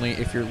 stars only.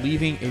 If you're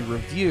leaving a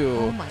review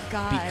oh my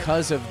God.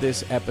 because of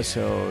this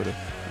episode,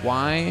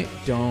 why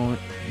don't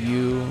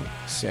you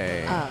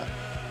say...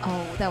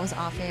 Oh, that was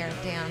off air,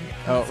 Dan.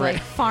 Oh, right.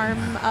 Farm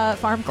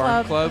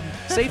Club.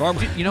 Say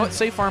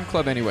Farm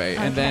Club anyway,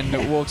 and then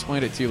we'll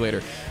explain it to you later.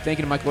 Thank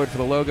you to Mike Lloyd for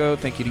the logo.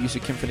 Thank you to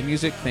Yusa Kim for the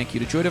music. Thank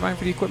you to Joy Divine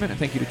for the equipment. And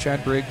thank you to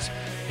Chad Briggs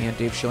and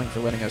Dave Schilling for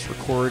letting us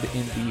record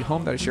in the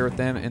home that I share with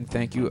them. And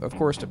thank you, of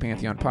course, to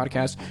Pantheon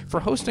Podcast for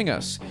hosting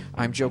us.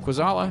 I'm Joe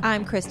Quazala.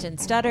 I'm Kristen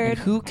Studdard. And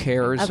who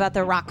cares about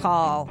the Rock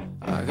Hall?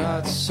 I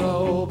got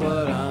soul,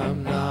 but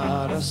I'm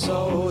not a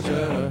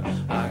soldier.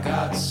 I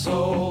got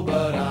soul,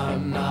 but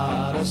I'm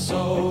not a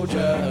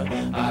soldier.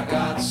 I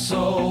got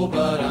soul,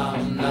 but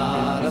I'm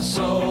not a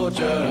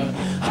soldier.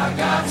 I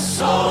got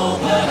soul,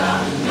 but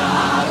I'm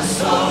not a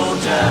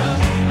soldier.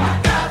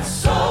 I got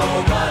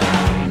soul, but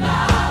I'm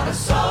not a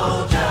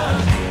soldier.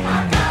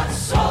 I got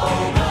soul,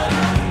 but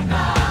I'm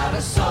not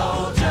a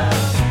soldier.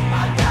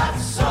 I got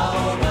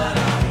soul, but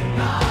I'm not a soldier. I got soul, but I'm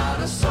not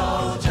a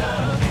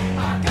soldier.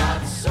 I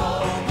got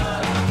soul, but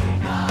I'm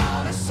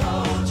not a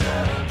soldier.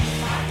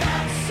 I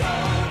got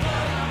soul,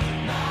 but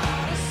I'm not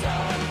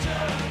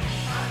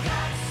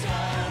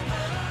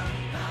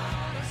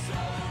a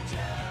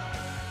soldier.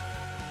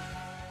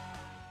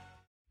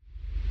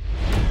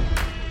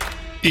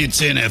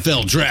 It's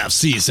NFL draft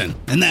season,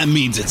 and that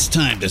means it's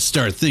time to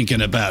start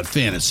thinking about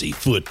fantasy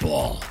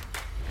football.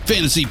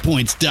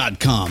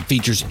 FantasyPoints.com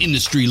features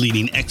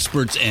industry-leading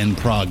experts and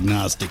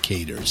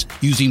prognosticators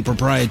using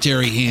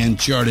proprietary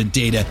hand-charted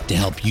data to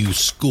help you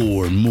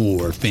score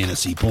more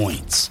fantasy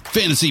points.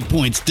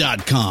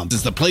 FantasyPoints.com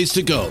is the place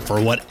to go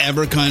for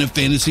whatever kind of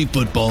fantasy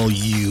football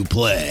you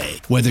play.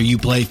 Whether you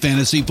play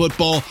fantasy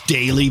football,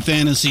 daily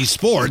fantasy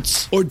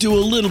sports, or do a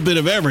little bit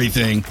of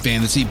everything,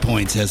 Fantasy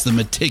Points has the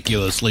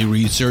meticulously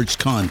researched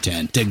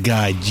content to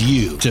guide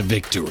you to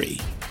victory.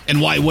 And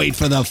why wait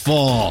for the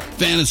fall?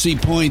 Fantasy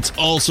Points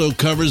also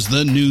covers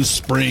the new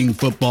spring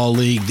football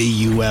league,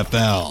 the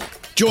UFL.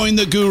 Join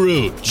the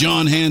guru,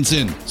 John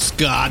Hansen,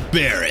 Scott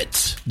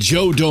Barrett,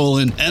 Joe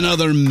Dolan, and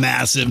other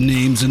massive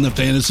names in the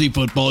fantasy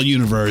football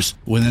universe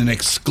with an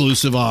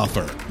exclusive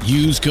offer.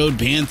 Use code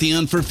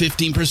Pantheon for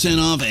 15%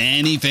 off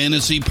any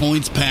Fantasy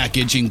Points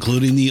package,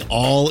 including the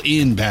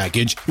all-in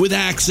package, with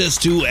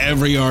access to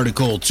every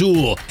article,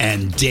 tool,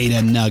 and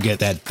data nugget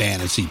that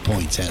Fantasy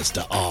Points has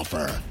to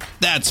offer.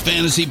 That's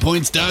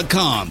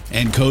FantasyPoints.com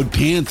and code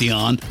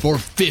Pantheon for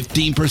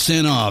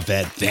 15% off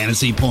at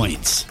Fantasy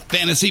Points.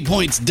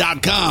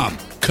 FantasyPoints.com,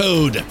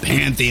 code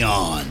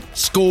Pantheon.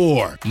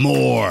 Score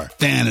more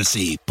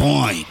fantasy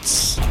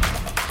points.